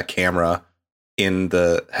has like a camera in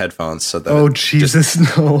the headphones, so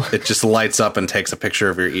that it just lights up and takes a picture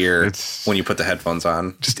of your ear when you put the headphones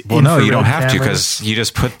on. No, you don't have to, because you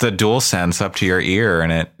just put the DualSense up to your ear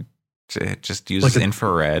and it just uses like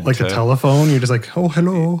infrared, like a telephone. You're just like, oh,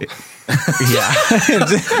 hello. Yeah.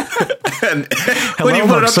 And when you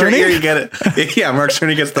put it up to your ear, you get it. Yeah, Mark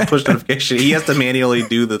Cerny gets the push notification. He has to manually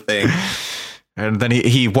do the thing. And then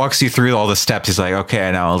he walks you through all the steps. He's like,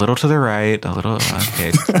 okay, now a little to the right, a little,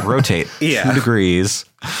 okay, rotate 2 degrees.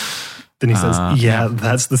 Then he says,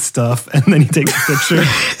 that's the stuff. And then he takes a picture.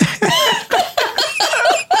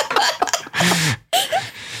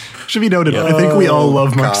 Should be noted. I think we all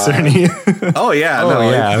love Mark Cerny. Oh yeah,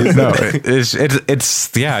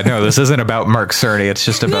 this isn't about Mark Cerny. It's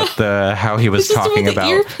just about how he was talking about.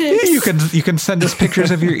 You can send us pictures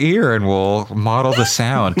of your ear, and we'll model the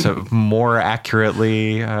sound to more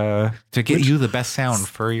accurately to get you the best sound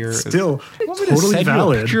for your. Still totally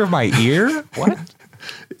valid. A picture of my ear? What?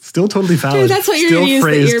 Still totally valid. Dude, that's what you're going to use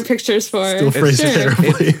the ear pictures for. Still phrased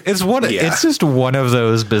terribly. It's just one of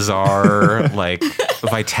those bizarre like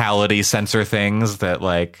vitality sensor things that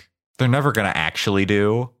like they're never going to actually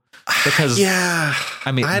do, because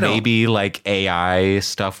maybe like AI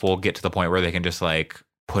stuff will get to the point where they can just like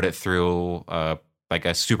put it through like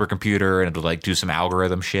a supercomputer and it'll like do some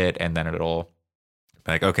algorithm shit, and then it'll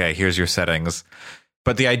be like, okay, here's your settings.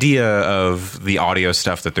 But the idea of the audio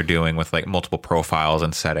stuff that they're doing with like multiple profiles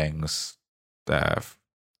and settings, that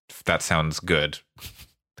sounds good.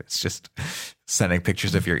 It's just sending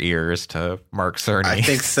pictures of your ears to Mark Cerny. I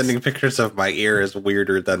think sending pictures of my ear is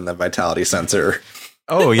weirder than the vitality sensor.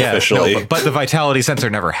 Oh yeah, no, but the vitality sensor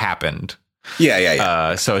never happened.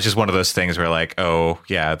 Yeah. So it's just one of those things where like, oh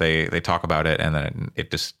yeah, they talk about it and then it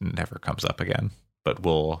just never comes up again. But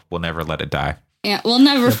we'll never let it die. Yeah, we'll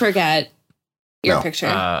never forget. Your picture.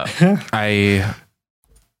 I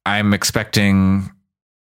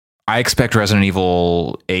expect Resident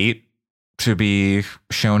Evil 8 to be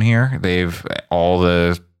shown here. They've all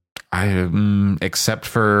the Except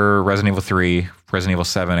for Resident Evil 3, Resident Evil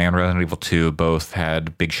 7, and Resident Evil 2 both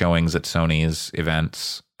had big showings at Sony's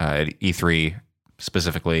events, at E3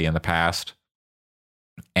 specifically in the past.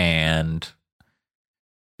 And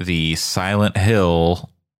the Silent Hill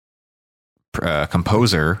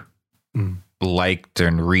composer liked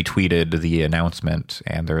and retweeted the announcement,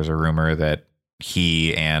 and there's a rumor that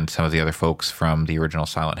he and some of the other folks from the original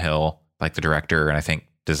Silent Hill, like the director and I think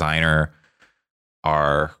designer,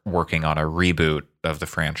 are working on a reboot of the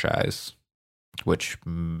franchise, which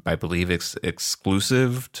I believe is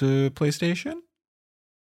exclusive to PlayStation.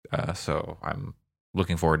 So I'm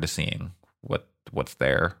looking forward to seeing what's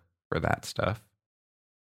there for that stuff.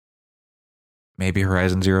 Maybe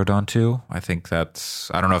Horizon Zero Dawn 2. I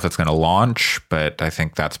don't know if it's going to launch, but I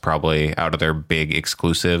think that's probably out of their big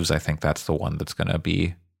exclusives. I think that's the one that's going to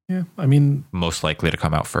be most likely to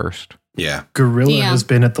come out first. Yeah. Guerrilla has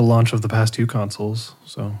been at the launch of the past 2 consoles.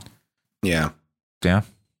 So, yeah.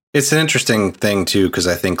 It's an interesting thing, too, because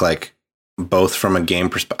I think, like, both from a game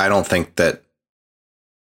perspective,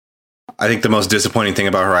 I think the most disappointing thing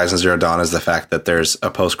about Horizon Zero Dawn is the fact that there's a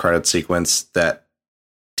post-credit sequence that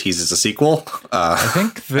teases a sequel. I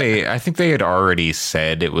think they had already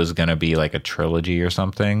said it was going to be like a trilogy or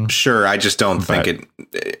something. Sure, I just don't think it.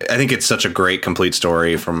 I think it's such a great complete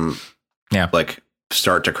story from like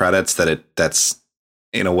start to credits that's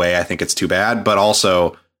in a way I think it's too bad, but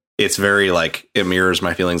also it's very like it mirrors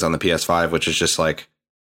my feelings on the PS5, which is just like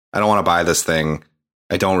I don't want to buy this thing.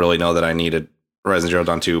 I don't really know that I needed Horizon Zero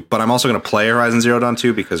Dawn 2, but I'm also going to play Horizon Zero Dawn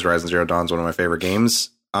 2 because Horizon Zero Dawn is one of my favorite games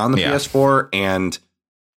on the PS4, and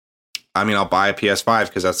I mean, I'll buy a PS5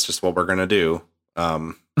 because that's just what we're going to do.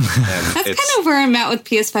 And that's kind of where I'm at with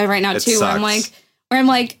PS5 right now, too. Where I'm like,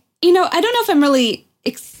 I don't know if I'm really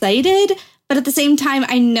excited, but at the same time,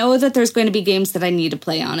 I know that there's going to be games that I need to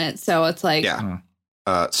play on it. So it's like,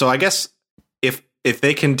 so I guess if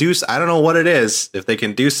they can do, I don't know what it is, if they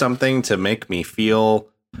can do something to make me feel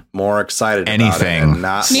more excited about it and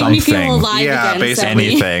not make me feel alive again. Basically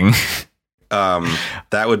anything.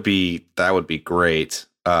 That would be great.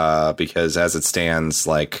 Because as it stands,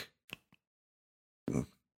 like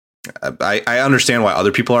I understand why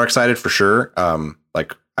other people are excited for sure.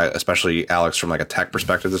 Especially Alex, from like a tech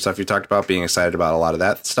perspective, the stuff you talked about, being excited about a lot of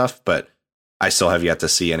that stuff. But I still have yet to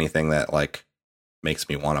see anything that like makes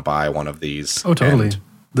me want to buy one of these. Oh, totally.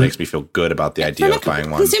 Makes me feel good about the idea of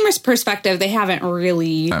buying one. From a consumer's perspective, they haven't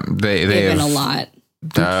really given a lot.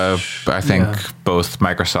 I think both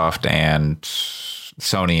Microsoft and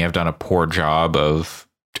Sony have done a poor job of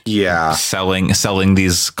selling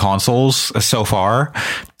these consoles so far.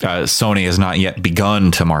 Sony has not yet begun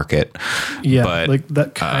to market. Yeah, but like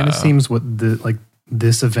that kind of seems what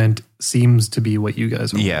this event seems to be what you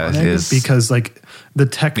guys are it is, because like the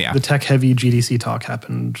tech heavy GDC talk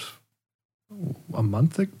happened a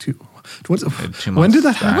month or two. 2 months. When did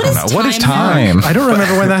that happen? What is time? I don't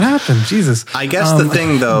remember when that happened. Jesus. I guess the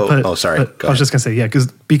thing though. I was just gonna say,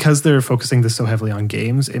 because they're focusing this so heavily on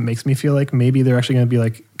games, it makes me feel like maybe they're actually gonna be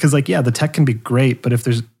like, because like the tech can be great, but if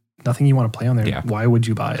there's nothing you want to play on there, why would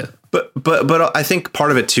you buy it? But I think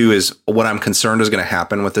part of it too is what I'm concerned is going to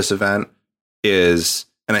happen with this event is,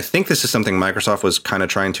 and I think this is something Microsoft was kind of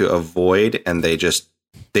trying to avoid, and they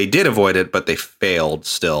did avoid it, but they failed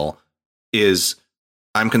still. Is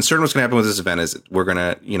I'm concerned what's going to happen with this event is we're going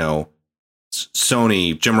to,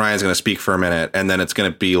 Sony, Jim Ryan's going to speak for a minute, and then it's going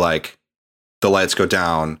to be like the lights go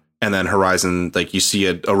down, and then Horizon, like you see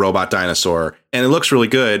a robot dinosaur, and it looks really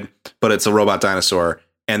good, but it's a robot dinosaur,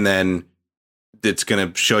 and then it's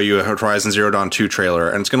going to show you a Horizon Zero Dawn 2 trailer,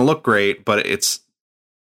 and it's going to look great, but it's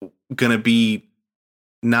going to be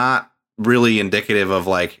not really indicative of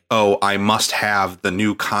like, oh, I must have the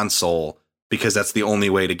new console because that's the only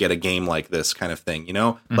way to get a game like this kind of thing,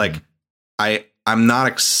 Mm-hmm. Like I'm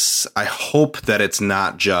not, I hope that it's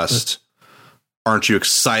not just, aren't you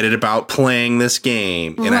excited about playing this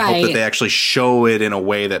game? And I hope that they actually show it in a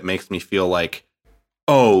way that makes me feel like,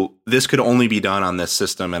 oh, this could only be done on this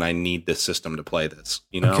system and I need this system to play this,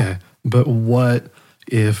 Okay. But what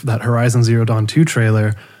if that Horizon Zero Dawn 2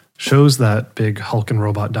 trailer shows that big hulking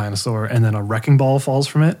robot dinosaur and then a wrecking ball falls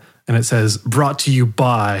from it and it says brought to you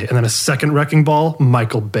by, and then a second wrecking ball,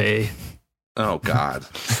 Michael Bay. Oh God.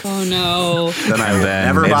 Oh no. Then I would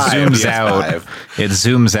never buy a PS5. It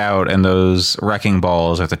zooms out and those wrecking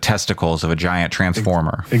balls are the testicles of a giant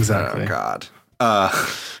transformer. Exactly. Oh God.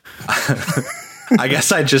 I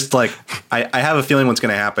guess I just I have a feeling what's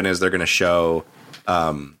going to happen is they're going to show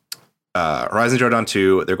Horizon Zero Dawn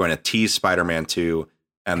 2. They're going to tease Spider-Man 2.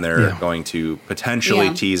 and they're going to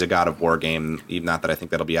potentially tease a God of War game. Not that I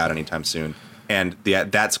think that'll be out anytime soon. And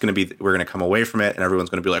that's going to be, we're going to come away from it, and everyone's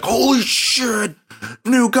going to be like, holy shit,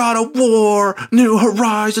 new God of War, new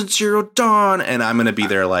Horizon Zero Dawn. And I'm going to be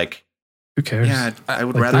there like, who cares? Yeah, I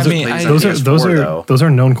would like, rather play those are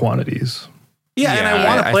known quantities. Yeah, and I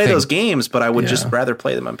want to play those games, but I would just rather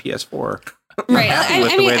play them on PS4. Right.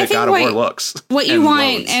 With the way that God of War looks. What you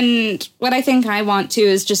want, and what I think I want to,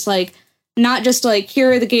 is just like, not just like,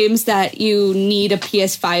 here are the games that you need a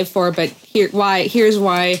PS5 for, but here's why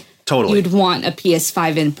you'd want a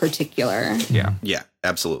PS5 in particular. Yeah. Yeah,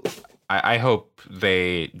 absolutely. I hope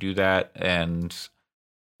they do that, and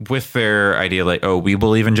with their idea like, oh, we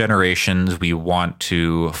believe in generations, we want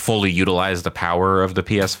to fully utilize the power of the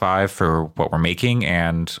PS5 for what we're making,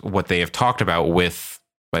 and what they have talked about with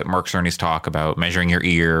like Mark Cerny's talk about measuring your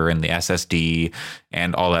ear and the SSD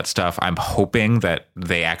and all that stuff. I'm hoping that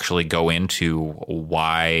they actually go into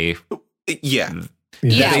why. Yeah,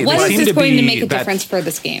 what is this going to make a difference for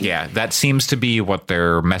this game? Yeah, that seems to be what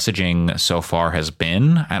their messaging so far has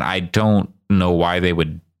been, and I don't know why they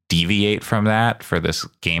would deviate from that for this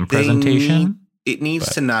game presentation. It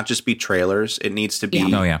needs to not just be trailers. It needs to be,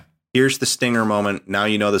 here's the stinger moment. Now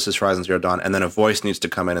you know this is Horizon Zero Dawn. And then a voice needs to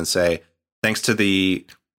come in and say, thanks to the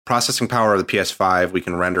processing power of the PS5, we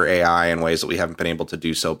can render AI in ways that we haven't been able to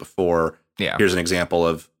do so before. Yeah. Here's an example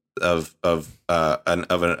of a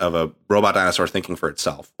robot dinosaur thinking for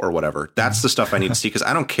itself or whatever. That's the stuff I need to see, because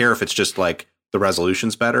I don't care if it's just like the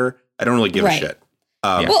resolution's better. I don't really give a shit.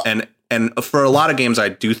 And for a lot of games, I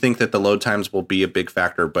do think that the load times will be a big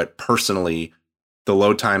factor. But personally, the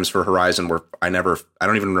load times for Horizon I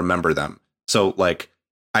don't even remember them. So like,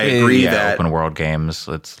 I agree that open world games,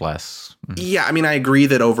 it's less. Yeah. I mean, I agree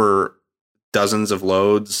that over dozens of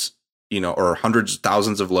loads, or hundreds,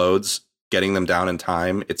 thousands of loads, getting them down in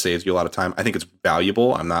time, it saves you a lot of time. I think it's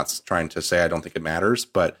valuable. I'm not trying to say I don't think it matters,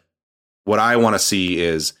 but what I want to see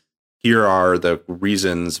is, here are the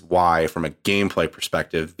reasons why, from a gameplay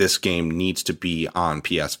perspective, this game needs to be on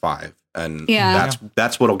PS5. And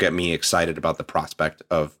that's what'll get me excited about the prospect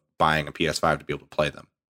of buying a PS5 to be able to play them.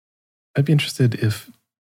 I'd be interested if,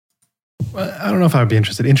 I don't know if I would be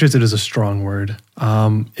interested. Interested is a strong word.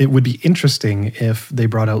 It would be interesting if they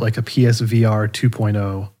brought out like a PSVR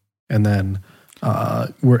 2.0 and then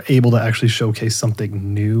were able to actually showcase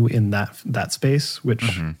something new in that space,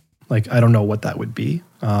 which like, I don't know what that would be.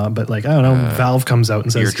 But like, I don't know, Valve comes out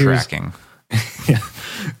and says, ear tracking.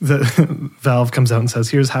 Valve comes out and says,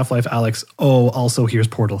 here's Half-Life Alyx. Oh, also here's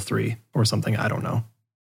Portal 3 or something. I don't know.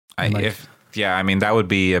 I mean, that would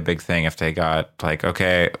be a big thing if they got like,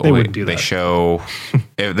 okay, wouldn't do that. They show,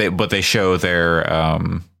 they show their,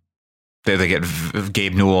 they get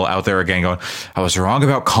Gabe Newell out there again going, I was wrong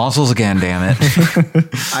about consoles again, damn it.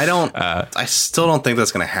 I still don't think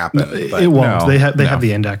that's going to happen. It won't. No, they have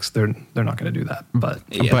the index. They're not going to do that. But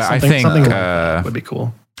I think something would be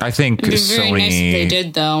cool. I think Sony. Nice if they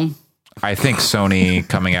did, though. I think Sony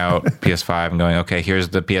coming out PS5 and going, okay, here's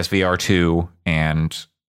the PSVR 2, and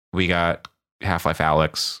we got Half-Life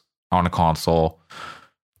Alyx on a console.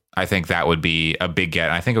 I think that would be a big get.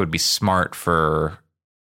 I think it would be smart for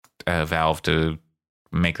Valve to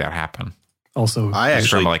make that happen. Also,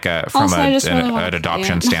 from an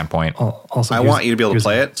adoption standpoint. Also, I want you to be able to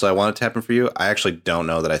play it, so I want it to happen for you. I actually don't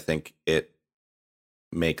know that I think it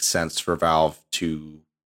makes sense for Valve to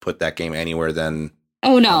put that game anywhere than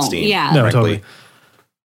on Steam. No, totally.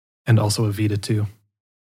 And also a Vita too.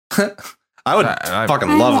 I would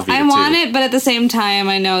fucking love a Vita too. I want it, but at the same time,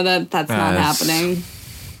 I know that that's not happening.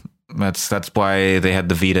 That's why they had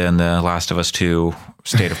the Vita in the Last of Us 2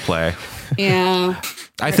 State of Play. Yeah.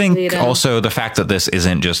 I think also the fact that this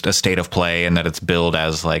isn't just a state of play and that it's billed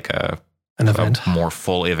as like an event, more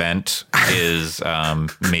full event, is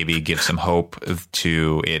maybe give some hope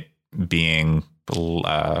to it being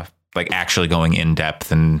like actually going in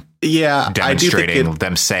depth and demonstrating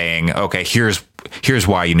them saying, okay, here's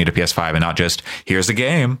why you need a PS5 and not just here's the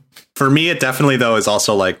game. For me, it definitely though is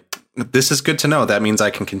also like, this is good to know. That means I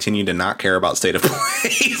can continue to not care about State of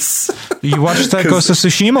Plays. You watched that Ghost of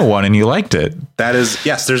Tsushima one and you liked it. That is,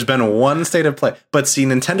 yes, there's been one State of Play. But see,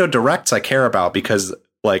 Nintendo Directs I care about because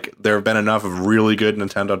like there have been enough of really good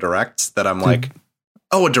Nintendo Directs that I'm like,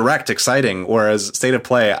 oh, a Direct, exciting. Whereas State of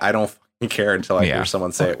Play, I don't fucking care until I hear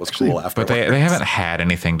someone say it was cool after. But they haven't had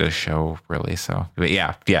anything to show really. So, but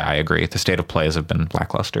yeah, I agree. The State of Plays have been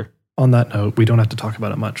lackluster. On that note, we don't have to talk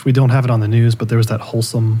about it much. We don't have it on the news, but there was that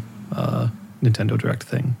wholesome Nintendo Direct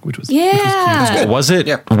thing, which was cute. Was it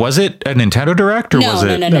a Nintendo Direct or was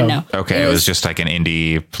it? No. Okay, it was just like an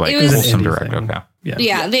indie, like wholesome Direct. Okay.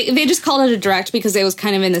 Yeah, they just called it a direct because it was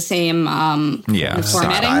kind of in the same formatting.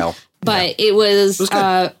 Style. But it was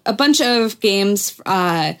a bunch of games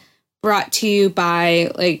brought to you by,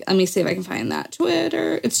 like, let me see if I can find that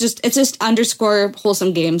Twitter. It's just _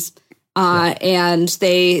 wholesome games. And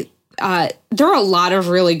there are a lot of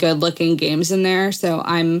really good looking games in there. So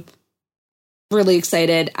I'm really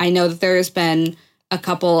excited. I know that there's been a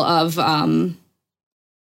couple of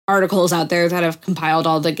articles out there that have compiled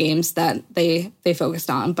all the games that they focused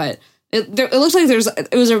on, but it looks like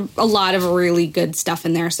it was a lot of really good stuff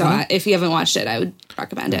in there. So if you haven't watched it, I would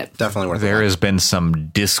recommend it. Definitely worth it. There has been some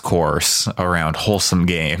discourse around wholesome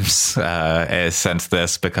games since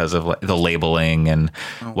this because of the labeling and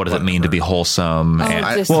what does it mean to be wholesome.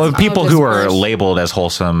 People who are labeled as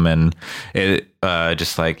wholesome, and it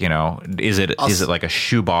just like, is it like a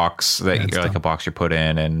shoebox that you're like a box you put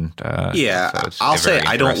in, and so I'll say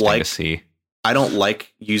I don't see.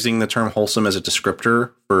 like using the term wholesome as a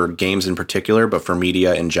descriptor for games in particular, but for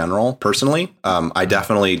media in general, personally. I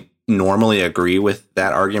definitely normally agree with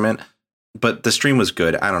that argument, but the stream was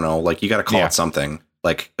good. I don't know, like, you got to call it something.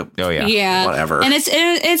 Like, whatever. And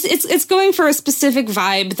it's going for a specific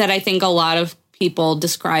vibe that I think a lot of people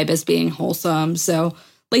describe as being wholesome. So,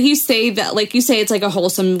 like you say, it's like a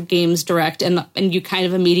wholesome games direct, and you kind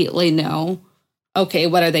of immediately know, okay,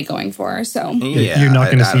 what are they going for? So you're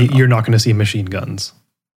not going to see machine guns.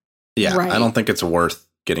 Yeah, right. I don't think it's worth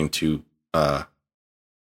getting too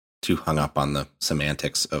hung up on the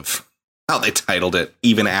semantics of how they titled it,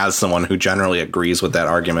 even as someone who generally agrees with that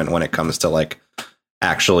argument when it comes to, like,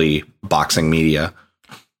 actually boxing media.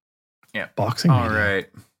 Yeah, boxing. All media. right.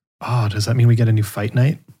 Oh, does that mean we get a new Fight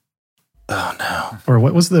Night? Oh no! Or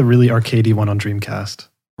what was the really arcadey one on Dreamcast?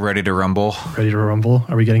 Ready to Rumble. Ready to Rumble.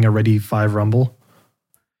 Are we getting a Ready 5 Rumble?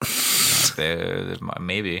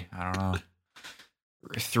 Maybe, I don't know.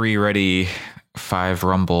 3 Ready 5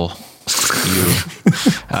 Rumble.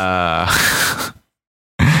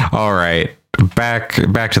 All right, back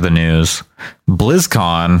to the news.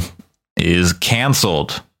 BlizzCon is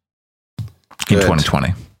canceled in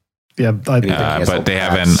 2020. Yeah, but they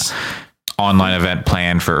have an online event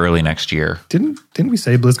planned for early next year. Didn't we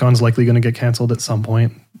say BlizzCon's likely going to get canceled at some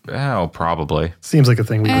point? Oh, probably. Seems like a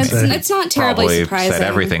thing we would say. It's not terribly probably surprising. Said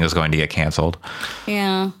everything is going to get canceled.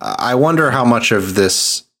 Yeah. I wonder how much of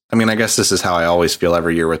this. I mean, I guess this is how I always feel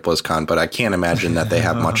every year with BlizzCon, but I can't imagine that they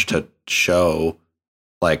have much to show.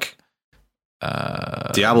 Like,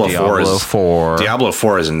 Diablo 4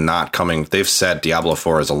 is not coming. They've said Diablo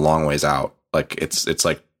 4 is a long ways out. Like, it's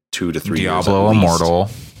like 2 to 3 years. Diablo Immortal.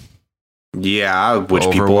 Yeah, which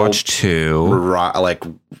Overwatch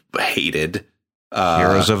people 2 hated.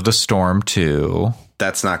 Heroes of the Storm 2.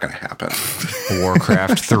 That's not going to happen.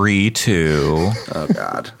 Warcraft 3 2. Oh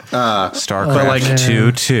God.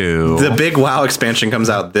 StarCraft 2. The big WoW expansion comes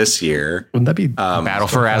out this year. Wouldn't that be Battle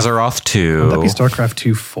for Azeroth 2? Would that be StarCraft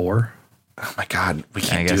 2 4? Oh my God, we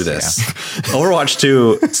can't do this. Yeah. Overwatch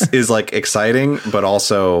 2 is like exciting, but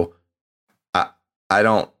also I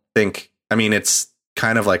don't think. I mean, it's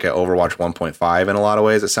kind of like an Overwatch 1.5 in a lot of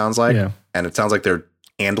ways. It sounds like, and it sounds like they're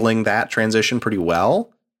handling that transition pretty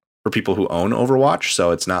well for people who own Overwatch.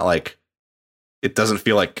 So it's not like, it doesn't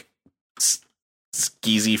feel like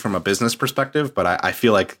skeezy from a business perspective, but I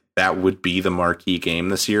feel like that would be the marquee game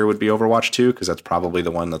this year would be Overwatch 2, because that's probably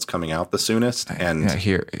the one that's coming out the soonest. And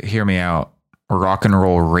hear me out. Rock and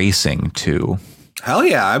Roll Racing 2. Hell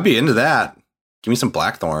yeah, I'd be into that. Give me some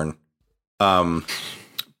Blackthorn.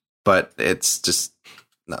 But it's just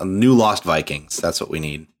new Lost Vikings. That's what we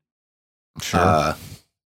need. Sure.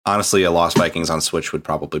 Honestly, a Lost Vikings on Switch would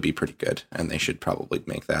probably be pretty good, and they should probably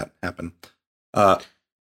make that happen. But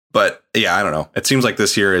yeah, I don't know. It seems like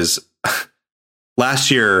this year is last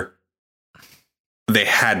year they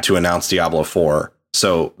had to announce Diablo 4.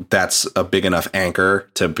 So that's a big enough anchor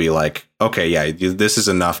to be like, okay, yeah, this is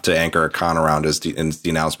enough to anchor a con around as the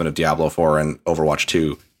announcement of Diablo 4 and Overwatch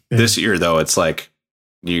 2. Yeah. This year, though, it's like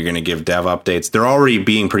you're going to give dev updates. They're already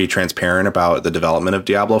being pretty transparent about the development of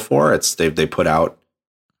Diablo 4. They put out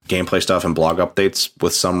gameplay stuff and blog updates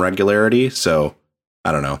with some regularity. So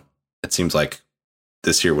I don't know. It seems like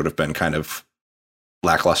this year would have been kind of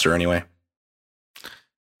lackluster anyway.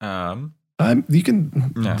 This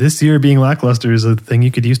year being lackluster is a thing you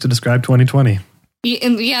could use to describe 2020.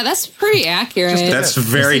 Yeah, that's pretty accurate. That's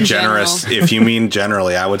very generous. If you mean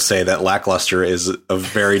generally, I would say that lackluster is a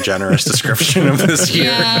very generous description of this year.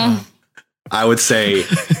 Yeah. I would say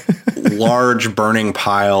large burning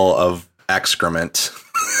pile of excrement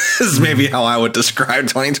is maybe how I would describe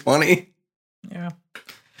 2020. Yeah.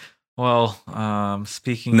 Well,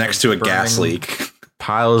 speaking next to a gas leak,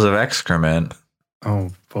 piles of excrement.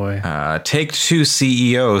 Oh, boy. Take-Two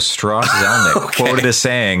CEO Strauss Zelnick quoted as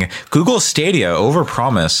saying, Google Stadia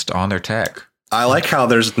overpromised on their tech. I like how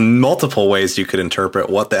there's multiple ways you could interpret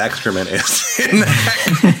what the excrement is in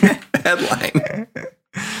that headline.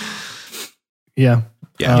 Yeah.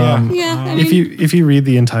 I mean, If you read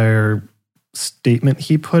the entire statement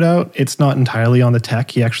he put out, it's not entirely on the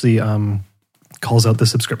tech. He actually calls out the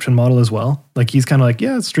subscription model as well. Like he's kind of like,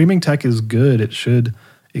 yeah, streaming tech is good. It should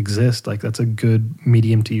exist. Like that's a good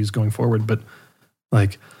medium to use going forward. But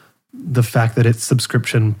like the fact that it's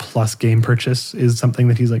subscription plus game purchase is something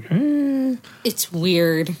that he's like, it's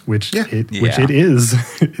weird. which it is.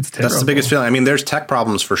 It's terrible. That's the biggest feeling. I mean, there's tech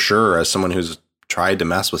problems for sure. As someone who's tried to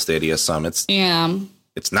mess with Stadia some, it's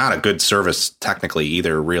not a good service technically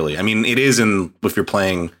either, really. I mean, it is if you're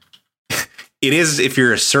playing, it is if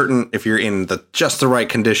you're in just the right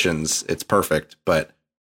conditions, it's perfect. But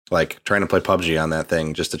like trying to play PUBG on that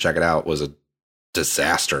thing just to check it out was a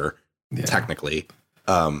disaster technically.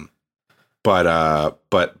 But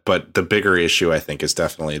the bigger issue I think is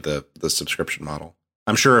definitely the subscription model.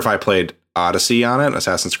 I'm sure if I played Odyssey on it,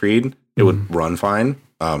 Assassin's Creed, it would run fine.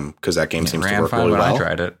 Because that game seems to work really well. I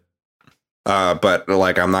tried it. But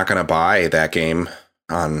like, I'm not going to buy that game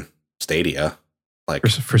on Stadia, like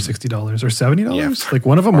for $60 or $70. Yeah, like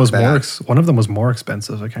one of them was more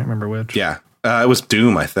expensive. I can't remember which. Yeah, it was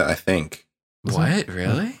Doom. I think. What?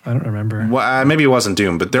 Really? I don't remember. Well, maybe it wasn't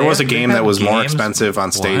Doom, but there was a game that was more expensive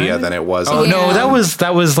on Stadia than it was. Oh no,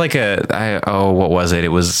 that was like what was it? It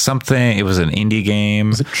was something. It was an indie game.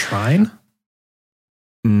 Was it Trine?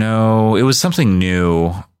 No, it was something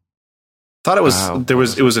new. Thought it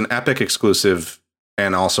was it was an Epic exclusive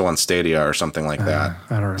and also on Stadia or something like that.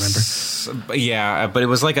 I don't remember. Yeah, but it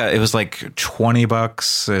was like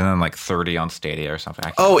 $20 and then like 30 on Stadia or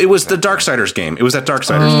something. It was the Darksiders game. It was that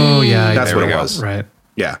Darksiders game. Oh yeah, that's what it was. Right.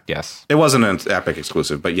 Yeah. Yes. It wasn't an Epic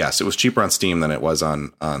exclusive, but yes, it was cheaper on Steam than it was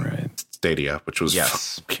on Stadia, which was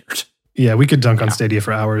weird. Yeah, we could dunk on Stadia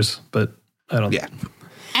for hours, but I don't. Yeah.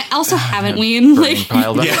 Also, haven't we in like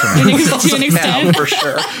piled up to an extent? For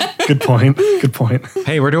sure. Good point.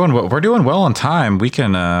 Hey, we're doing well on time. We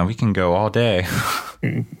can go all day.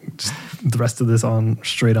 Just the rest of this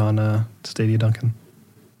straight on Stadia, Duncan.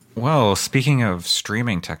 Well, speaking of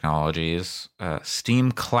streaming technologies,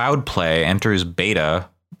 Steam Cloud Play enters beta.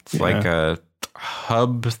 It's like a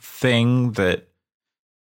hub thing that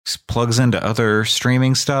plugs into other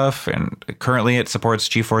streaming stuff, and currently it supports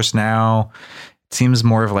GeForce Now. It seems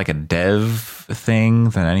more of like a dev thing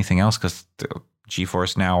than anything else because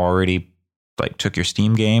GeForce Now already like took your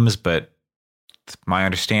Steam games, but my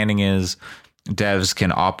understanding is devs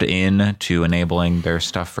can opt in to enabling their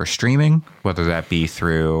stuff for streaming, whether that be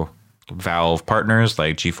through Valve partners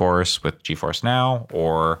like GeForce with GeForce Now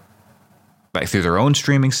or like through their own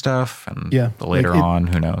streaming stuff. And later on,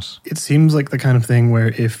 who knows? It seems like the kind of thing where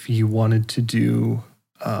if you wanted to do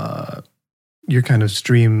your kind of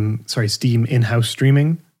Steam in-house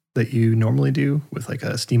streaming that you normally do with like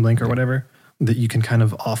a Steam Link or whatever, that you can kind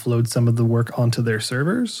of offload some of the work onto their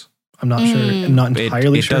servers. I'm not sure. I'm not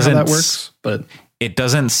entirely sure how that works, but it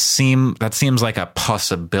doesn't seem, that seems like a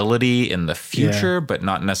possibility in the future, but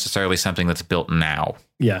not necessarily something that's built now.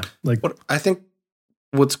 Yeah. Like what I think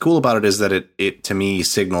what's cool about it is that it to me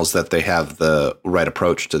signals that they have the right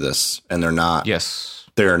approach to this, and they're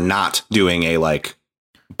not doing a like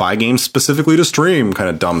buy games specifically to stream kind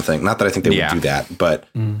of dumb thing. Not that I think they would do that, but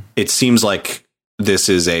it seems like this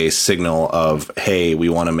is a signal of, hey, we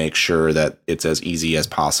want to make sure that it's as easy as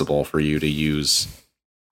possible for you to use.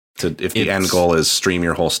 If the end goal is stream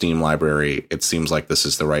your whole Steam library, it seems like this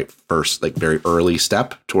is the right first, like very early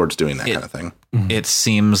step towards doing that kind of thing. It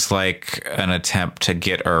seems like an attempt to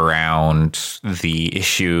get around the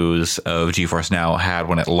issues of GeForce Now had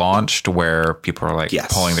when it launched, where people are like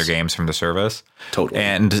pulling their games from the service. Totally.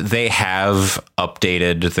 And they have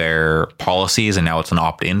updated their policies, and now it's an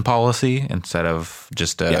opt-in policy instead of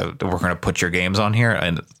just we're going to put your games on here,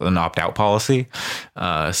 and an opt-out policy.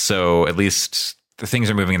 So at least the things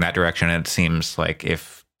are moving in that direction. And it seems like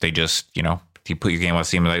if they just, if you put your game on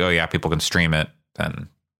Steam, like, oh yeah, people can stream it, then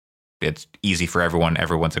it's easy for everyone.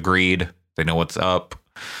 Everyone's agreed. They know what's up.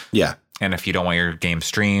 Yeah. And if you don't want your game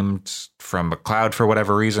streamed from a cloud for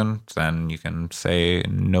whatever reason, then you can say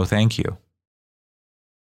no, thank you.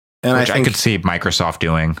 And which I could see Microsoft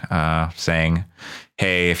doing, saying,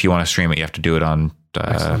 hey, if you want to stream it, you have to do it on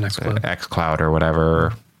xCloud or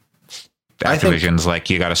whatever. Activision's like,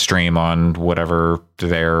 you got to stream on whatever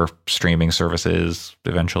their streaming service is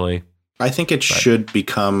eventually. I think it should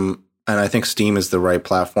become, and I think Steam is the right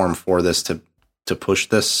platform for this to push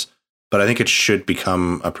this, but I think it should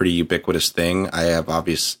become a pretty ubiquitous thing. I have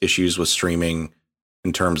obvious issues with streaming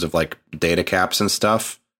in terms of like data caps and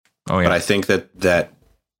stuff. Oh yeah. But I think that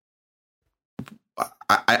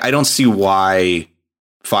I don't see why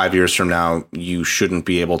 5 years from now you shouldn't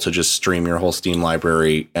be able to just stream your whole Steam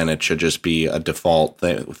library, and it should just be a default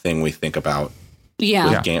thing we think about. Yeah.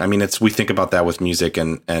 With game. I mean, we think about that with music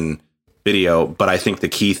and video, but I think the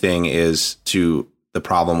key thing is the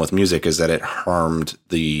problem with music is that it harmed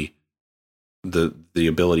the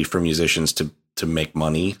ability for musicians to make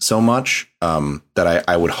money so much that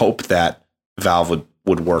I would hope that Valve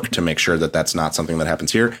would work to make sure that that's not something that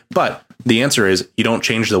happens here. But the answer is you don't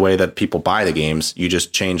change the way that people buy the games. You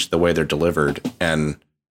just change the way they're delivered. And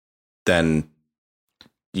then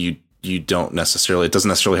you don't necessarily, it doesn't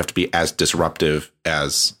necessarily have to be as disruptive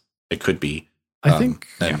as it could be. I think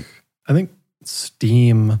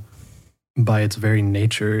Steam by its very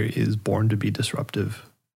nature is born to be disruptive.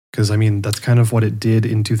 Because, I mean, that's kind of what it did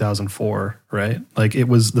in 2004, right? Like, it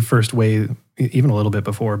was the first way, even a little bit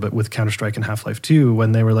before, but with Counter-Strike and Half-Life 2,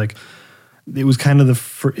 when they were like, it was kind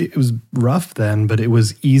of it was rough then, but it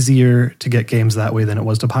was easier to get games that way than it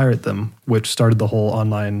was to pirate them, which started the whole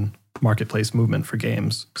online marketplace movement for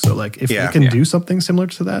games. So, like, if you can do something similar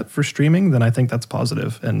to that for streaming, then I think that's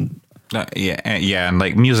positive. And and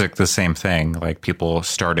like music, the same thing. Like people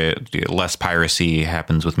started, less piracy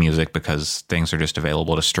happens with music because things are just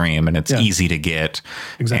available to stream and it's easy to get.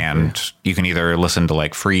 Exactly. And you can either listen to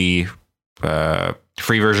like free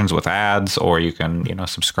versions with ads, or you can,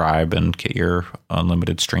 subscribe and get your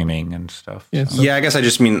unlimited streaming and stuff. Yeah, I guess I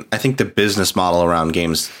think the business model around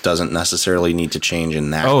games doesn't necessarily need to change in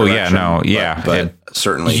that direction. But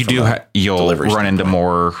certainly you'll run into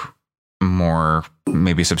more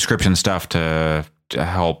maybe subscription stuff to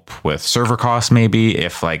help with server costs, maybe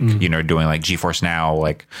if like doing like GeForce Now,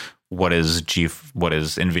 like what is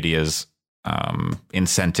Nvidia's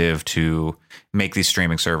incentive to make these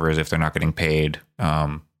streaming servers if they're not getting paid.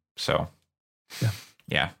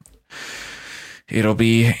 It'll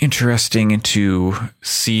be interesting to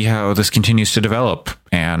see how this continues to develop,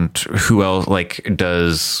 and who else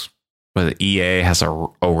whether EA has a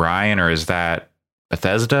Orion, or is that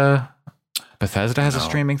Bethesda has a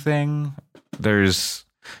streaming thing. There's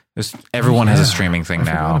everyone has a streaming thing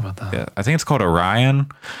now. Yeah, I think it's called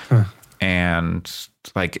Orion. And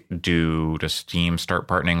like, does Steam start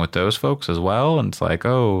partnering with those folks as well? And it's like,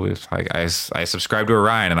 it's like I subscribe to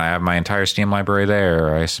Orion and I have my entire Steam library there.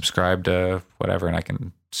 Or I subscribe to whatever, and I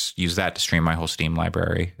can use that to stream my whole Steam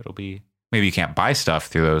library. It'll be, maybe you can't buy stuff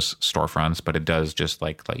through those storefronts, but it does just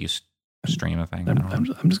like let you stream a thing.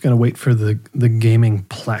 I'm just going to wait for the gaming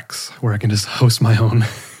Plex where I can just host my own.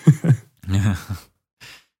 Yeah.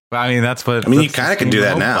 Well, I mean, you kind of can do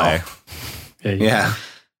that now. Yeah.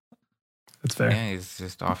 That's fair. Yeah, it's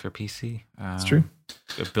just off your PC. It's true.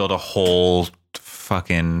 Build a whole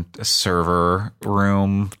fucking server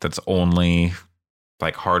room that's only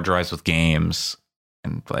like hard drives with games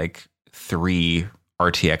and like 3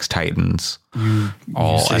 RTX Titans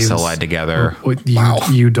all SLI'd together.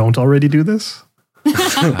 You don't already do this?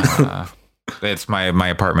 It's my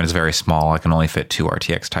apartment is very small. I can only fit 2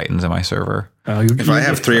 RTX Titans in my server. If I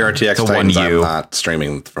have 3 RTX Titans, I'm not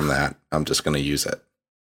streaming from that. I'm just going to use it.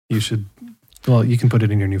 You should. Well, you can put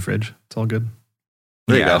it in your new fridge. It's all good.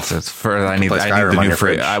 There you go. I need the new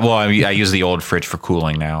fridge. I use the old fridge for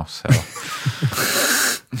cooling now. So,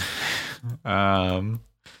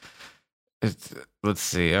 let's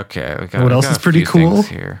see. Okay, what else is pretty cool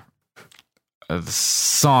here?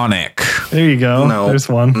 Sonic. There you go. No, there's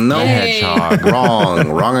one. No, Hedgehog.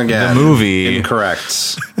 Wrong again. The movie.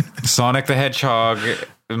 Incorrect. Sonic the Hedgehog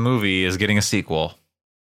movie is getting a sequel.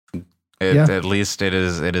 At least it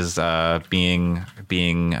is being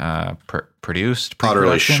produced.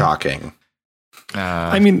 Utterly shocking.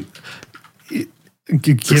 I mean,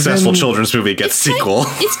 successful children's movie gets sequel.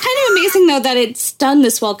 It's kind of amazing though that it's done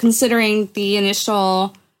this well, considering the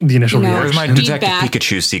initial reaction. Where's my Detective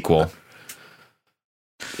Pikachu sequel?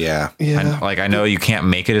 Yeah. I know you can't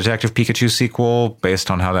make a Detective Pikachu sequel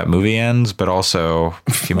based on how that movie ends, but also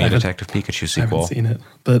give me a Detective Pikachu sequel. I haven't seen it,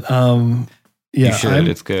 but you should.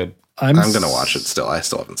 It's good. I'm going to watch it still. I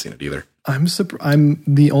still haven't seen it either. I'm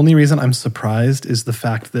the only reason I'm surprised is the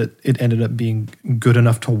fact that it ended up being good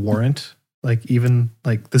enough to warrant even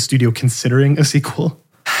the studio considering a sequel.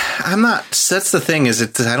 I'm not. That's the thing.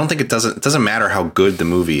 I don't think it doesn't matter how good the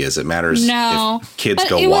movie is. It matters if kids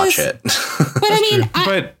go watch it. But I mean,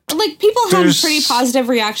 people had a pretty positive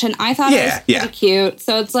reaction. I thought it was pretty cute.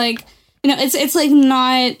 So it's like, it's like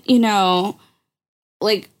not,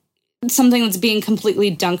 like something that's being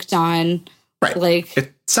completely dunked on. Right.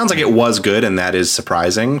 It sounds like it was good, and that is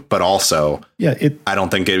surprising. But also, I don't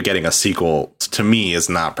think getting a sequel to me is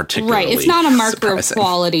not particularly right. It's not a marker surprising. of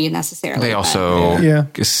quality necessarily. They but- also, Yeah.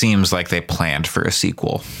 it seems like they planned for a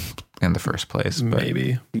sequel in the first place. But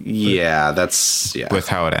Maybe. Yeah, that's with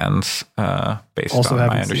how it ends, based Also on haven't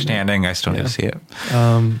my seen understanding, I still need to see it.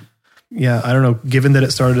 Yeah, I don't know. Given that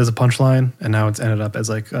it started as a punchline and now it's ended up as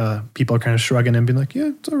like people are kind of shrugging and being like, yeah,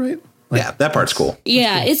 it's all right. Like, yeah, that part's cool.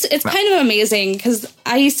 Yeah, it's kind of amazing because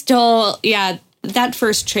I still, that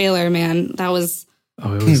first trailer, man, that was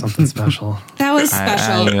oh, it was something special. special.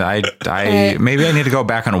 I maybe I need to go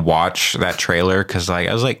back and watch that trailer because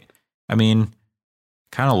I was like, I mean,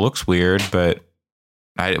 kind of looks weird, but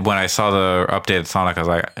when I saw the updated Sonic, I was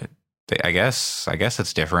like, I guess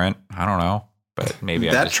it's different. I don't know, but maybe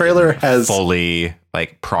That I just trailer didn't has- fully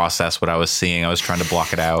like process what I was seeing. I was trying to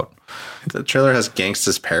block it out. The trailer has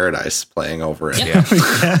Gangsta's Paradise playing over it. Yeah.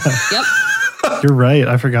 Yep. You're right.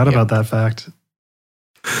 I forgot about that fact.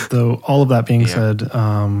 Though all of that being Yeah. said,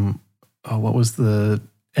 what was the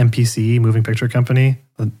MPC moving picture company?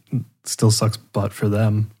 That still sucks butt for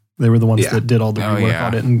them. They were the ones Yeah. that did all the Oh, rework yeah.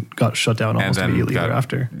 on it and got shut down And almost then immediately got-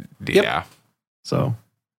 thereafter. Yep. Yeah. So,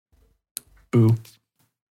 boo.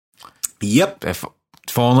 Yep. If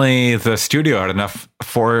only the studio had enough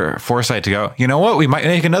foresight to go, you know what? We might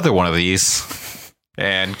make another one of these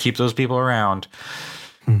and keep those people around.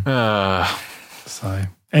 Sigh.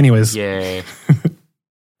 Anyways, Yay.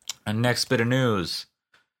 And next bit of news.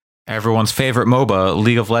 Everyone's favorite MOBA,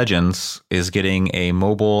 League of Legends, is getting a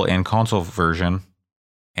mobile and console version.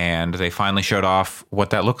 And they finally showed off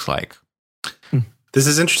what that looks like. This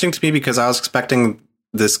is interesting to me because I was expecting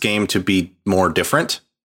this game to be more different.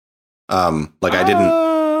 I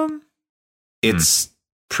didn't. It's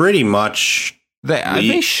pretty much.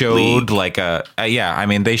 They showed League.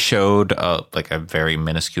 they showed like a very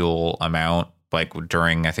minuscule amount, like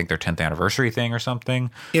during I think their 10th anniversary thing or something.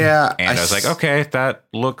 Yeah, And I was like, okay, that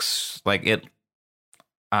looks like it.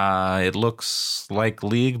 It looks like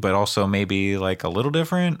League, but also maybe like a little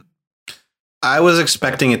different. I was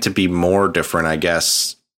expecting it to be more different, I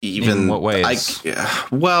guess. Even In what ways?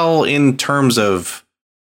 Well, in terms of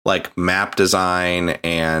like map design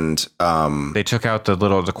and They took out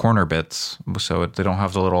the corner bits, so they don't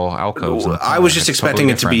have the little alcoves. in the I corner. was just It's expecting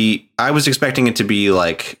totally it to be. I was expecting it to be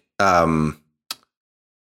like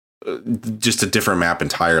just a different map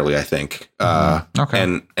entirely. I think.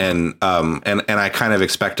 Okay. And I kind of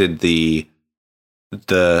expected the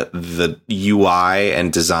UI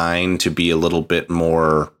and design to be a little bit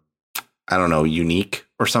more, I don't know, unique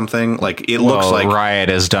or something. Like it looks like Riot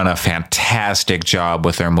has done a fantastic job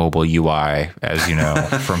with their mobile UI, as you know,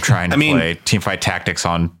 from trying to play Teamfight Tactics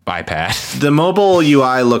on iPad. the mobile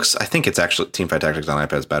UI looks. I think it's actually Teamfight Tactics on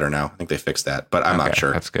iPad is better now. I think they fixed that, but I'm not Okay,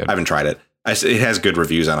 sure. that's good. I haven't tried it. It has good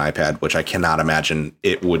reviews on iPad, which I cannot imagine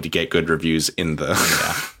it would get good reviews in the.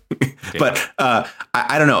 But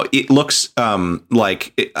I don't know. It looks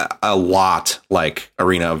like a lot like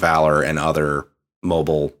Arena of Valor and other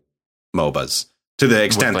mobile MOBAs to the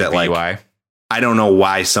extent With, that the like UI. I don't know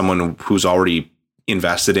why someone who's already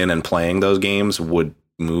invested in and playing those games would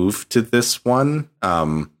move to this one.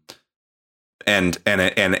 And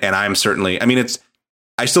I'm certainly. I mean,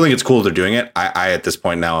 I still think it's cool they're doing it. I at this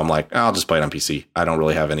point now I'm like, I'll just play it on PC. I don't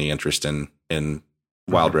really have any interest in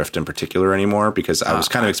Wild Rift in particular anymore because I was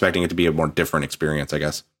kind of expecting it to be a more different experience, I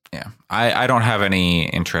guess. Yeah, I don't have any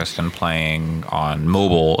interest in playing on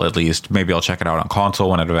mobile. At least maybe I'll check it out on console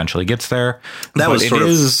when it eventually gets there. That But was sort it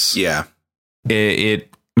of is- yeah.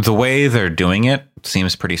 It the way they're doing it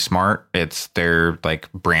seems pretty smart. They're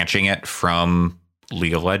like branching it from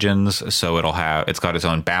League of Legends, so it's got its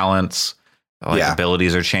own balance. Like Yeah.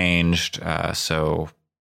 abilities are changed, so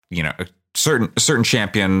you know certain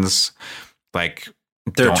champions like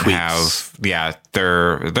They're don't tweaks. have. Yeah,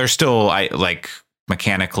 they're still like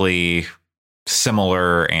mechanically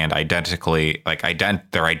similar and identically like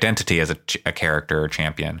their identity as a character or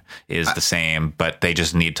champion is the same, but they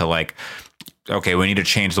just need to like, okay, we need to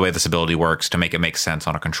change the way this ability works to make it make sense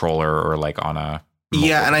on a controller or like on a mobile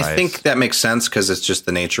Yeah, and I device. think that makes sense because it's just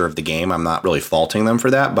the nature of the game. I'm not really faulting them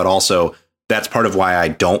for that, but also that's part of why I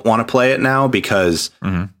don't want to play it now because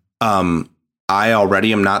I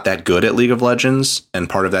already am not that good at League of Legends, and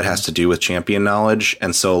part of that has to do with champion knowledge.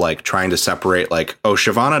 And so like trying to separate like, oh,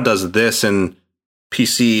 Shyvana does this in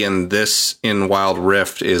PC and this in Wild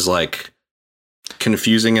Rift is like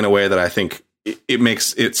confusing in a way that I think it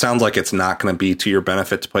makes it sounds like it's not going to be to your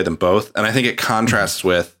benefit to play them both. And I think it contrasts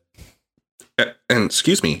with, and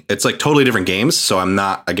excuse me, it's like totally different games. So I'm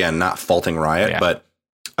not faulting Riot, but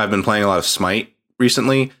I've been playing a lot of Smite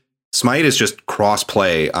recently. Smite is just cross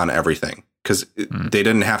play on everything because they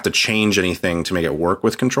didn't have to change anything to make it work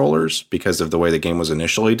with controllers because of the way the game was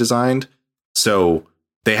initially designed. So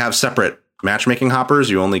they have separate matchmaking hoppers.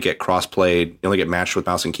 You only get cross-played. You only get matched with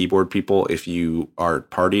mouse and keyboard people if you are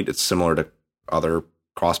partied. It's similar to other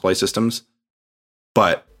cross-play systems.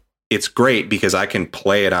 But it's great because I can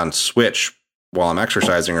play it on Switch while I'm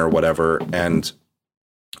exercising or whatever, and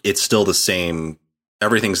it's still the same.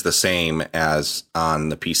 Everything's the same as on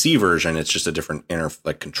the PC version. It's just a different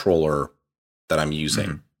controller that I'm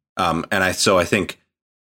using. So I think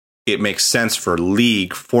it makes sense for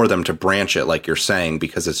League for them to branch it, like you're saying,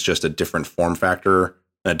 because it's just a different form factor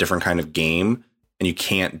and a different kind of game. And you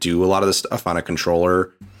can't do a lot of the stuff on a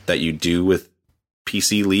controller that you do with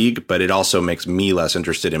PC League, but it also makes me less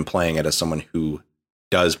interested in playing it as someone who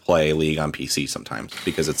does play League on PC sometimes,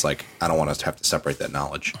 because it's like, I don't want us to have to separate that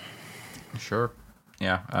knowledge. Sure.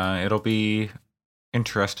 Yeah. It'll be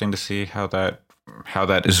interesting to see how that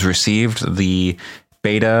is received. The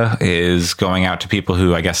beta is going out to people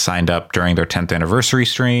who, I guess, signed up during their 10th anniversary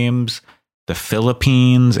streams, the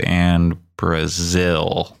Philippines and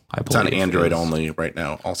Brazil, I believe. It's on Android only right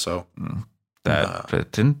now also.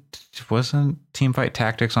 Wasn't Teamfight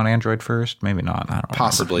Tactics on Android first? Maybe not. I don't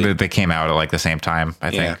Possibly. remember. They came out at like the same time, I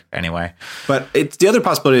think. Yeah. Anyway. But the other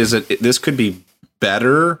possibility is that this could be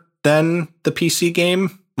better than the PC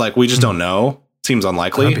game. Like, we just don't know. Seems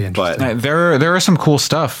unlikely, but there are some cool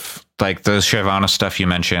stuff, like the Shyvana stuff you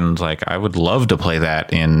mentioned. Like, I would love to play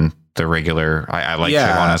that in the regular. I like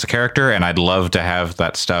Shyvana as a character, and I'd love to have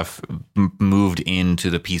that stuff moved into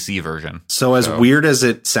the PC version. So as weird as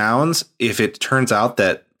it sounds, if it turns out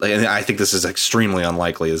that, and I think this is extremely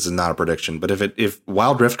unlikely, this is not a prediction, but if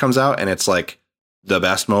Wild Rift comes out and it's like the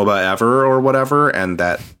best MOBA ever or whatever, and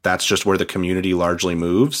that's just where the community largely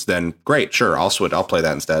moves, then great, sure, I'll play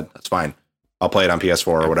that instead. That's fine. I'll play it on PS4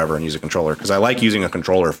 or whatever and use a controller, because I like using a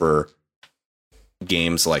controller for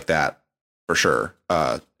games like that, for sure,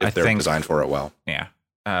 if they're designed for it well. Yeah.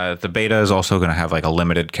 The beta is also going to have like a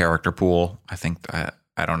limited character pool. I think I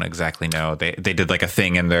don't exactly know. They did like a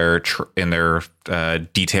thing in their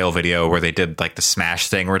detail video where they did like the Smash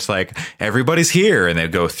thing where it's like, everybody's here, and they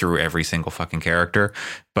go through every single fucking character.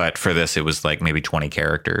 But for this, it was like maybe 20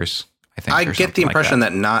 characters, I think. I get the impression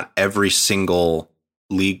that not every single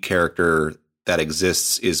League character that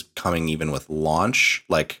exists is coming even with launch.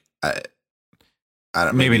 Like, I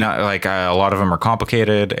don't, maybe not. Like, a lot of them are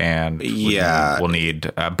complicated and will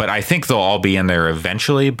need. But I think they'll all be in there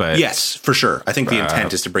eventually. But yes, for sure. I think the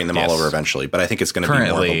intent is to bring them all over eventually. But I think it's going to be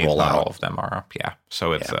more of a rollout. Not all of them are up. Yeah.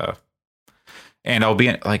 So it's and I'll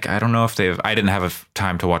be like, I don't know if I didn't have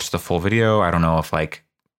time to watch the full video. I don't know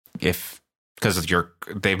because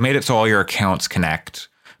they've made it so all your accounts connect.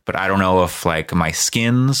 But I don't know if like my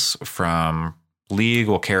skins from League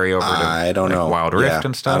will carry over to Wild Rift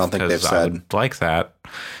and stuff. I don't think they've said. I would like that.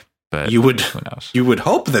 But who knows? You would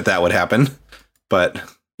hope that would happen, but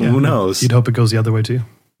who knows? You'd hope it goes the other way too.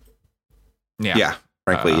 Yeah.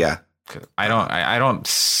 Frankly, yeah. I don't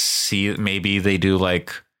see. Maybe they do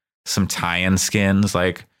like some tie-in skins.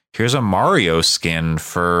 Like, here's a Mario skin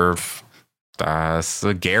for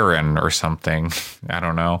Garen or something. I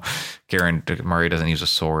don't know. Mario doesn't use a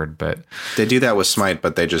sword, but they do that with Smite,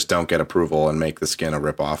 but they just don't get approval and make the skin a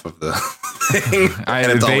ripoff of the thing.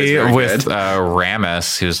 With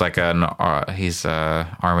Rammus, who's like he's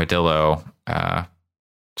a armadillo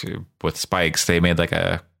with spikes. They made like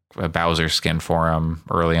a Bowser skin for him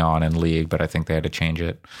early on in League, but I think they had to change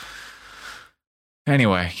it.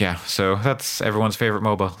 Anyway, yeah. So that's everyone's favorite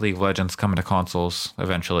MOBA, League of Legends, coming to consoles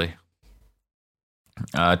eventually.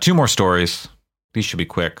 2 more stories. These should be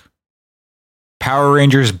quick. Power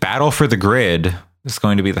Rangers Battle for the Grid is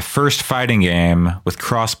going to be the first fighting game with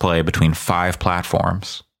crossplay between 5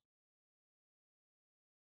 platforms.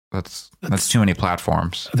 That's too many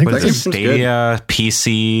platforms. I think that's Stadia,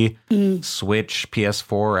 PC, Switch,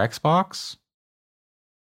 PS4, Xbox.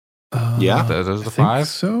 Those are the 5.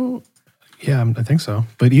 So, yeah, I think so.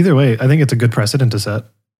 But either way, I think it's a good precedent to set.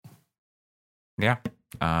 Yeah.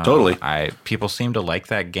 Totally. People seem to like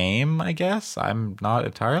that game, I guess. I'm not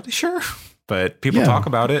entirely sure, but people talk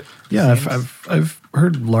about it. Yeah, I've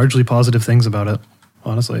heard largely positive things about it,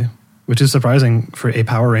 honestly, which is surprising for a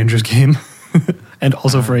Power Rangers game and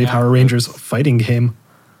also for a Power Rangers fighting game.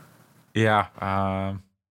 Yeah.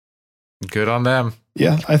 Good on them.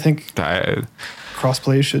 Yeah, I think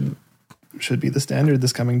crossplay should be the standard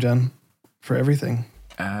this coming gen for everything.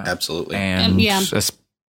 Absolutely. And that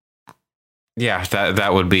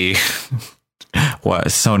would be what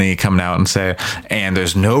Sony coming out and say, and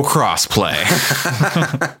there's no crossplay.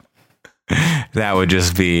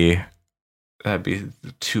 That'd be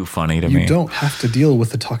too funny to me. You don't have to deal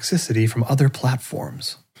with the toxicity from other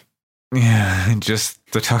platforms. Yeah, just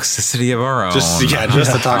the toxicity of our own. Just the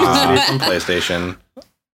toxicity from PlayStation.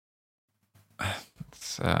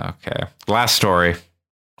 Okay. Last story.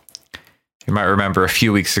 You might remember a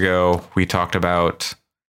few weeks ago we talked about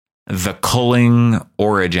The Culling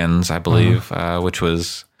Origins, I believe, which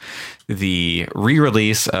was the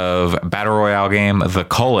re-release of Battle Royale game The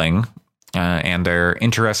Culling, and their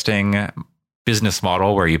interesting business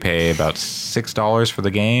model where you pay about $6 for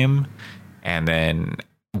the game, and then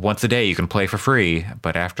once a day you can play for free,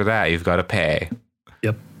 but after that you've got to pay.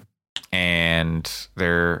 Yep. And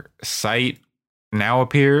their site now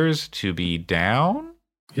appears to be down.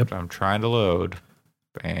 Yep. I'm trying to load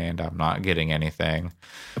and I'm not getting anything.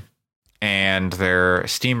 And their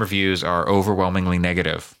Steam reviews are overwhelmingly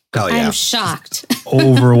negative. Oh, yeah. I'm shocked.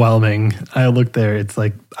 Overwhelming. I looked there. It's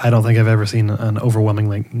like, I don't think I've ever seen an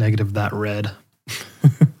overwhelmingly negative that red.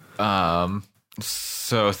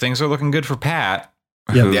 So things are looking good for Pat.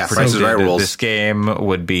 Yep. Who Yeah, predicted Price is Right that rules. this game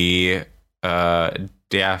would be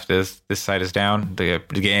this site is down. The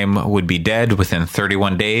game would be dead within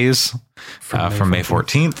 31 days from May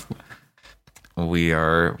 14th. We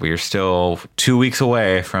are still 2 weeks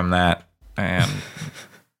away from that, and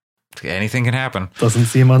anything can happen. Doesn't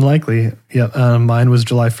seem unlikely. Yep. Mine was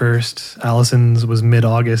July 1st. Allison's was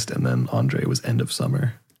mid-August, and then Andre was end of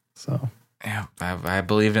summer. So Yeah, I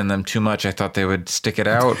believed in them too much. I thought they would stick it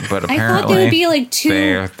out, but I apparently thought they would be like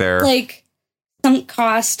too they're like sunk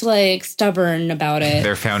cost, like stubborn about it.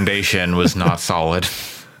 their foundation was not solid.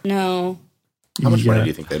 No, How much money Yeah. do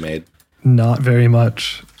you think they made? not very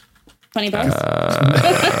much. $20.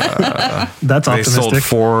 That's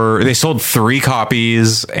optimistic. They sold 3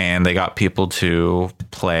 copies, and they got people to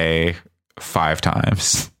play 5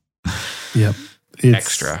 times Yep. It's,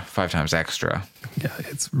 extra. 5 times extra. Yeah,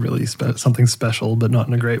 it's really something special, but not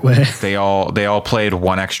in a great way. They all played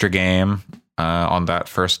 1 extra game on that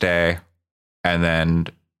first day, and then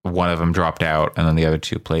one of them dropped out, and then the other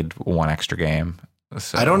 2 played 1 extra game.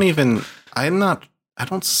 So, I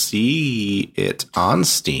don't see it on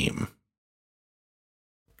Steam.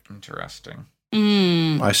 Interesting.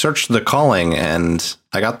 I searched The Culling and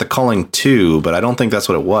I got The Culling 2, but I don't think that's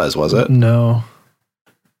what it was it? No.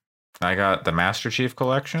 I got the Master Chief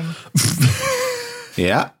Collection.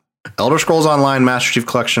 Yeah. Elder Scrolls Online, Master Chief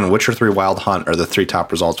Collection, Witcher 3 Wild Hunt are the 3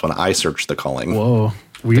 top results when I searched The Culling. Whoa.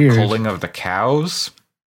 Weird. Culling of the Cows.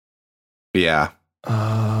 Yeah.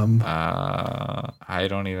 I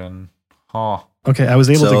don't even. Oh, Okay, I was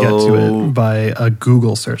able to get to So- it by a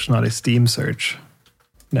Google search, not a Steam search.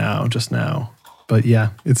 Just now. But yeah,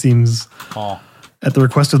 it seems at the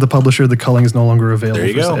request of the publisher, The Culling is no longer available There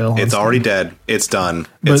you for go. sale. It's on already Steam. dead. It's done.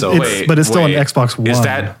 But It's over. it's still on wait. Xbox One. Is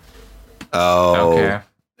that Oh. okay?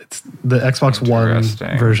 It's the Xbox One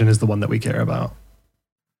Interesting. version is the one that we care about.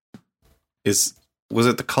 Was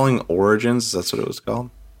it The Culling Origins? That's what it was called?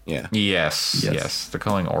 Yeah. Yes. The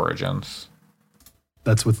Culling Origins.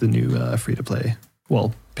 That's with the new free-to-play,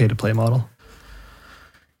 pay-to-play model.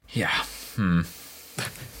 Yeah.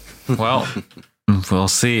 Well, we'll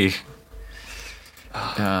see.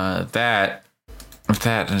 Does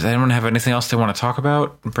anyone have anything else they want to talk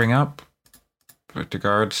about, bring up with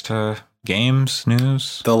regards to games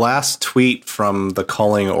news? The last tweet from the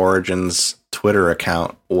Culling Origins Twitter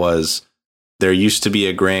account was, "There used to be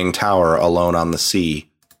a graying tower alone on the sea,"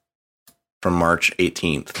 from March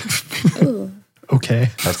 18th. Ooh. Okay.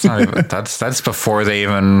 That's not even. That's before they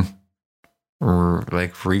even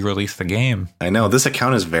re-release the game. I know. This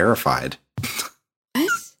account is verified. What?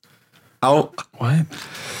 How? What?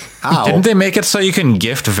 How? Didn't they make it so you can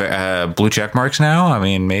gift blue check marks now? I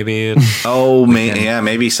mean, maybe,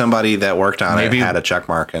 Maybe somebody that worked on it had a check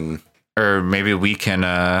mark, and or maybe we can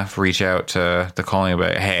reach out to the Culling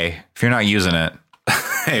about, hey, if you're not using it,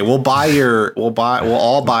 hey, we'll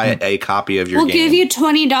all buy a copy of your We'll game. give you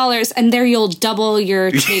 $20, and there you'll double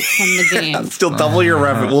your take from the game. Still double your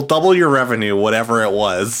revenue. We'll double your revenue, whatever it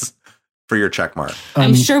was, for your check mark.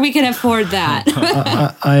 I'm sure we can afford that.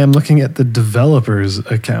 I am looking at the developer's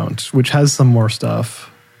account, which has some more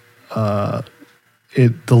stuff. The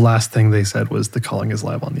last thing they said was The Culling is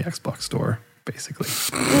live on the Xbox Store, basically.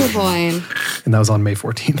 Oh boy. And that was on May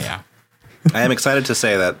 14th. yeah. I am excited to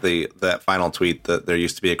say that that final tweet, that there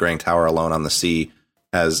used to be a graying tower alone on the sea,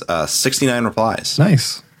 has 69 replies.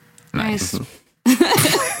 Nice. Nice.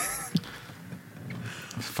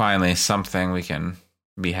 Finally, something we can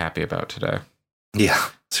be happy about today. Yeah,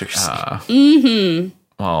 seriously.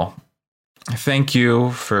 Well, thank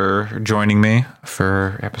you for joining me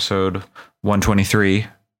for episode 123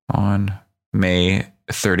 on May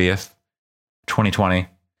 30th, 2020.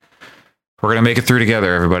 We're going to make it through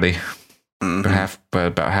together, everybody. Mhm.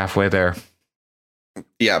 About halfway there.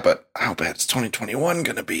 Yeah, but how bad is 2021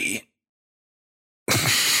 going to be?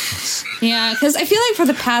 Yeah, because I feel like for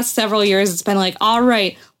the past several years, it's been like, all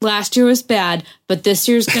right, last year was bad, but this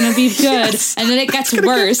year's going to be good. Yes. And then it gets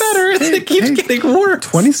worse. Get better, and it keeps getting worse.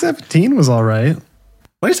 2017 was all right.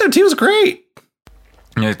 2017 was great.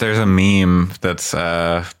 There's a meme that's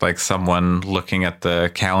like someone looking at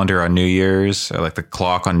the calendar on New Year's, or like the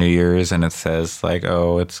clock on New Year's, and it says like,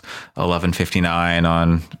 oh, it's 11:59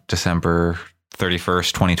 on December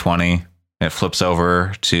 31st, 2020. And it flips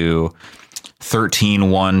over to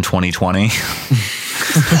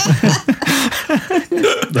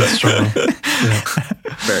 13/1/2020. That's strong. Yeah.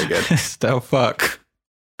 Very good. So fuck.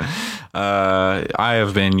 I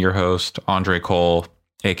have been your host, Andre Cole,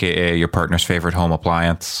 aka your partner's favorite home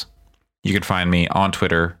appliance. You can find me on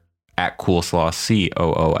Twitter at Coolslaw,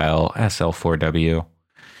 COOLSL4W.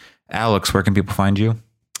 Alex, where can people find you?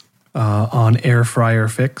 On Air Fryer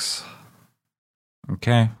Fix.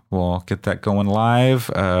 Okay, we'll get that going live.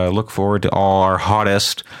 Look forward to all our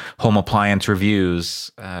hottest home appliance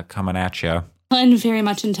reviews coming at you. Pun very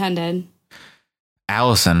much intended.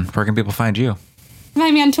 Allison, where can people find you?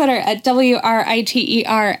 Find me on Twitter at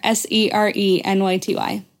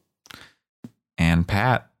WRITERSERENYTY. And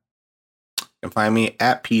Pat. You can find me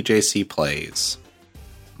at PJC Plays.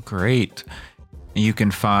 Great. You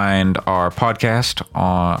can find our podcast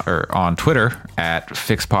on Twitter at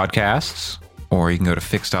Fix Podcasts, or you can go to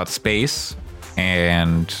fix.space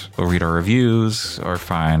and read our reviews or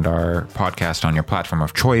find our podcast on your platform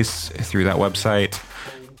of choice through that website.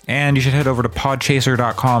 And you should head over to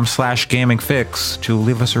podchaser.com/gamingfix to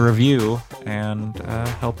leave us a review and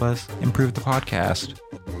help us improve the podcast.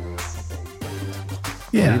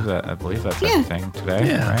 Yeah. I believe that's everything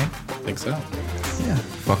today, right? I think so. Yeah.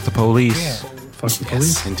 Fuck the police. Yeah. Fuck the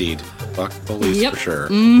police. Yes, indeed. Fuck the police for sure.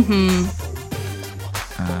 Mm-hmm.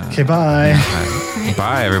 Okay, bye.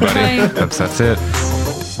 Bye, everybody. Bye. That's it.